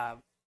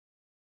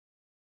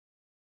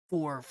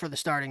 for the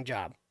starting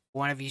job.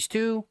 One of you's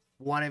 2,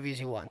 one of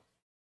you's 1.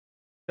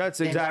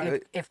 That's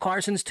exactly. If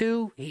Carson's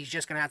 2, he's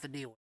just gonna have to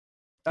deal with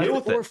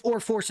it. Or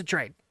force a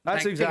trade.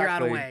 That's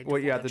exactly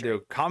what you have to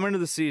do. Come into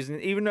the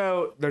season, even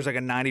though there's like a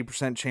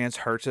 90% chance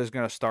Hurts is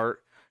going to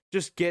start,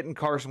 just get in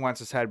Carson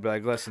Wentz's head, be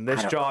like, listen,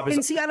 this job is.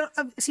 And see,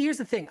 here's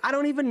the thing. I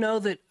don't even know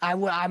that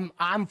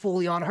I'm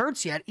fully on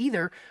Hurts yet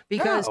either,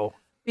 because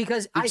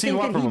I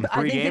think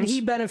that he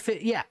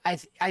benefit. Yeah,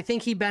 I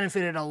think he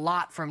benefited a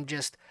lot from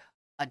just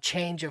a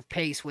change of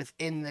pace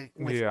within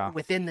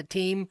the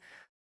team,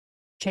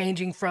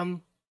 changing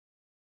from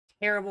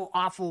terrible,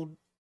 awful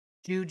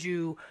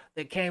juju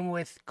that came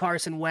with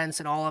Carson Wentz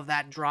and all of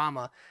that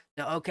drama.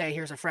 So, okay,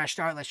 here's a fresh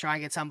start. Let's try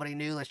and get somebody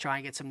new. Let's try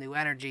and get some new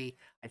energy.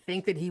 I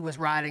think that he was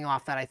riding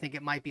off that. I think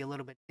it might be a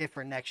little bit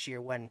different next year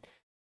when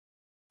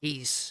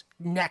he's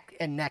neck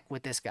and neck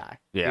with this guy.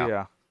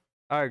 Yeah.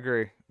 I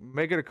agree.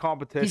 Make it a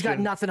competition. He's got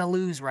nothing to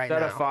lose right now.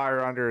 Set a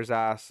fire under his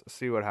ass.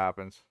 See what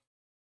happens.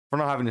 For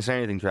not having to say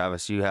anything,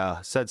 Travis, you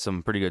said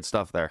some pretty good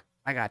stuff there.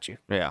 I got you.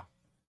 Yeah.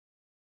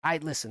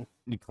 Listen.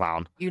 You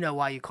clown. You know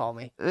why you call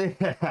me.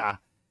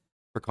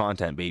 For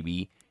content,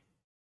 baby.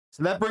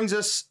 So that brings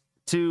us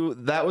to,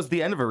 that was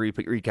the end of a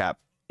recap.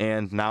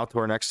 And now to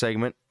our next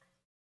segment.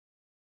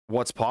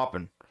 What's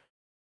poppin'?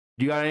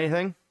 You got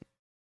anything?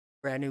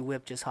 Brand new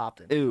whip just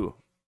hopped in. Ew.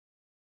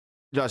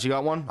 Josh, you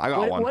got one? I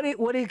got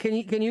one.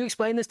 Can you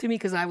explain this to me?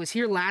 Because I was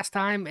here last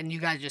time and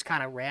you guys just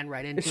kind of ran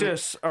right into it. It's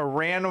just a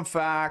random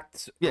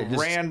fact,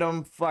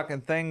 random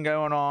fucking thing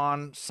going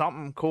on,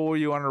 something cool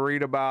you want to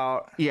read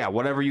about. Yeah,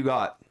 whatever you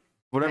got.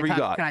 Whatever you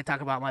got. Can I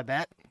talk about my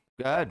bet?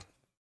 Go ahead.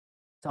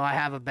 So I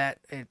have a bet.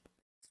 It's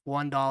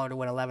 $1 to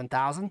win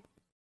 11,000.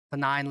 A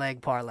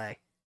 9-leg parlay.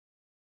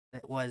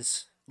 It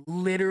was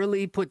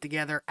literally put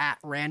together at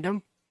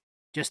random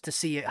just to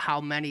see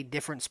how many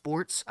different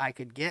sports I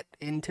could get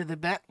into the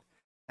bet.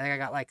 I think I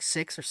got like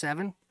 6 or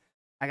 7.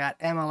 I got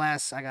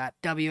MLS, I got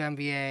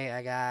WNBA,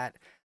 I got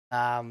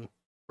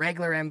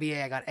regular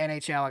NBA, I got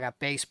NHL, I got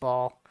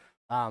baseball.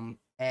 And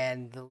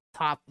the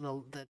top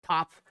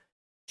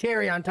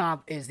cherry on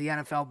top is the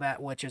NFL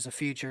bet, which is a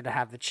future to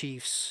have the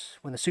Chiefs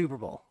win the Super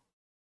Bowl.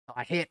 So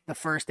I hit the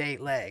first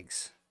 8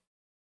 legs.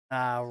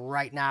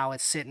 Right now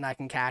it's sitting, I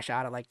can cash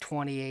out at like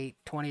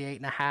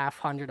 $28,500,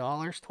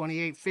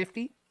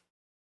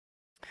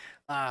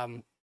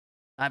 $28.50.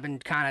 I've been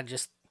kind of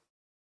just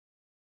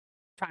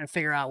trying to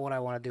figure out what I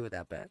want to do with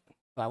that bet.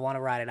 So I want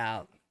to ride it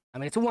out. I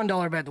mean, it's a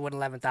 $1 bet to win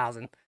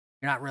 11,000.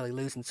 You're not really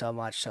losing so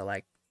much. So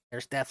like,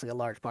 there's definitely a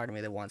large part of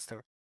me that wants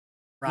to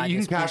ride. You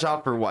can cash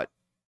out for what?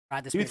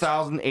 Ride this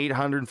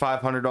 $2,800,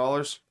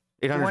 $500,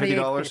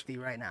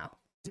 $850 right now.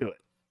 Do it.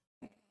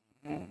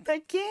 I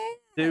can't.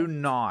 Do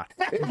not.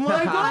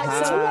 My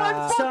God, it's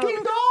 $1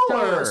 fucking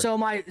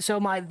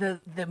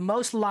dollar. The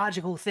most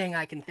logical thing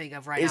I can think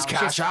of right is now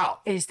cash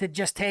out. Is to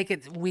just take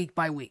it week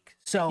by week.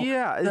 So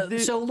yeah.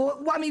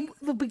 I mean,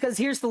 because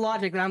here's the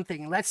logic that I'm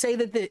thinking. Let's say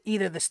that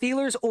either the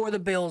Steelers or the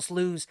Bills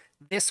lose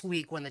this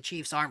week when the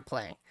Chiefs aren't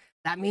playing.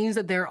 That means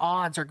that their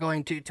odds are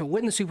going to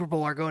win the Super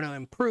Bowl are going to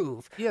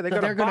improve. Yeah,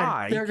 they're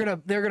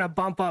gonna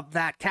bump up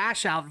that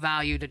cash out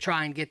value to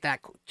try and get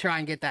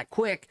that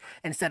quick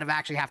instead of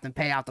actually having to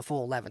pay out the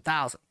full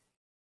 11,000.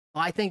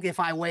 Well, I think if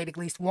I wait at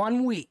least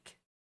 1 week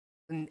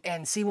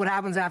and see what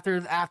happens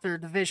after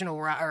divisional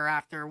or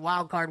after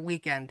wild card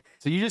weekend.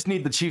 So you just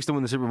need the Chiefs to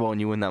win the Super Bowl and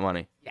you win that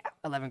money. Yeah,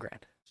 11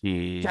 grand.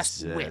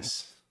 Jesus. Just win.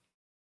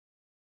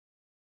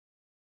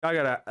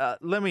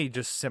 Let me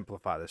just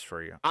simplify this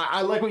for you.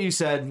 I like what you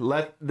said.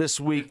 Let this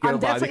week go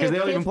by because they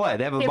don't even play.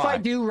 They have a bye. If I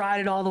do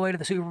ride it all the way to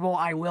the Super Bowl,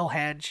 I will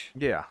hedge.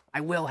 Yeah.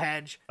 I will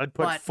hedge. I'd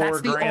put but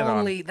 $4 grand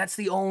on. That's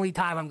the only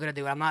time I'm going to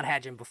do it. I'm not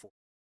hedging before.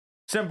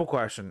 Simple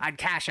question. I'd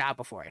cash out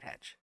before I'd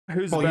hedge.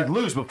 You'd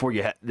lose before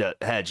you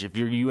hedge if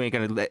you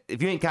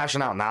ain't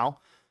cashing out now.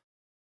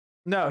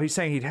 No, he's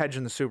saying he'd hedge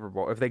in the Super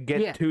Bowl if they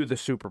get to the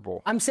Super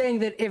Bowl. I'm saying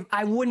that if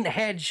I wouldn't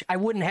hedge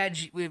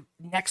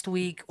next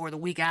week or the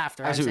week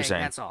after. I see what you're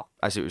saying. That's all.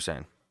 I see what you're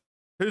saying.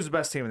 Who's the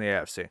best team in the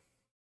AFC?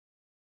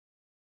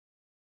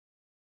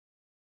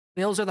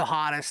 Bills are the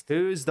hottest.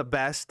 Who's the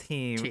best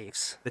team?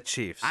 Chiefs. The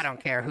Chiefs. I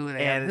don't care who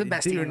they are. The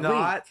best team in the league.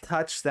 Do not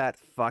touch that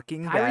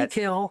fucking Tyreek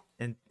Hill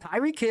and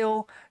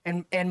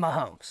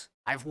Mahomes.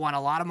 I've won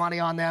a lot of money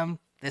on them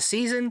this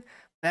season,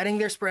 betting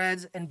their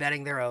spreads and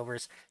betting their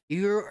overs.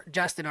 You're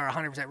Justin are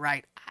 100%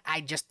 right.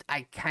 I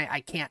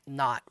can't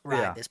not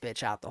ride this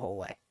bitch out the whole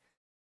way.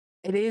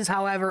 It is,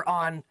 however,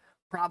 on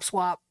Prop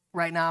Swap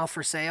right now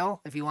for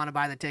sale. If you want to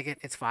buy the ticket,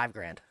 it's $5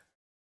 grand.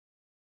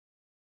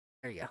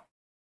 There you go.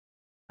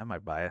 I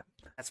might buy it.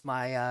 That's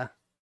my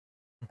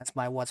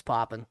what's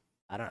popping.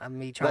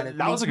 Me trying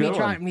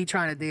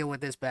to deal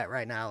with this bet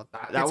right now.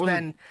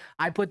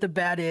 I put the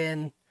bet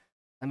in.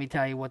 Let me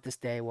tell you what this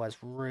day was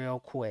real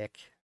quick.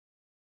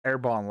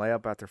 Airball and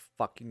layup after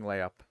fucking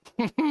layup.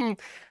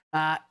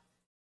 Oh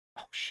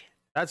shit.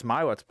 That's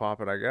my what's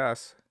popping, I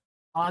guess.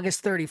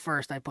 August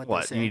 31st, I put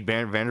this in. You need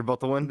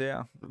Vanderbilt to win?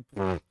 Yeah.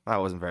 That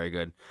wasn't very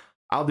good.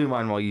 I'll do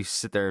mine while you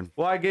sit there.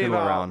 Well, I gave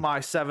out my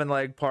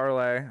 7-leg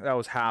parlay. That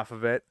was half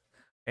of it.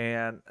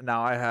 And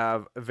now I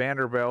have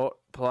Vanderbilt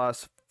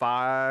plus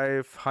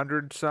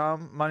 500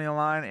 some money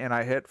line, and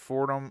I hit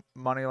Fordham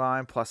money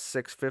line plus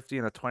 650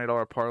 and a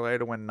 $20 parlay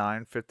to win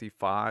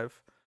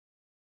 955.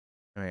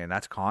 I mean,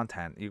 that's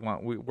content.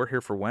 We're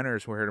here for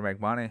winners. We're here to make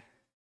money.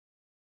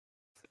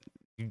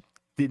 You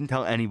didn't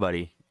tell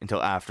anybody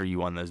until after you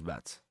won those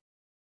bets.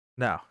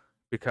 No,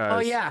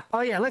 because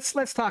oh yeah.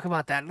 Let's talk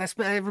about that. Let's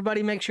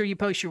everybody make sure you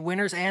post your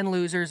winners and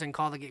losers and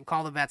call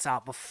the bets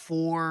out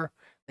before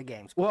the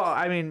games. Well,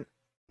 I mean,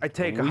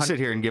 we sit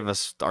here and give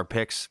us our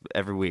picks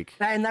every week,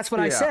 and that's what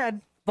I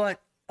said.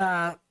 But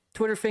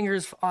Twitter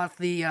fingers off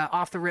the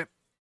rip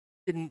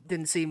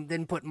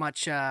didn't put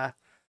much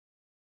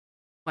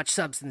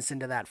substance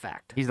into that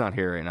fact. He's not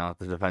here right now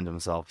to defend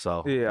himself, so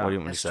what do you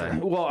want me to say?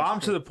 Well, I'm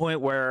to the point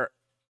where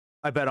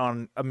I bet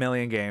on a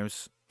million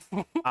games.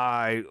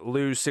 I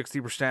lose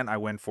 60%, I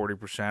win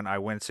 40%. I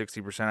win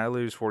 60%, I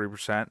lose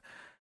 40%.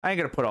 I ain't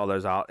gonna put all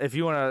those out. If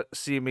you want to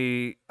see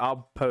me,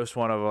 I'll post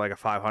one of like a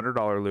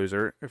 $500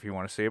 loser if you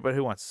want to see it. But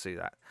who wants to see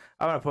that?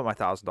 I'm gonna put my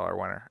 $1,000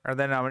 winner, and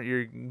then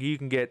you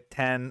can get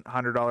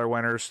 $100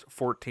 winners,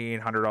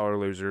 $1,400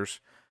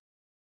 losers.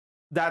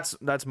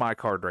 That's my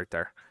card right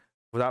there.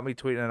 Without me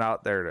tweeting it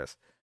out, there it is.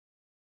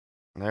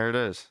 There it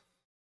is.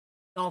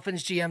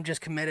 Dolphins GM just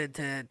committed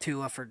to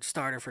Tua for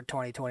starter for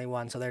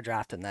 2021, so they're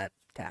drafting that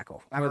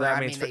tackle.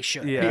 They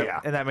should.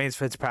 Yeah, and that means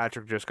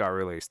Fitzpatrick just got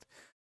released.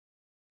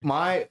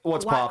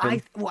 What's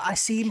popping? I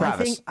see. Travis.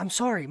 My thing. I'm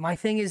sorry. My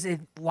thing is,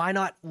 why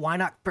not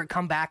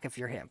come back if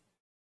you're him,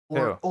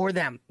 or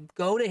them?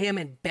 Go to him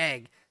and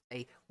beg.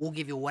 Hey, we'll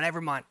give you whatever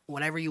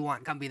you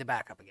want. Come be the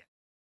backup again.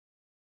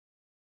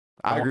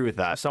 I agree with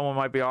that. Someone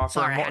might be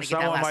offering more.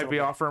 Someone might be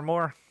offering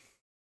more.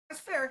 That's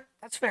fair.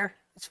 That's fair.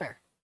 That's fair.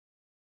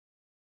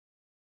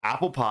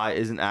 Apple pie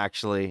isn't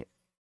actually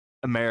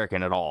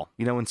American at all.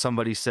 You know when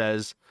somebody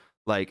says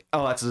like,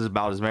 "Oh, that's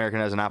about as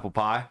American as an apple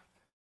pie."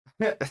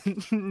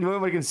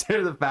 Nobody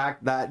consider the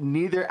fact that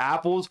neither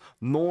apples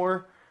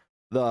nor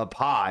the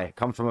pie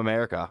comes from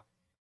America.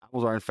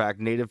 Apples are in fact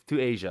native to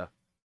Asia.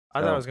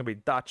 I thought it was gonna be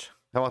Dutch.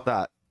 How about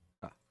that?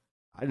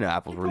 I didn't know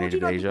apples were native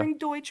to Asia.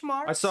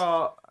 I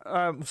saw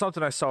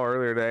something I saw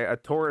earlier today. A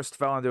tourist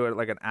fell into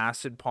an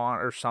acid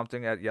pond or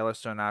something at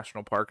Yellowstone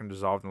National Park and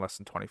dissolved in less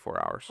than 24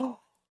 hours.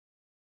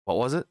 What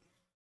was it?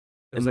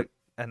 It was like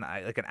an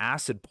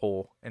acid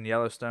pool in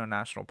Yellowstone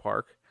National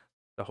Park.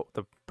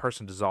 The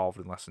person dissolved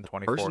in less than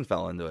 24. Person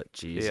fell into it.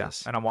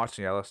 Jesus. Yeah, and I'm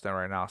watching Yellowstone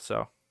right now,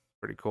 so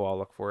pretty cool. I'll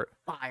look for it.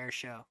 Fire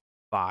show.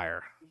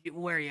 Fire.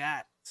 Where are you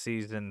at?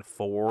 Season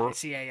 4. I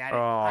see.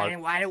 I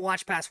didn't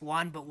watch past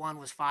 1, but 1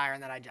 was fire,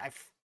 and then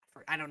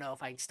I don't know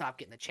if I stopped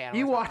getting the channel.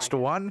 You watched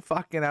one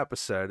fucking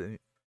episode.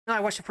 No, I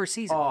watched the first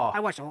season. I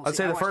watched the whole season. I'd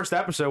say the first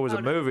episode was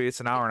a movie. It's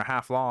an hour and a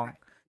half long.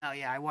 Oh,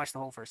 yeah, I watched the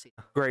whole first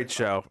season. Great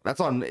show. That's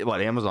on,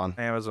 what, Amazon?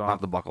 Amazon. I'll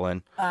have to buckle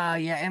in.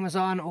 Yeah,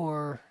 Amazon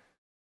or...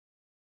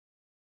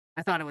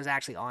 I thought it was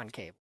actually on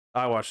cable.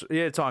 I watched it.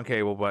 Yeah, it's on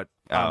cable, but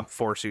I'm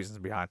 4 seasons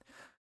behind.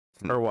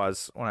 Or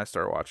was when I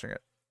started watching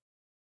it.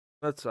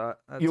 That's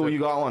you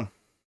got one.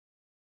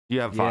 You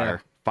have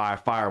fire. Yeah.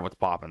 Fire with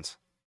poppins.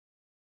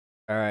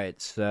 All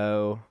right,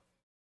 so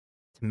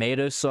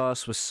tomato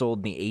sauce was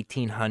sold in the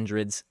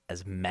 1800s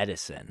as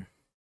medicine.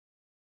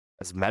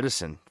 As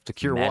medicine? To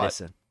cure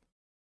medicine.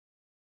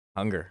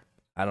 What? Hunger.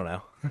 I don't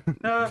know.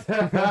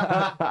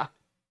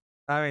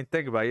 I mean,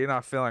 think about it. You're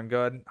not feeling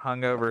good,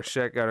 hungover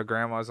shit, go to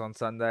grandma's on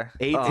Sunday.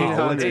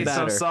 1800s.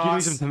 Some sauce. Give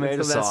me some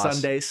tomato sauce. That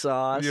Sunday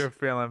sauce. You're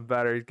feeling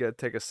better. You get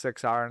to take a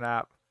 6-hour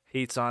nap.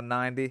 Heat's on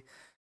 90.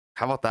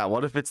 How about that?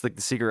 What if it's like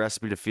the secret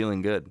recipe to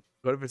feeling good?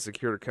 What if it's the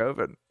cure to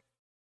COVID?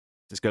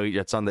 Just go eat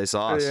that Sunday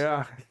sauce.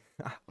 Yeah.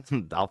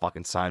 I'll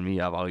fucking sign me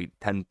up. I'll eat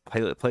 10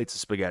 plates of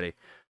spaghetti.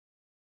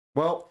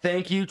 Well,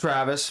 thank you,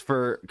 Travis,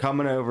 for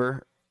coming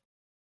over.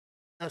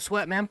 No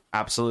sweat, man.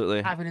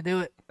 Absolutely. Happy to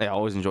do it. I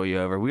always enjoy you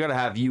over. We got to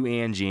have you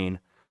and Gene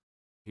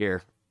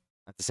here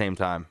at the same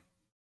time.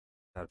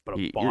 Put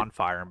a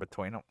bonfire in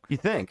between them. You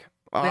think?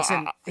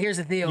 Listen, here's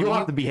the deal. You'll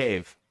have to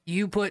behave.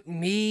 You put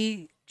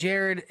me,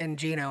 Jared, and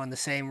Gino in the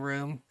same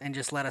room and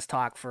just let us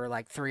talk for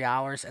like 3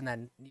 hours, and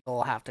then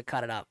you'll have to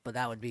cut it up. But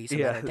that would be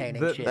some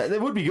entertaining shit.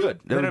 That would be good.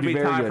 Then it'd be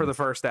time good. For the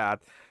first ad.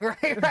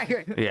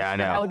 Right. Yeah, I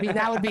know.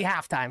 That would be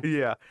halftime.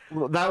 Yeah.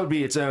 Well, that would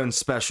be its own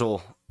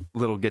special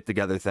little get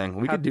together thing.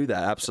 We could do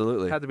that.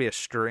 Absolutely. It had to be a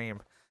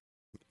stream.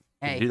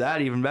 Hey, do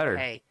that even better.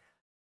 Hey,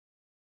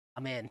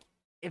 I'm in.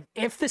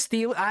 If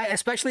the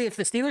especially if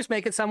the Steelers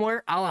make it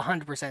somewhere, I'll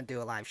 100% do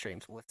a live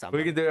stream with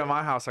somebody. We can do it at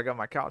my house. I got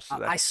my couch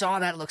today. I saw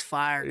that. It looks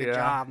fire. Good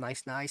job.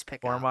 Nice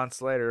pick. 4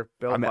 months later,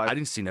 built I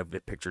didn't see no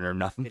picture or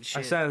nothing.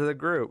 I sent it to the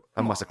group.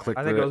 I must have clicked.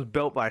 I think it was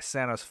built by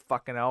Santa's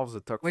fucking elves.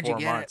 It took Where'd 4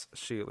 you get months.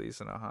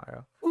 Sheely's in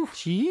Ohio.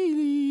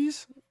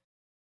 Sheely's.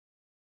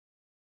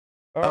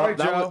 All right,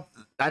 Joe.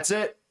 That's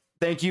it.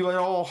 Thank you at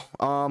all.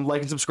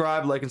 Like and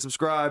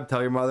subscribe.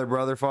 Tell your mother,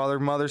 brother, father,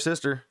 mother,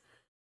 sister.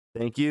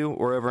 Thank you.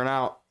 We're over and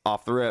out.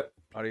 Off the rip.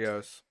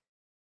 Adios.